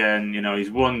playoffs again. You know,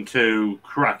 he's won 2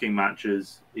 cracking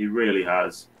matches. He really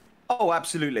has. Oh,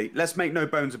 absolutely. Let's make no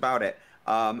bones about it.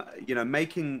 You know,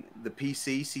 making the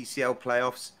PC CCL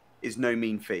playoffs is no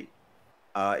mean feat.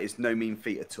 It's no mean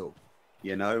feat at all.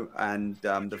 You know, and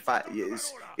the fact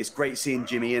is, it's great seeing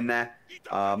Jimmy in there.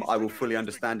 I will fully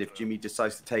understand if Jimmy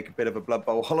decides to take a bit of a Blood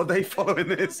Bowl holiday following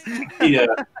this. Yeah.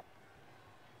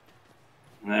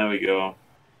 There we go.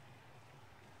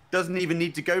 Doesn't even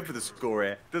need to go for the score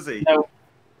here, does he? No.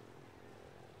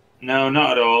 No,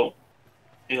 not at all.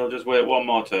 He'll just wait one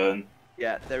more turn.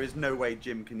 Yeah, there is no way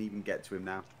Jim can even get to him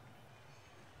now.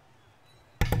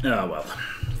 Oh, well.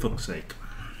 Fuck's sake.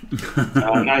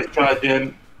 Nice try,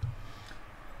 Jim.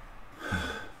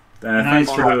 Thanks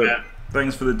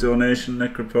for the donation,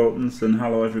 Necropotence, and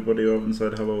hello everybody who haven't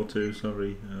said hello to.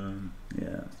 Sorry.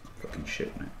 Yeah, fucking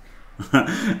shit, mate.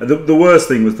 the worst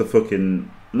thing was the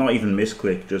fucking, not even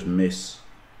misclick, just miss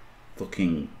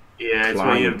fucking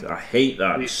client. I hate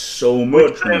that so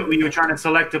much. You were trying to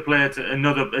select a player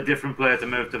to a different player to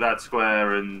move to that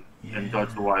square and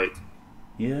dodge the white.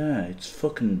 Yeah, it's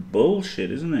fucking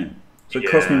bullshit, isn't it? So it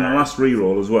cost me my last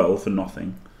reroll as well for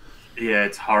nothing. Yeah,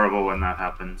 it's horrible when that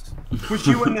happens. Was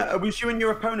you and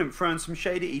your opponent throwing some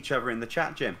shade at each other in the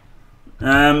chat, Jim?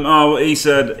 He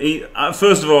said,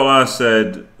 first of all, I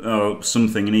said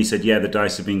something, and he said, yeah, the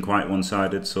dice have been quite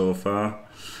one-sided so far.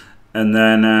 And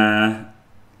then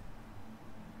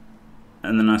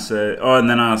I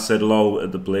said, lol,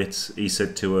 at the blitz. He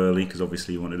said too early, because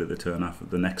obviously he wanted it the turn after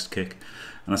the next kick.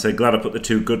 And I said, glad I put the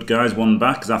 2 good guys, 1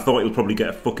 back, because I thought he'll probably get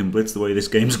a fucking blitz the way this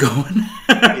game's going.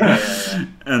 Yeah.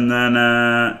 And then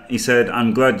he said,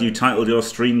 I'm glad you titled your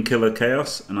stream Killer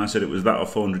Chaos. And I said it was that or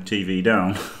 400 TV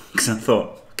down, because I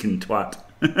thought, fucking twat.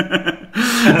 And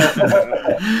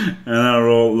then I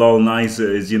wrote, lol, nice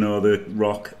is, you know, the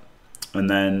rock. And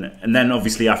then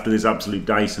obviously after this absolute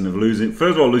Dyson of losing,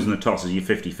 first of all, losing the toss is you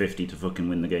 50-50 to fucking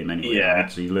win the game anyway. Yeah. Right?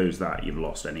 So you lose that, you've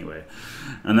lost anyway.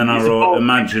 And then I wrote,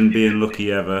 imagine being lucky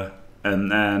ever.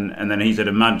 And then he said,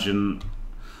 imagine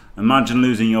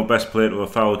losing your best player to a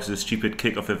foul because a stupid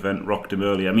kickoff event rocked him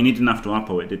earlier. I mean, he didn't have to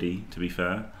appo it, did he, to be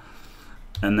fair?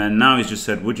 And then now he's just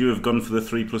said, would you have gone for the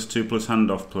 3+2+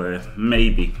 handoff play?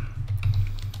 Maybe.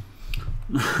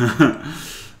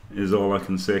 Is all I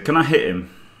can say. Can I hit him?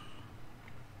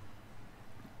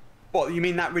 What, you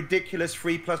mean that ridiculous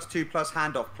 3+2+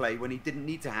 handoff play when he didn't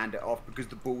need to hand it off because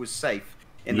the ball was safe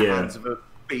in the hands of a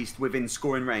beast within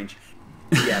scoring range?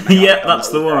 Yeah, mate, yeah, that's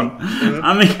the one.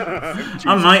 I mean,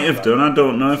 I might have done. I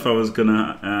don't know if I was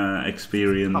gonna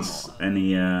experience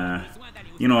any.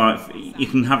 You know, you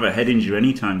can have a head injury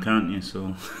anytime, can't you?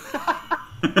 So.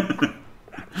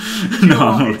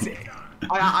 No.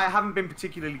 I haven't been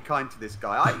particularly kind to this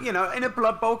guy. You know, in a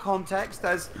Blood Bowl context,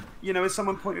 as you know, as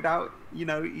someone pointed out, you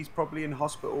know, he's probably in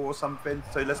hospital or something.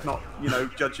 So let's not, you know,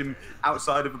 judge him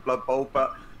outside of a Blood Bowl.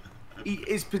 But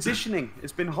his positioning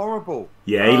has been horrible.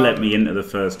 Yeah, he let me into the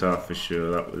first half for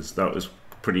sure. That was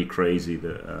pretty crazy.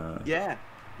 That. Yeah,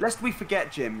 lest we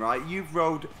forget, Jim. Right, you've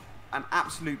rolled an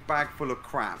absolute bag full of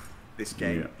crap this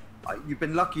game. Yeah. You've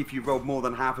been lucky if you rolled more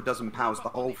than half a dozen pows the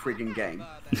whole frigging game.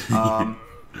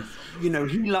 You know,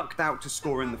 he lucked out to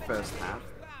score in the first half.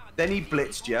 Then he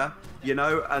blitzed you, you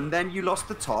know, and then you lost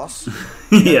the toss.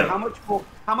 Yeah.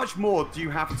 How much more do you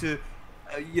have to,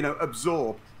 you know,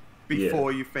 absorb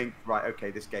before you think, right,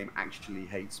 okay, this game actually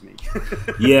hates me?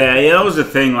 yeah, that was the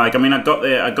thing. Like, I mean, I got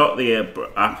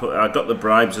the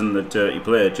bribes and the dirty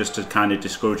play just to kind of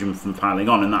discourage him from piling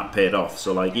on, and that paid off.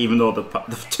 So, like, even though the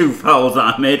 2 fouls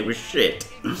that I made were shit,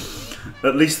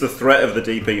 at least the threat of the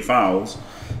DP fouls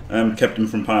kept him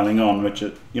from piling on, which,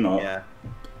 you know,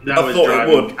 that I thought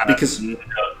it would, because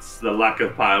nuts, the lack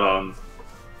of pile-ons.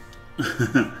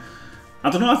 I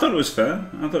don't know. I thought it was fair.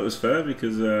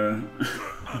 Because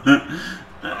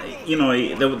you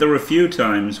know, there were a few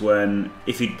times when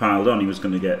if he'd piled on, he was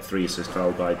going to get 3 assist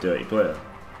fouled by a dirty player,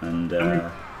 and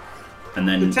then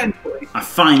I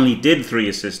finally did 3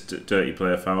 assist dirty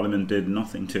player foul him and did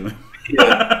nothing to him.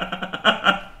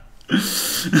 Yeah.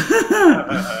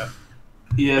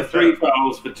 Yeah, 3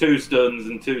 fouls for 2 stuns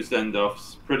and 2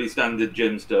 send-offs. Pretty standard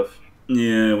gym stuff.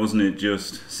 Yeah, wasn't it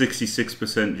just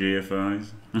 66%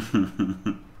 GFIs?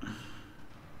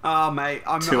 Mate,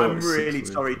 I'm 2 out of 6 really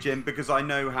wins. sorry, Jim, because I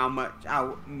know how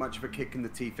much of a kick in the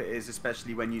teeth it is,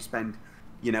 especially when you spend,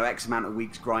 you know, X amount of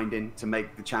weeks grinding to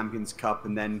make the Champions Cup,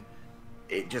 and then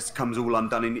it just comes all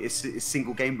undone in it's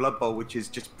single game Blood Bowl, which is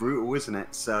just brutal, isn't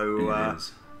it? So, It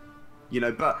is. you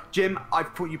know, but Jim, I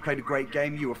thought you played a great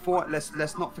game. You were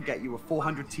let's not forget, you were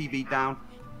 400 TV down.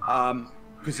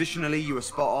 Positionally, you were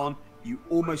spot on. You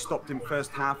almost stopped him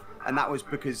first half, and that was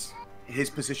because his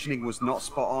positioning was not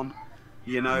spot on.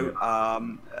 You know,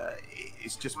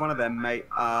 it's just one of them, mate.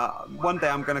 One day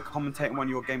I'm going to commentate on one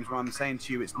of your games where I'm saying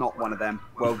to you, it's not one of them.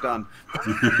 Well done.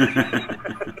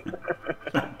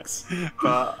 Thanks.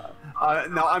 But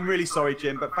no, I'm really sorry,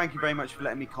 Jim. But thank you very much for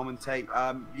letting me commentate.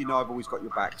 You know, I've always got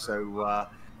your back. So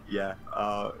yeah,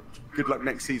 good luck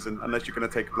next season, unless you're going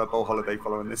to take a Blood Bowl holiday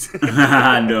following this.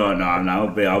 no,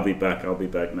 I'll be back. I'll be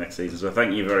back next season. So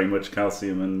thank you very much,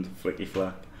 Calcium and Flicky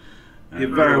Flak. You're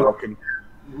very welcome.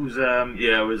 It was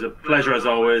it was a pleasure as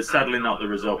always. Sadly, not the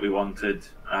result we wanted.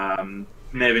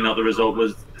 Maybe not the result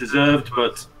was deserved,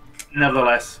 but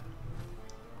nevertheless,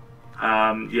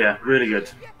 yeah, really good.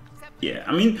 Yeah,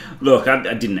 I mean, look, I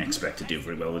didn't expect to do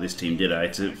very well with this team, did I?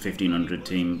 It's a 1,500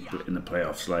 team in the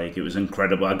playoffs. Like, it was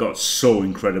incredible. I got so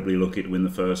incredibly lucky to win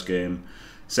the first game.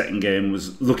 Second game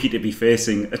was lucky to be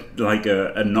facing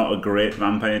a not a great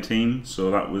vampire team.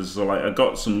 So that was like, I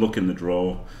got some luck in the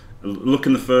draw. Look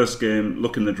in the first game,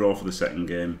 look in the draw for the second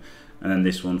game, and then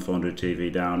this one 400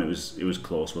 TV down. It was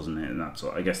close, wasn't it? And that's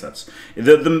I guess that's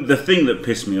the thing that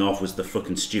pissed me off was the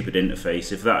fucking stupid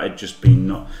interface. If that had just been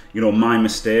not, you know, my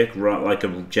mistake, like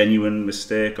a genuine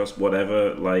mistake or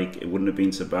whatever, like it wouldn't have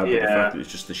been so bad. Yeah. But the fact that it was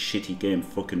just the shitty game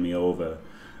fucking me over,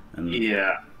 and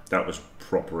Yeah, that was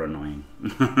proper annoying.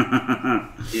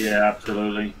 yeah,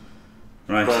 absolutely.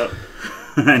 Right. But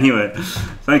anyway,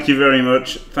 thank you very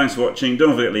much. Thanks for watching.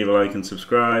 Don't forget to leave a like and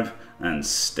subscribe, and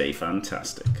stay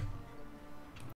fantastic.